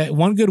is that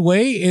one good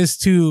way is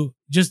to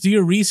just do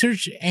your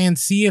research and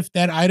see if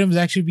that item is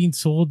actually being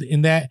sold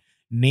in that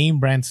name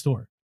brand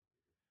store.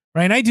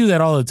 Right. And I do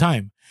that all the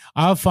time.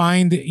 I'll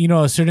find,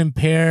 a certain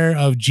pair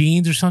of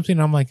jeans or something.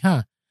 And I'm like,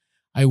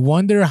 I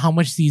wonder how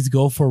much these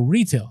go for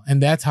retail.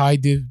 And that's how I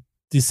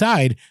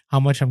decide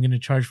how much I'm going to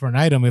charge for an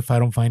item if I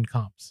don't find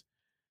comps.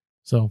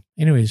 So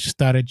anyways, just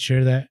thought I'd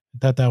share that. I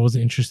thought that was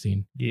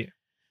interesting. Yeah.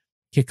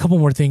 Okay, a couple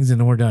more things and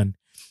then we're done.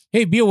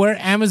 Hey, be aware,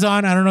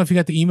 Amazon, I don't know if you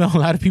got the email. A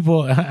lot of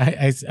people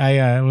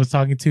I was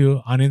talking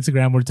to on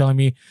Instagram were telling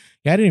me,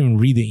 I didn't even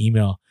read the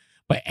email,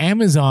 but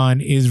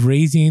Amazon is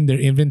raising their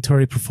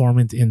inventory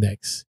performance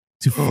index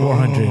to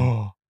 400.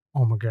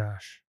 Oh my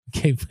gosh.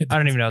 Okay, I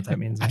don't even know what that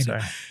means. I'm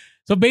sorry.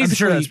 So basically, I'm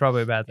sure that's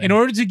probably a bad thing. In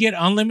order to get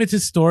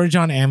unlimited storage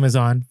on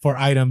Amazon for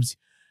items,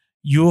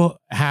 you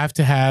have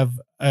to have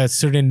a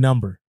certain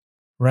number,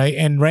 right?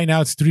 And right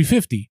now it's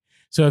 350.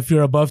 So if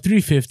you're above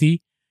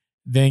 350,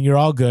 then you're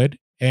all good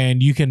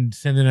and you can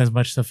send in as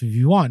much stuff if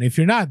you want. If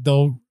you're not,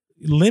 they'll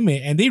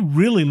limit, and they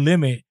really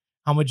limit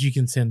how much you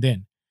can send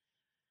in.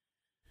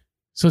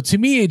 So to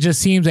me, it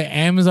just seems that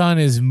Amazon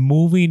is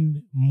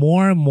moving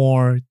more and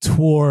more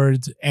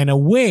towards and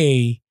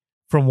away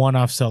from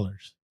one-off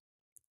sellers.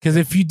 Because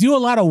if you do a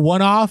lot of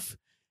one-off,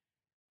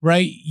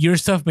 right, your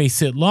stuff may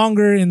sit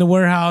longer in the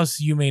warehouse.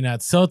 You may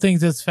not sell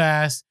things as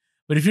fast.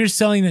 But if you're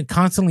selling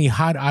constantly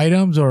hot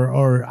items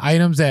or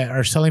items that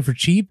are selling for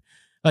cheap,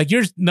 like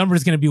your number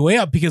is going to be way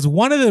up, because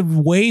one of the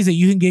ways that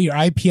you can get your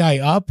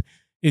IPI up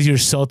is your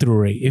sell-through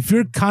rate. If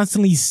you're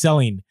constantly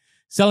selling,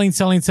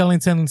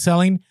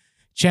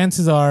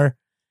 chances are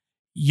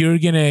you're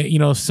going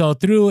to, sell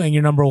through and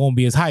your number won't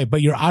be as high,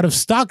 but your out of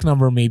stock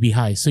number may be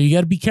high. So you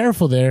got to be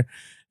careful there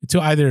to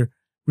either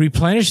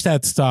replenish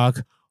that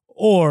stock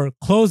or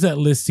close that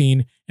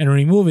listing and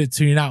remove it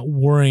so you're not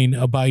worrying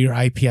about your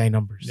IPI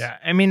numbers. Yeah.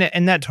 I mean,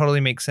 and that totally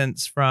makes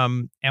sense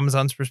from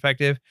Amazon's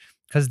perspective,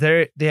 because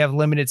they have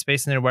limited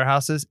space in their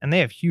warehouses and they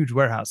have huge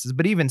warehouses.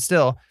 But even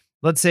still,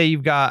 let's say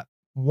you've got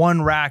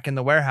one rack in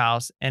the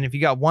warehouse, and if you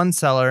got one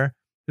seller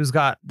who's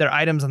got their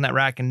items on that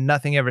rack and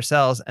nothing ever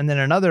sells, and then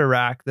another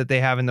rack that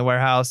they have in the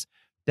warehouse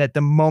that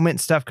the moment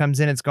stuff comes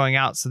in, it's going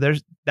out. So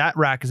that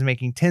rack is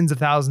making tens of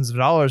thousands of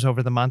dollars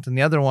over the month, and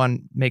the other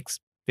one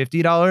makes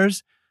 $50.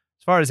 As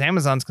far as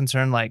Amazon's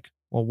concerned, like,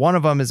 well, one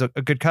of them is a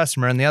good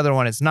customer and the other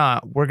one is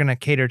not. We're going to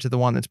cater to the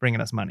one that's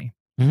bringing us money.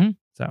 Mm-hmm.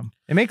 So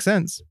it makes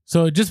sense.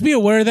 So just be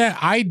aware of that.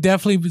 I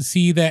definitely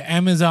see that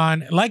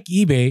Amazon, like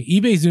eBay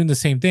is doing the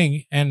same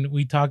thing. And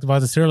we talked about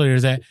this earlier,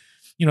 is that,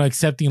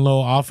 accepting low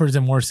offers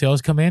and more sales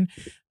come in.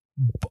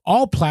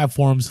 All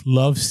platforms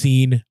love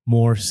seeing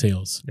more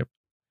sales. Yep.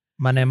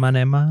 Money.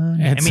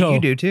 And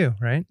you do too,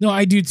 right? No,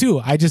 I do too.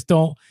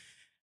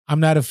 I'm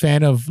not a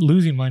fan of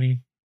losing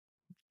money.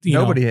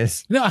 Nobody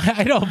is. No,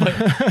 I know, but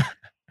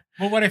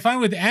but what I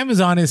find with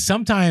Amazon is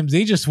sometimes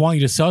they just want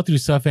you to sell through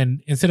stuff,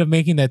 and instead of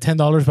making that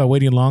 $10 by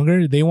waiting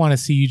longer, they want to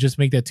see you just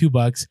make that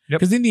 $2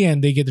 because in the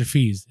end they get their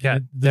fees. Yeah,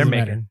 they're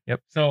making.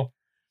 Yep. So,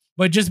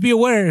 but just be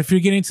aware, if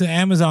you're getting into the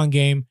Amazon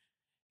game,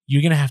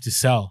 you're gonna have to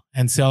sell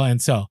and sell and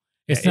sell.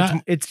 It's Yeah,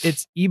 not.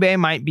 It's eBay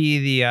might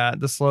be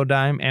the slow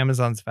dime.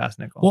 Amazon's fast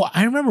nickel. Well,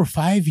 I remember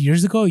 5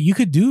 years ago, you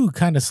could do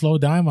kind of slow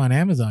dime on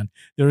Amazon.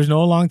 There was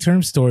no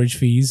long-term storage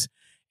fees,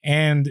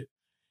 and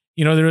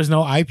there was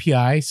no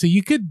IPI, so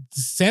you could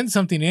send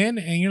something in,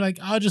 and you're like,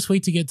 I'll just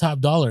wait to get top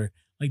dollar.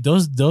 Like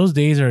those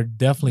days are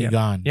definitely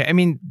gone. Yeah, I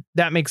mean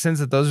that makes sense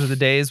that those are the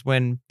days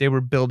when they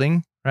were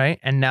building, right?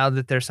 And now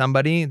that they're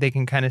somebody, they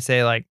can kind of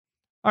say like,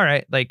 all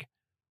right, like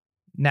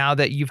now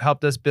that you've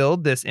helped us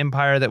build this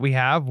empire that we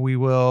have, we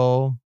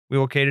will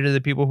cater to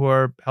the people who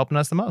are helping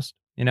us the most,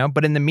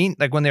 But in the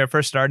like when they were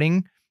first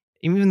starting,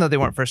 even though they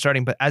weren't first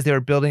starting, but as they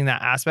were building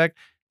that aspect,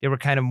 they were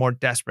kind of more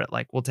desperate.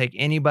 Like, we'll take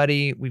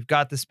anybody. We've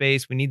got the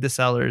space. We need the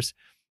sellers.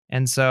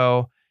 And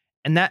so,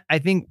 and that, I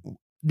think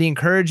the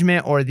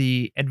encouragement or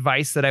the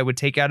advice that I would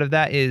take out of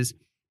that is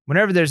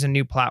whenever there's a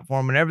new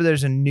platform, whenever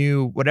there's a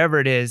new, whatever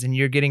it is, and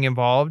you're getting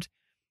involved,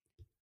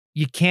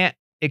 you can't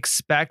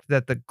expect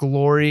that the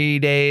glory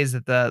days,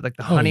 that the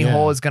honey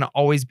hole is going to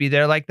always be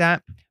there like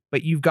that.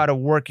 But you've got to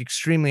work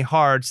extremely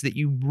hard so that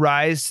you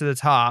rise to the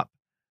top.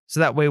 So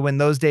that way, when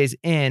those days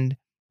end,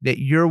 that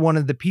you're one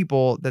of the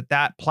people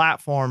that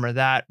platform or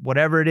that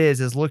whatever it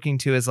is looking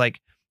to is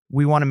like,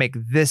 we want to make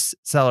this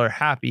seller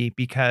happy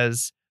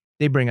because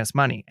they bring us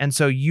money. And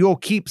so you'll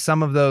keep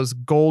some of those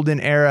golden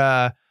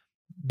era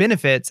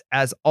benefits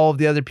as all of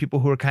the other people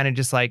who are kind of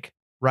just like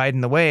riding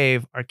the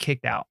wave are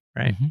kicked out,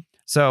 right? Mm-hmm.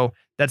 So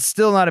that's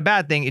still not a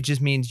bad thing. It just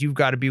means you've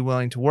got to be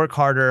willing to work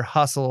harder,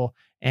 hustle,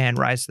 and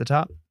rise to the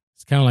top.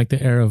 It's kind of like the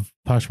era of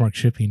Poshmark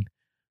shipping.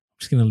 I'm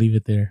just going to leave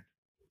it there.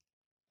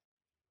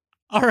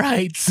 All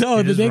right, so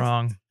It is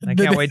wrong. I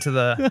can't wait to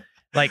the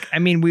like. I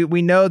mean,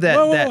 we know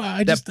that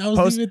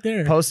leave it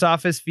there. Post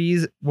office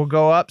fees will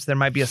go up, so there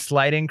might be a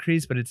slight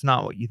increase, but it's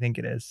not what you think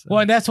it is. So. Well,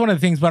 and that's one of the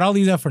things. But I'll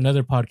leave that for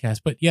another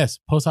podcast. But yes,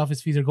 post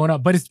office fees are going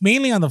up, but it's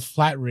mainly on the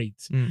flat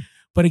rates.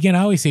 But again, I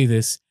always say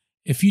this: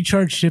 if you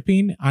charge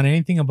shipping on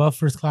anything above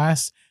first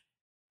class,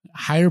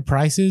 higher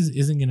prices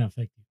isn't going to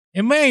affect you.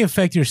 It may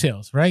affect your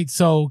sales, right?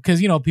 So because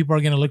people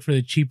are going to look for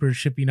the cheaper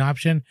shipping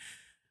option,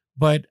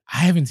 but I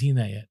haven't seen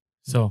that yet.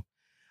 So.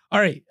 All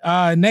right.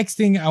 Next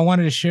thing I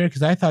wanted to share,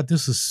 because I thought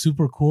this was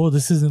super cool.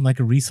 This isn't like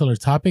a reseller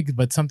topic,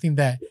 but something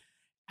that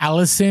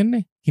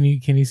Allison, can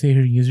you say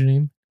her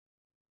username?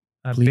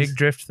 Big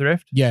Drift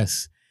Thrift?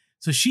 Yes.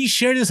 So she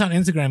shared this on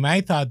Instagram.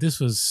 I thought this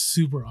was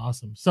super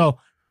awesome. So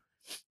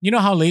you know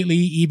how lately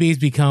eBay's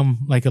become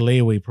like a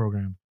layaway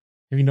program?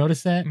 Have you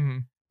noticed that? Mm-hmm.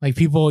 Like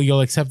people,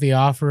 you'll accept the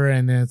offer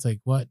and then it's like,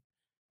 what?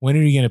 When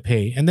are you going to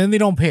pay? And then they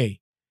don't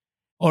pay.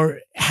 Or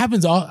it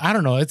happens I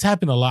don't know. It's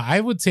happened a lot. I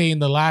would say in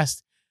the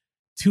last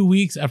 2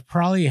 weeks, I've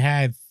probably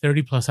had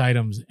 30 plus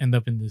items end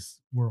up in this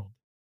world.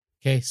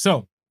 Okay,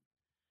 so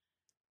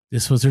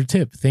this was her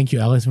tip. Thank you,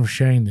 Allison, for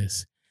sharing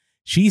this.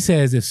 She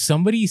says if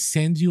somebody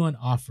sends you an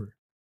offer,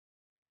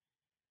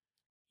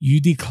 you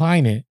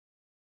decline it,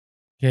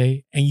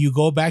 okay, and you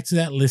go back to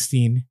that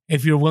listing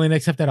if you're willing to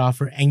accept that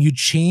offer, and you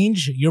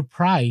change your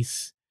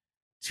price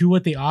to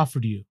what they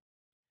offered you.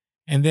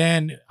 And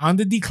then on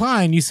the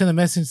decline, you send a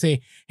message and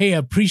say, hey, I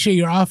appreciate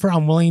your offer.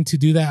 I'm willing to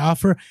do that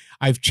offer.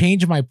 I've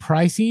changed my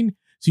pricing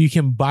so you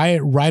can buy it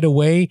right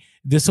away.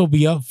 This will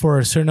be up for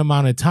a certain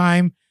amount of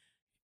time,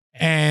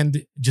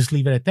 and just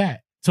leave it at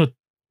that. So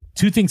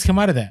 2 things come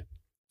out of that.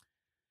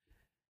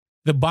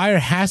 The buyer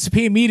has to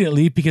pay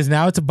immediately because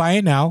now it's a buy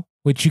it now,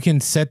 which you can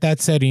set that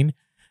setting.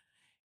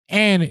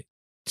 And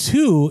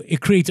 2,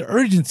 it creates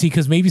urgency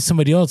because maybe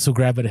somebody else will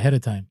grab it ahead of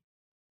time.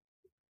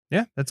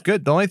 Yeah, that's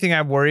good. The only thing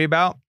I worry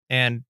about,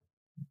 and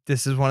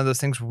this is one of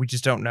those things where we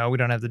just don't know, we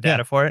don't have the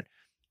data for it,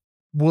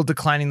 will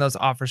declining those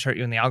offers hurt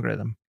you in the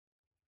algorithm?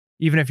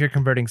 Even if you're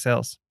converting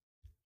sales?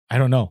 I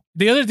don't know.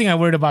 The other thing I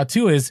worried about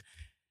too is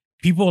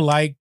people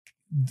like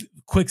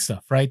quick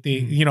stuff, right?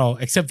 They,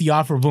 accept the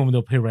offer, boom,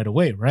 they'll pay right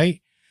away,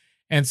 right?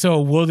 And so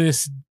will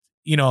this,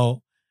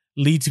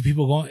 lead to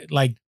people going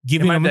like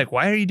giving them like,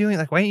 why are you doing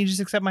like, why don't you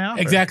just accept my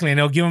offer? Exactly. And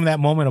they'll give them that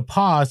moment of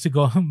pause to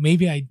go,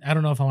 maybe I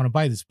don't know if I want to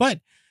buy this, but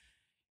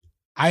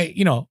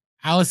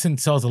Allison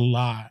sells a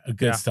lot of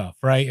good stuff,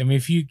 right? I mean,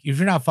 if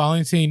you're not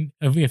following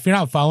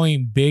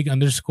big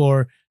 _thrift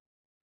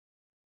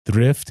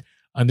Drift.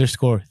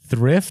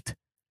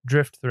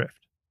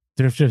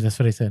 That's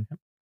what I said.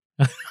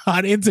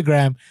 On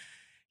Instagram,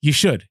 you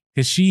should,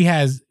 because she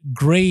has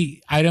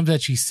great items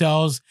that she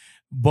sells,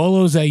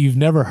 bolos that you've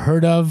never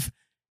heard of,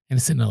 and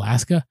it's in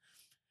Alaska.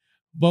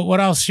 But what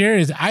I'll share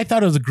is I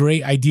thought it was a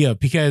great idea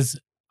because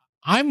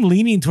I'm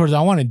leaning towards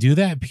I want to do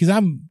that because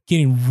I'm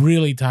getting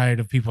really tired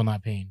of people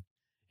not paying.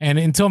 And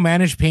until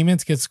managed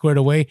payments get squared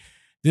away,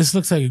 this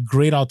looks like a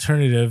great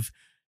alternative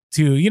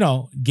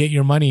to, get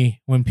your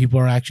money when people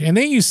are actually, and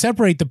then you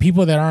separate the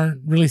people that aren't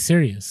really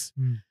serious.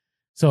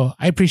 So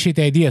I appreciate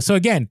the idea. So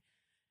again,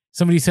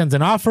 somebody sends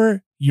an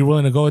offer, you're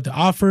willing to go with the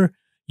offer,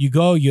 you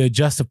go, you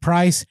adjust the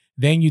price,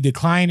 then you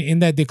decline. In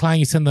that decline,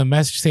 you send them a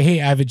message, say,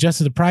 hey, I've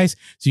adjusted the price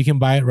so you can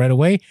buy it right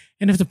away.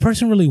 And if the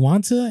person really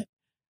wants it,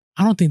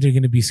 I don't think they're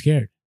going to be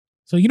scared.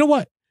 So you know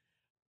what?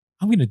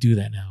 I'm going to do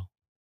that now.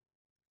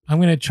 I'm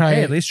going to try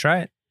at least try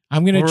it.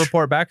 I'm gonna We'll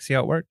report back, see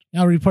how it worked.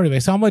 I'll report it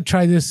back. So I'm gonna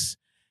try this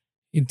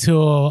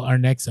until our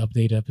next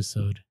update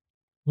episode.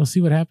 We'll see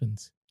what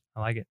happens.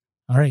 I like it.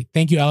 All right.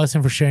 Thank you,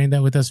 Allison, for sharing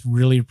that with us.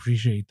 Really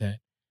appreciate that.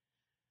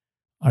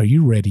 Are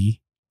you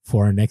ready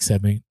for our next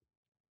segment?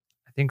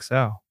 I think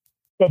so.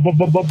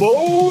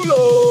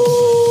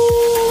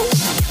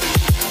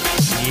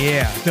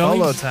 Yeah,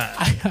 Bolo time.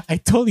 I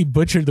totally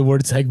butchered the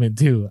word segment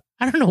too.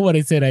 I don't know what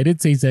I said. I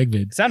did say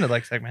segment. It sounded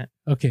like segment.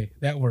 Okay,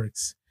 that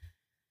works.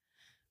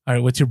 All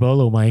right, what's your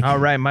Bolo, Mike? All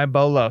right, my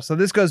Bolo. So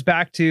this goes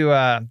back to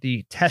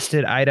the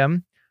tested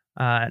item,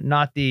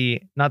 not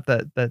the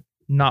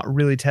not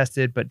really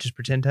tested, but just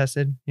pretend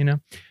tested,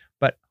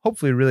 but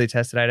hopefully really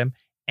tested item.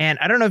 And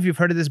I don't know if you've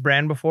heard of this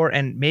brand before,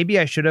 and maybe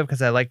I should have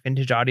because I like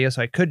vintage audio,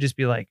 so I could just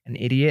be like an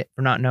idiot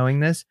for not knowing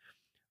this.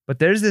 But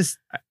there's this,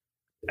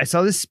 I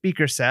saw this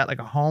speaker set, like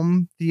a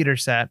home theater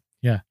set.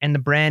 Yeah. And the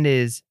brand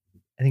is,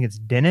 I think it's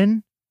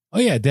Denon. Oh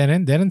yeah,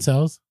 Denon. Denon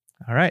sells.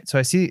 All right. So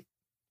I see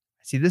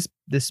this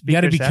speaker. You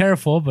got to be set.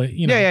 careful, but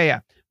Yeah.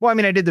 Well, I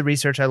mean, I did the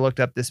research. I looked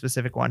up this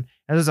specific one.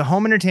 And there's a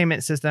home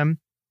entertainment system,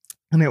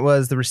 and it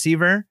was the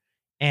receiver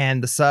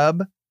and the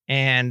sub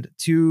and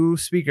two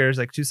speakers,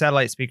 like two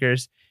satellite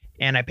speakers.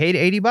 And I paid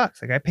 $80.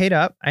 Like I paid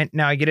up.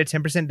 Now I get a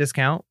 10%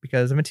 discount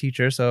because I'm a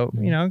teacher. So,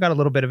 I got a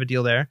little bit of a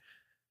deal there.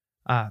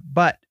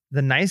 But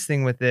the nice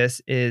thing with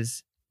this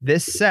is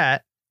this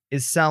set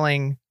is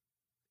selling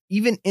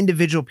even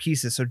individual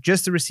pieces. So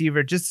just the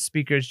receiver, just the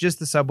speakers, just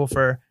the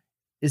subwoofer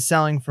is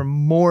selling for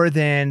more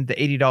than the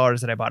 $80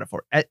 that I bought it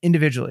for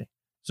individually.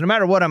 So no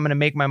matter what, I'm going to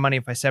make my money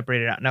if I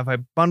separate it out. Now, if I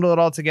bundle it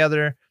all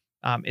together,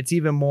 it's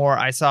even more.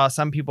 I saw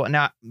some people.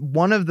 Now,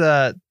 one of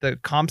the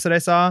comps that I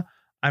saw,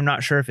 I'm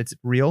not sure if it's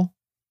real.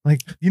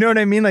 Like, you know what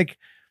I mean? Like,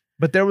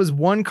 but there was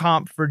one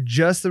comp for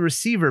just the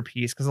receiver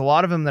piece, because a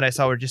lot of them that I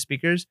saw were just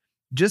speakers,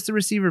 just the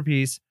receiver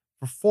piece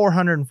for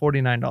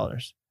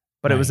 $449.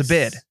 But It was a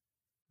bid,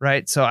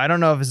 right? So I don't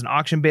know if it's an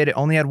auction bid. It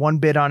only had one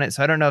bid on it.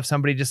 So I don't know if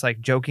somebody just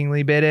like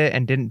jokingly bid it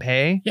and didn't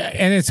pay. Yeah,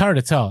 and it's hard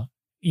to tell,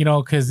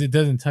 because it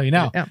doesn't tell you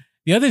now. Yeah.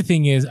 The other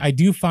thing is, I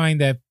do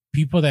find that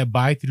people that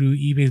buy through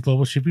eBay's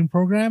global shipping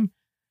program,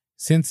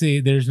 since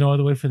there's no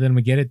other way for them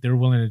to get it, they're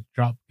willing to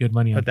drop good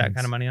money on Put that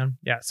kind of money on.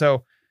 Yeah.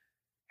 So,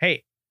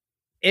 hey,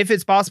 if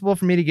it's possible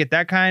for me to get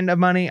that kind of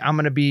money, I'm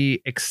going to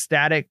be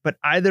ecstatic. But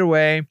either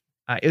way,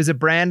 it was a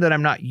brand that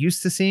I'm not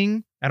used to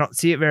seeing. I don't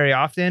see it very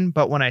often.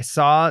 But when I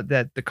saw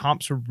that the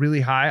comps were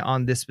really high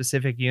on this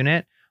specific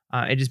unit,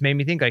 it just made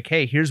me think like,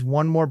 hey, here's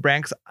one more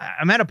brand. 'Cause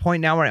I'm at a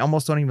point now where I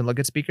almost don't even look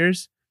at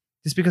speakers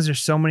just because there's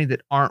so many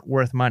that aren't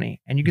worth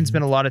money. And you can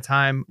spend a lot of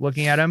time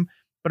looking at them.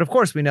 But of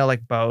course, we know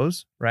like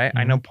Bose, right? Mm-hmm.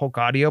 I know Polk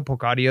Audio.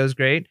 Polk Audio is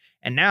great.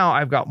 And now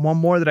I've got one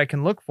more that I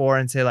can look for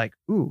and say like,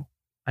 ooh,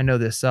 I know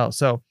this sells.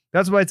 So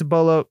that's why it's a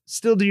Bolo.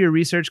 Still do your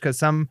research because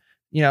some,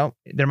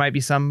 there might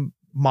be some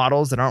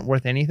models that aren't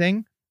worth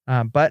anything.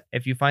 But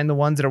if you find the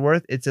ones that are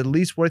worth, it's at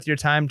least worth your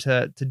time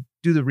to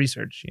do the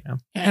research,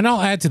 And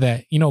I'll add to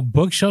that,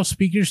 bookshelf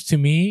speakers to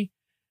me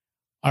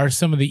are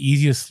some of the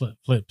easiest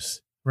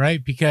flips,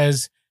 right?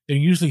 Because they're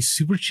usually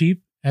super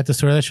cheap at the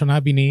store that shall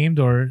not be named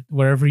or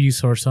wherever you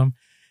source them.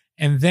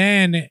 And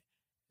then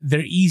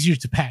they're easier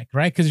to pack,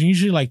 right? Because they're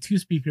usually like two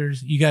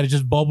speakers. You got to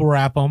just bubble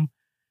wrap them.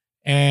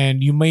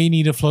 And you may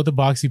need to float the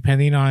box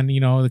depending on,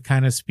 the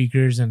kind of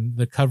speakers and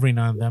the covering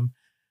on them.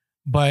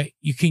 But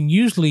you can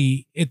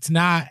usually, it's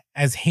not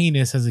as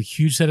heinous as a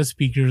huge set of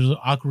speakers,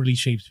 awkwardly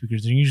shaped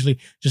speakers. They're usually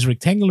just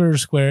rectangular or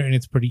square, and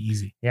it's pretty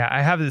easy. Yeah,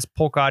 I have this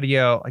Polk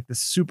Audio, like this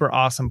super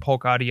awesome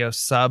Polk Audio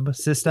sub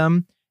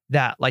system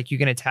that like you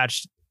can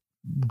attach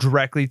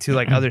directly to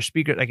like other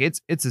speakers. Like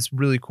it's this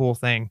really cool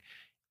thing.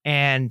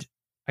 And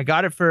I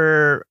got it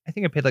for, I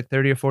think I paid like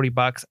 30 or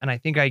 $40, and I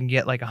think I can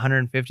get like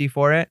 150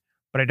 for it,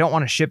 but I don't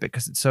want to ship it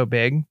because it's so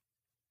big.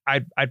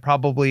 I'd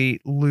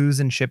probably lose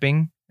in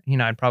shipping.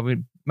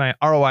 My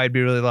ROI would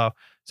be really low.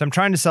 So I'm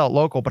trying to sell it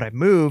local, but I've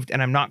moved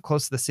and I'm not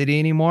close to the city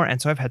anymore.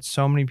 And so I've had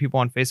so many people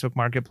on Facebook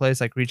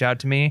Marketplace like reach out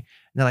to me and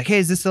they're like, hey,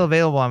 is this still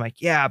available? I'm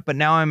like, yeah, but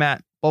now I'm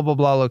at blah, blah,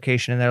 blah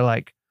location. And they're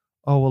like,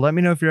 oh, well, let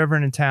me know if you're ever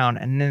in town.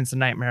 And then it's a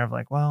nightmare of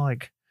like, well,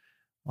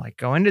 like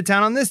go into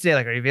town on this day.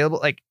 Like, are you available?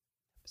 Like,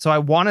 so I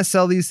want to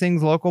sell these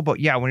things local, but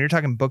yeah, when you're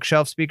talking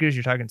bookshelf speakers,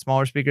 you're talking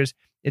smaller speakers,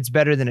 it's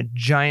better than a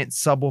giant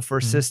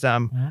subwoofer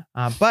system.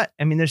 But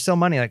I mean, there's still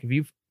money. Like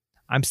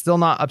I'm still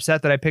not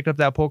upset that I picked up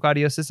that Polk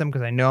Audio system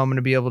because I know I'm going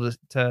to be able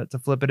to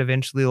flip it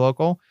eventually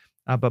local.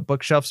 But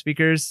bookshelf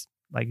speakers,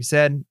 like you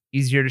said,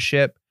 easier to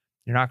ship.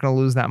 You're not going to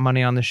lose that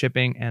money on the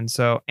shipping. And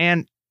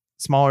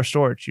smaller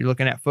storage. You're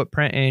looking at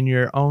footprint in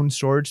your own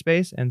storage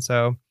space. And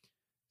so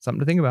something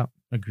to think about.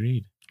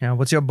 Agreed. Yeah.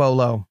 What's your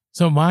Bolo?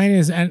 So mine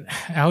is, and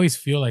I always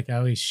feel like I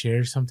always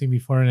shared something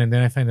before and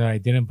then I find that I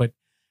didn't, but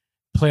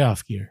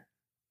playoff gear,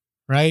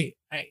 right?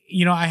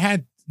 I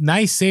had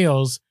nice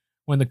sales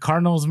when the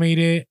Cardinals made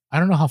it. I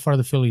don't know how far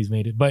the Phillies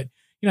made it, but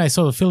I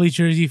sold a Phillies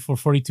jersey for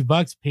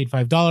 $42, paid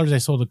 $5. I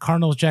sold a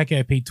Cardinals jacket.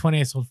 I paid $20.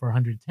 I sold for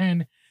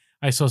 $110.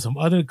 I sold some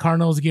other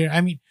Cardinals gear. I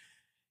mean,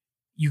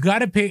 you got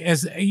to pay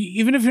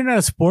even if you're not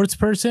a sports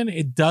person,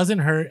 it doesn't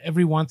hurt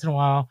every once in a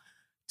while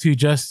to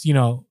just,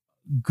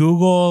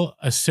 Google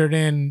a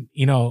certain,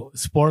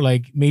 sport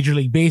like Major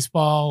League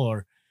Baseball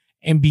or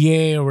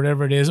NBA or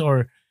whatever it is,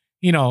 or,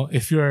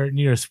 if you're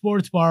near a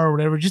sports bar or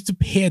whatever, just to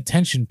pay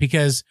attention,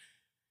 because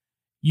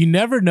you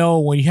never know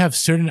when you have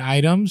certain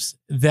items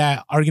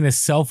that are going to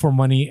sell for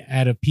money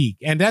at a peak.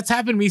 And that's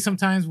happened to me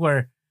sometimes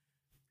where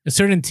a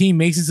certain team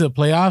makes it to the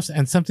playoffs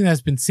and something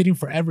that's been sitting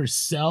forever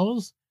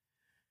sells.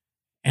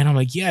 And I'm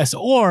like, yes.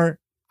 Or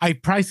I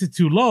priced it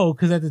too low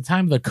because at the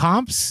time of the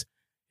comps,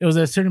 it was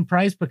at a certain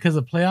price, because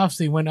the playoffs,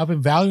 they went up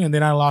in value and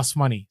then I lost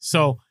money.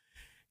 So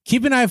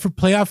keep an eye for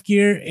playoff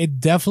gear. It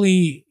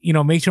definitely,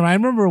 makes you. I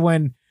remember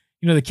when,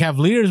 the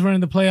Cavaliers were in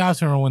the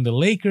playoffs. I remember when the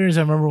Lakers,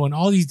 I remember when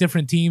all these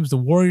different teams, the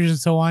Warriors and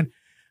so on,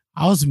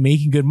 I was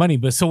making good money.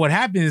 But so what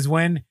happened is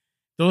when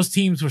those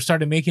teams were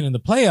started making in the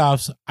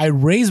playoffs, I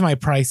raised my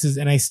prices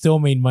and I still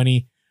made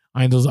money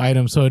on those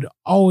items. So it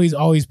always,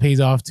 always pays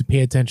off to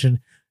pay attention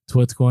to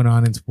what's going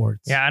on in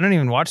sports. Yeah, I don't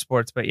even watch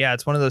sports, but yeah,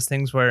 it's one of those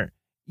things where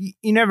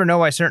you never know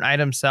why certain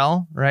items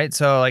sell, right?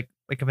 So like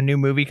if a new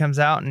movie comes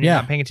out and you're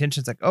not paying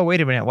attention, it's like, oh,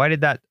 wait a minute, why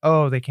did that?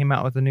 Oh, they came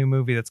out with a new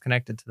movie that's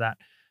connected to that.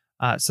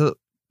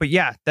 But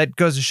yeah, that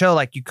goes to show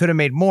like you could have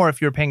made more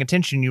if you were paying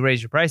attention. You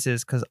raise your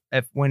prices, because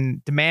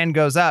when demand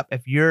goes up,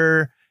 if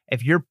your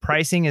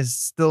pricing is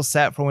still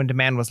set for when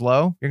demand was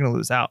low, you're going to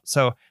lose out.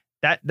 So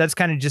that's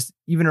kind of just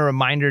even a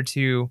reminder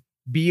to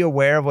be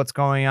aware of what's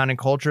going on in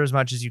culture as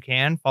much as you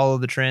can. Follow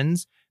the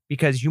trends,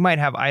 because you might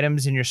have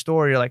items in your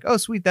store. You're like, oh,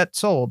 sweet, that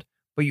sold,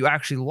 but you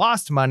actually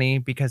lost money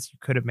because you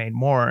could have made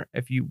more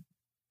if you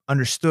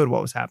understood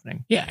what was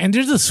happening. Yeah, and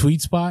there's a sweet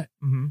spot,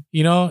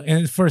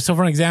 and for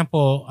an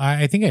example,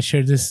 I think I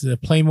shared this, the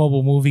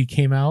Playmobil movie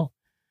came out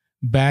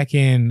back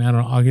in, I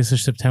don't know, August or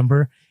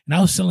September, and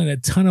I was selling a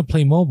ton of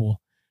Playmobil,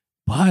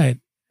 but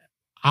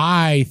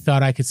I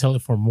thought I could sell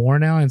it for more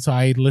now, and so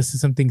I listed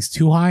some things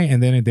too high,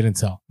 and then it didn't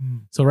sell.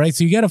 So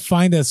you got to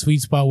find that sweet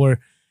spot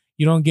where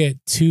you don't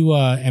get too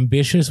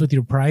ambitious with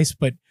your price,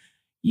 but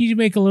you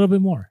make a little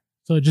bit more.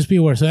 So just be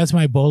aware. So that's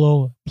my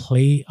Bolo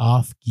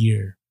playoff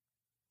gear.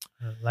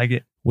 I like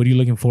it. What are you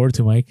looking forward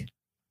to, Mike?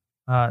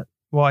 Well,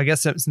 I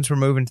guess since we're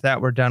moving to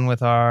that, we're done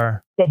with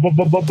our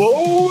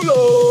Bolo. You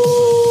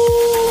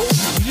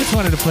just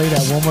wanted to play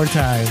that one more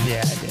time.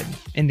 Yeah, I did.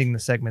 Ending the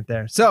segment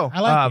there. So,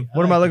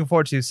 what am I looking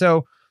forward to?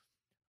 So,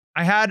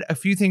 I had a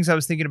few things I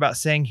was thinking about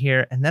saying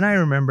here, and then I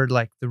remembered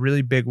like the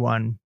really big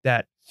one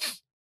that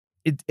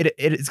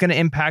it's going to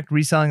impact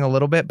reselling a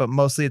little bit, but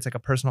mostly it's like a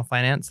personal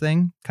finance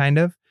thing, kind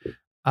of.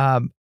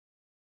 I'm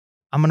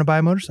going to buy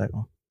a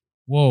motorcycle.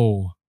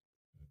 Whoa.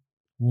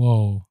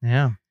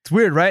 Yeah. It's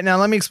weird, right? Now,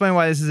 let me explain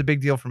why this is a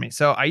big deal for me.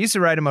 So I used to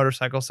ride a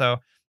motorcycle, so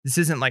this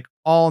isn't like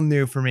all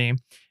new for me.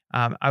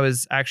 I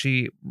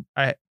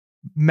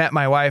met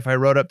my wife. I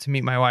rode up to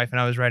meet my wife, and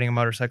I was riding a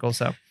motorcycle.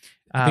 So,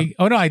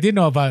 I did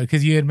know about it,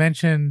 because you had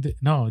mentioned.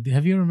 No,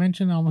 have you ever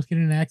mentioned almost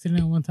getting in an accident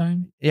at one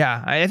time?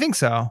 Yeah, I think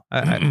so.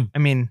 I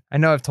mean, I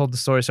know I've told the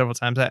story several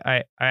times.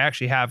 I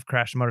actually have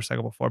crashed a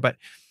motorcycle before, but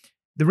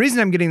the reason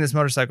I'm getting this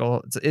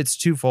motorcycle, it's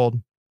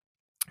twofold.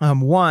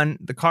 One,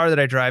 the car that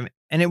I drive,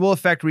 and it will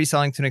affect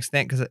reselling to an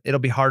extent because it'll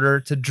be harder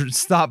to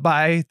stop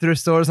by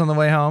thrift stores on the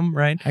way home,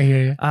 right? I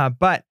hear you.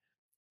 But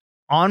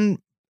on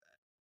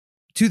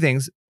two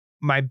things,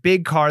 my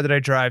big car that I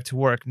drive to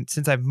work,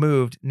 since I've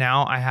moved,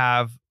 now I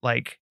have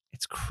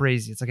it's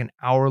crazy. It's like an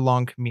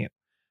hour-long commute.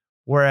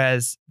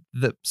 Whereas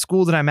the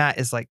school that I'm at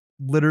is like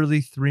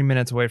literally 3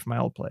 minutes away from my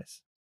old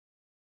place.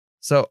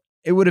 So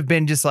it would have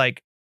been just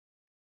like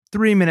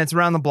 3 minutes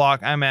around the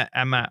block. I'm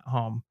at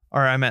home,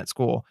 or I'm at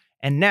school.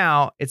 And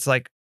now it's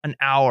like an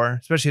hour,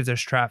 especially if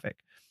there's traffic.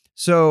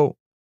 So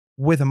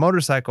with a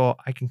motorcycle,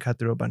 I can cut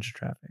through a bunch of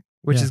traffic,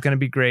 which is going to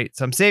be great.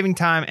 So I'm saving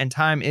time, and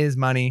time is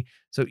money.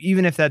 So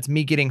even if that's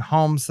me getting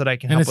home so that I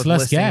can help with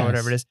listing or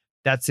whatever it is,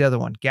 that's the other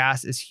one.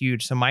 Gas is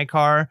huge. So my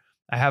car,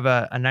 I have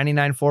a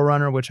 99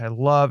 4Runner, which I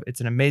love. It's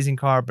an amazing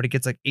car, but it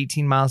gets like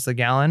 18 miles to the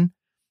gallon.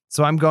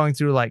 So I'm going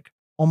through like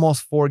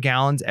almost 4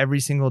 gallons every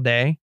single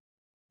day.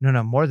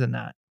 No, more than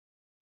that.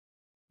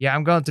 Yeah,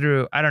 I'm going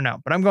through, I don't know,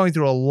 but I'm going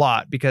through a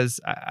lot because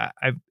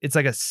it's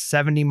like a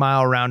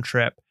 70-mile round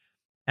trip,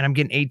 and I'm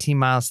getting 18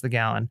 miles to the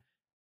gallon.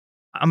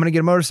 I'm going to get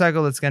a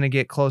motorcycle that's going to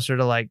get closer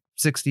to like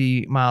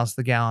 60 miles to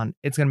the gallon.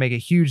 It's going to make a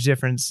huge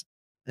difference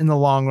in the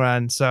long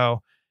run.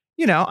 So,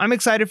 I'm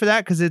excited for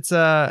that because it's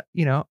a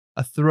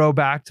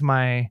throwback to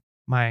my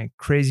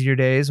crazier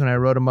days when I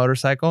rode a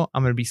motorcycle.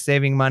 I'm going to be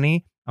saving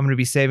money. I'm going to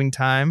be saving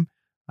time.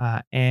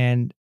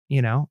 And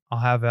I'll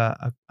have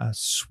a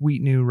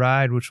sweet new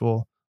ride, which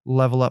will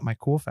level up my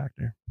cool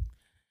factor.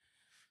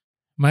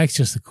 Mike's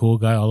just a cool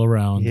guy all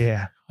around.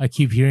 Yeah. I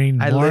keep hearing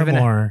more and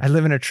more. I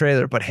live in a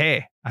trailer, but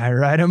hey, I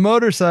ride a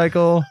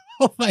motorcycle.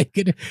 Oh my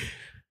goodness.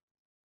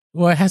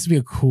 Well, it has to be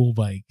a cool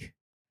bike.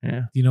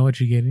 Yeah. Do you know what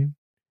you're getting?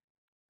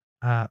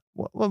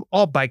 Well,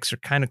 all bikes are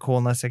kind of cool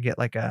unless I get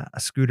like a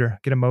scooter,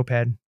 get a moped.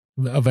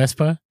 A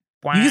Vespa?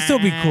 You can still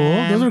be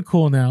cool. Those are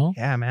cool now.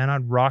 Yeah, man.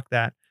 I'd rock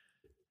that.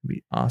 It'd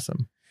be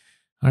awesome.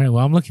 All right.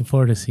 Well, I'm looking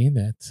forward to seeing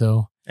that.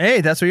 So,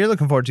 hey, that's what you're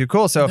looking forward to.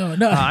 Cool. So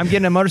no. I'm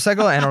getting a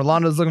motorcycle, and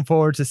Orlando's looking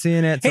forward to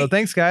seeing it. So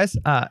thanks, guys.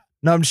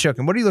 No, I'm just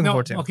joking. What are you looking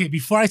forward to? Okay,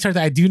 before I start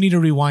that, I do need to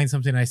rewind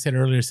something I said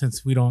earlier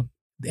since we don't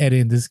edit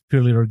in. This is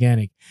purely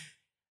organic.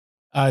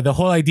 The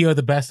whole idea of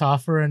the best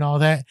offer and all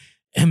that.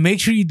 And make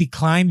sure you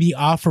decline the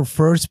offer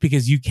first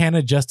because you can't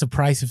adjust the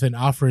price if an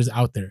offer is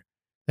out there.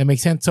 That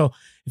makes sense? So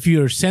if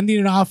you're sending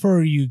an offer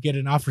or you get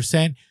an offer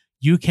sent,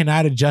 you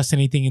cannot adjust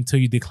anything until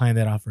you decline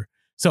that offer.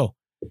 So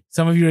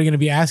some of you are going to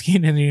be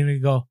asking and you're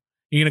going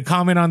to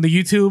comment on the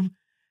YouTube.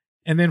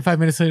 And then 5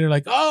 minutes later,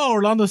 like, oh,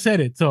 Orlando said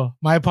it. So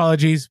my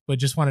apologies, but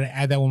just wanted to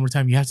add that one more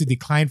time. You have to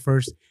decline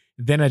first,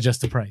 then adjust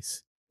the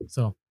price.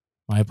 So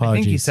my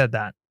apologies. I think you said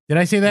that. Did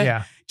I say that?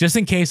 Yeah. Just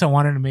in case, I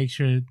wanted to make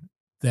sure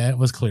that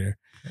was clear.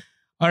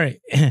 All right.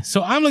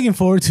 So I'm looking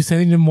forward to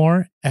sending in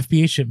more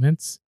FBA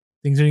shipments.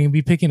 Things are going to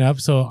be picking up.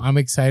 So I'm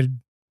excited.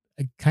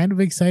 Kind of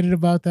excited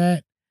about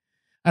that.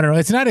 I don't know.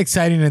 It's not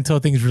exciting until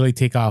things really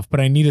take off, but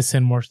I need to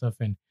send more stuff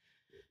in.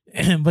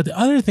 But the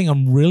other thing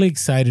I'm really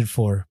excited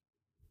for,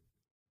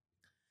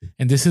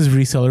 and this is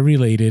reseller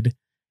related,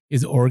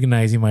 is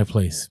organizing my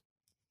place.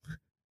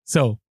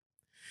 So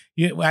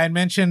I had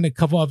mentioned a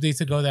couple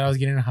updates ago that I was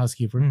getting a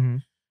housekeeper. Mm-hmm.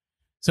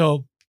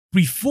 So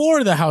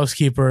before the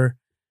housekeeper,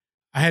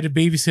 I had a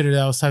babysitter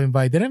that was stopping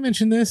by. Did I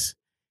mention this?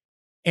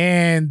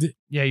 And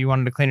yeah, you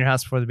wanted to clean your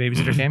house before the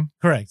babysitter came?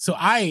 Correct. So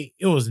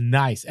it was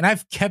nice. And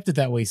I've kept it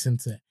that way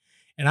since then.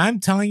 And I'm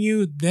telling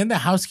you, then the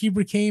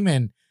housekeeper came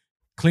and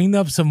cleaned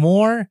up some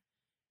more.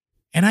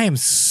 And I am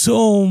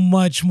so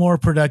much more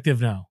productive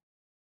now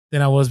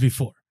than I was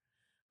before,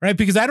 right?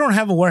 Because I don't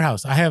have a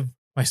warehouse. I have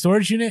my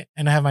storage unit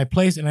and I have my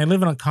place and I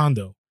live in a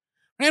condo.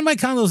 And my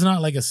condo is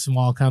not like a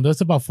small condo.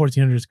 It's about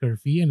 1,400 square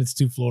feet and it's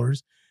 2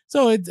 floors.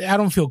 So I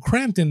don't feel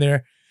cramped in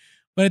there.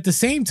 But at the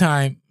same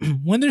time,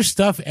 when there's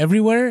stuff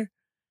everywhere,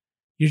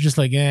 you're just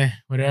like,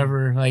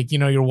 whatever. Like,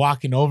 you're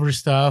walking over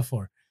stuff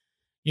or,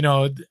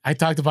 I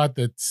talked about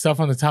the stuff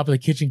on the top of the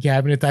kitchen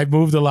cabinet. I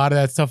moved a lot of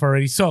that stuff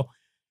already. So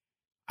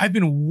I've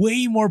been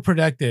way more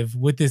productive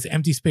with this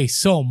empty space.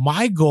 So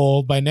my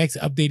goal by next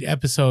update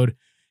episode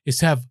is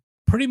to have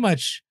pretty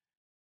much,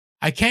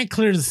 I can't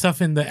clear the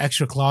stuff in the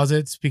extra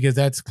closets because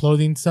that's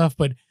clothing stuff,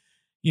 but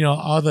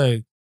all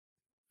the,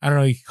 I don't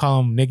know, you can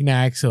call them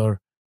knickknacks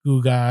or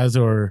gugas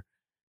or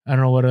I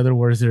don't know what other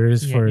words there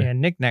is for. Yeah,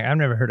 knickknack. I've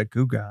never heard of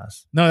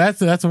gugas. No,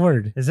 that's a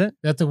word. Is it?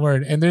 That's a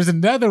word. And there's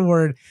another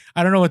word.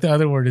 I don't know what the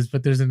other word is,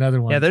 but there's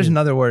another one. Yeah, there's too.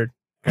 Another word.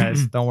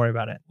 Guys, don't worry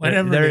about it.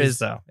 Whatever there it is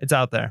though. It's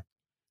out there.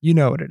 You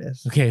know what it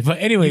is. Okay, but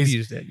anyways, you've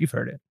used it. You've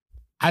heard it.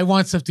 I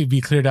want stuff to be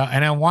cleared out,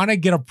 and I want to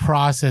get a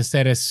process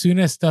that as soon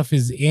as stuff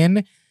is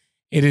in,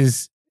 it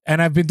is.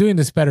 And I've been doing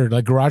this better,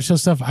 like garage sale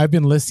stuff. I've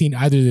been listing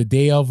either the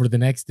day of or the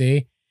next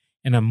day,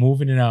 and I'm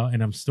moving it out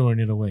and I'm storing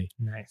it away.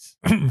 Nice.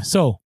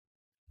 So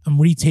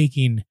I'm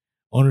retaking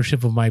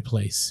ownership of my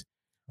place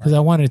because I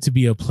want it to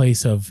be a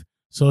place of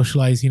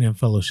socializing and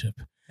fellowship,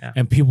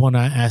 and people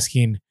not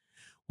asking,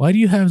 "Why do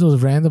you have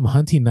those random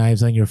hunting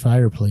knives on your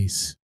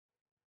fireplace?"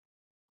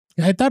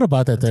 I thought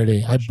about that the other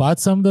day. I bought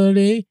some the other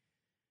day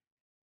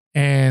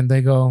and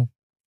they go,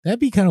 that'd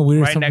be kind of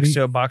weird. Right next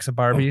to a box of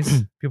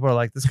Barbies. People are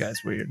like, this guy's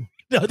weird.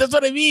 No, that's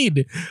what I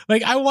mean.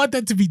 Like, I want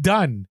that to be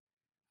done.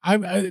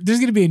 There's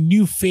going to be a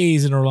new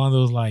phase in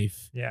Orlando's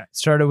life. Yeah.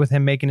 Started with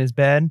him making his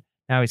bed.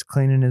 Now he's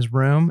cleaning his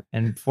room.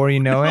 And before you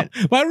know it,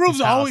 my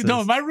room's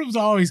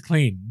always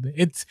clean.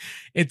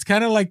 It's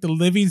kind of like the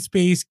living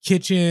space,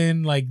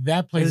 kitchen, like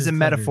that place. It is a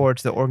metaphor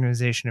to the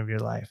organization of your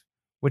life,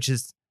 which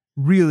is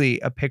really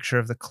a picture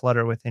of the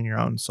clutter within your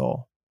own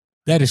soul.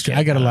 That is true.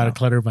 I got a lot of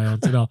clutter of my own.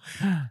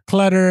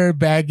 Clutter,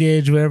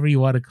 baggage, whatever you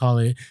want to call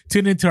it.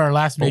 Tune into our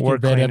last Making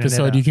Bed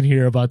episode. You can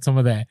hear about some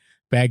of that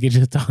baggage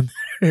that's on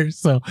there.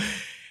 So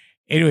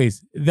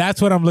anyways, that's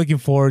what I'm looking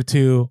forward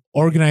to.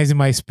 Organizing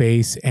my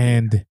space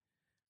and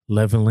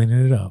leveling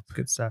it up.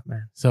 Good stuff,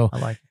 man. So I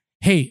like it.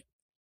 Hey,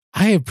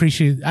 I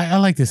appreciate I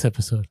like this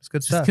episode. It's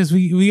good stuff. Because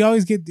we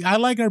always I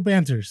like our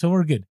banter, so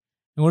we're good.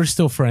 And we're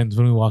still friends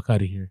when we walk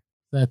out of here.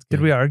 That's good.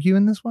 Did we argue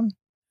in this one?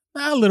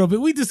 A little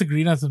bit. We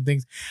disagreed on some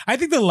things. I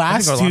think the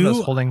last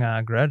Orlando's holding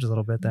a grudge a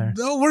little bit there.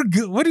 No, we're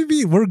good. What do you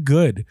mean? We're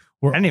good.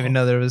 I didn't even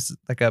know there was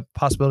like a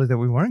possibility that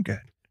we weren't good.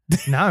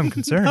 Now I'm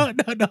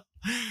concerned.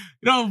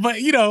 No, but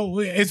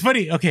it's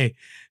funny. Okay,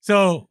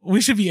 so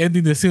we should be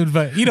ending this soon.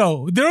 But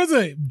there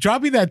was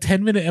dropping that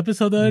 10-minute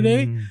episode the other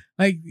day.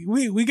 Like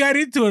we got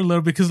into it a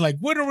little bit because like,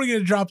 when are we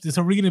gonna drop this?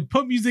 Are we gonna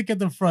put music at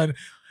the front?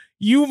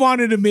 You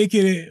wanted to make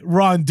it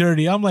raw and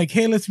dirty. I'm like,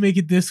 hey, let's make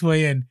it this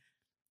way. And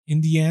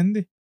in the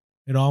end,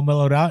 it all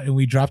mellowed out and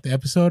we dropped the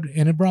episode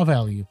and it brought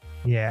value.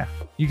 Yeah.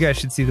 You guys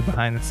should see the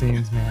behind the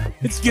scenes, man.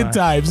 It's good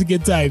times.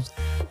 Good times.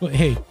 But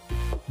hey,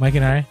 Mike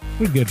and I,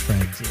 we're good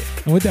friends.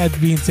 Yeah. And with that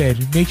being said,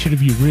 make sure to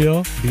be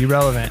real, be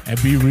relevant,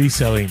 and be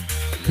reselling.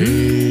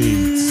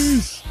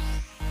 Peace.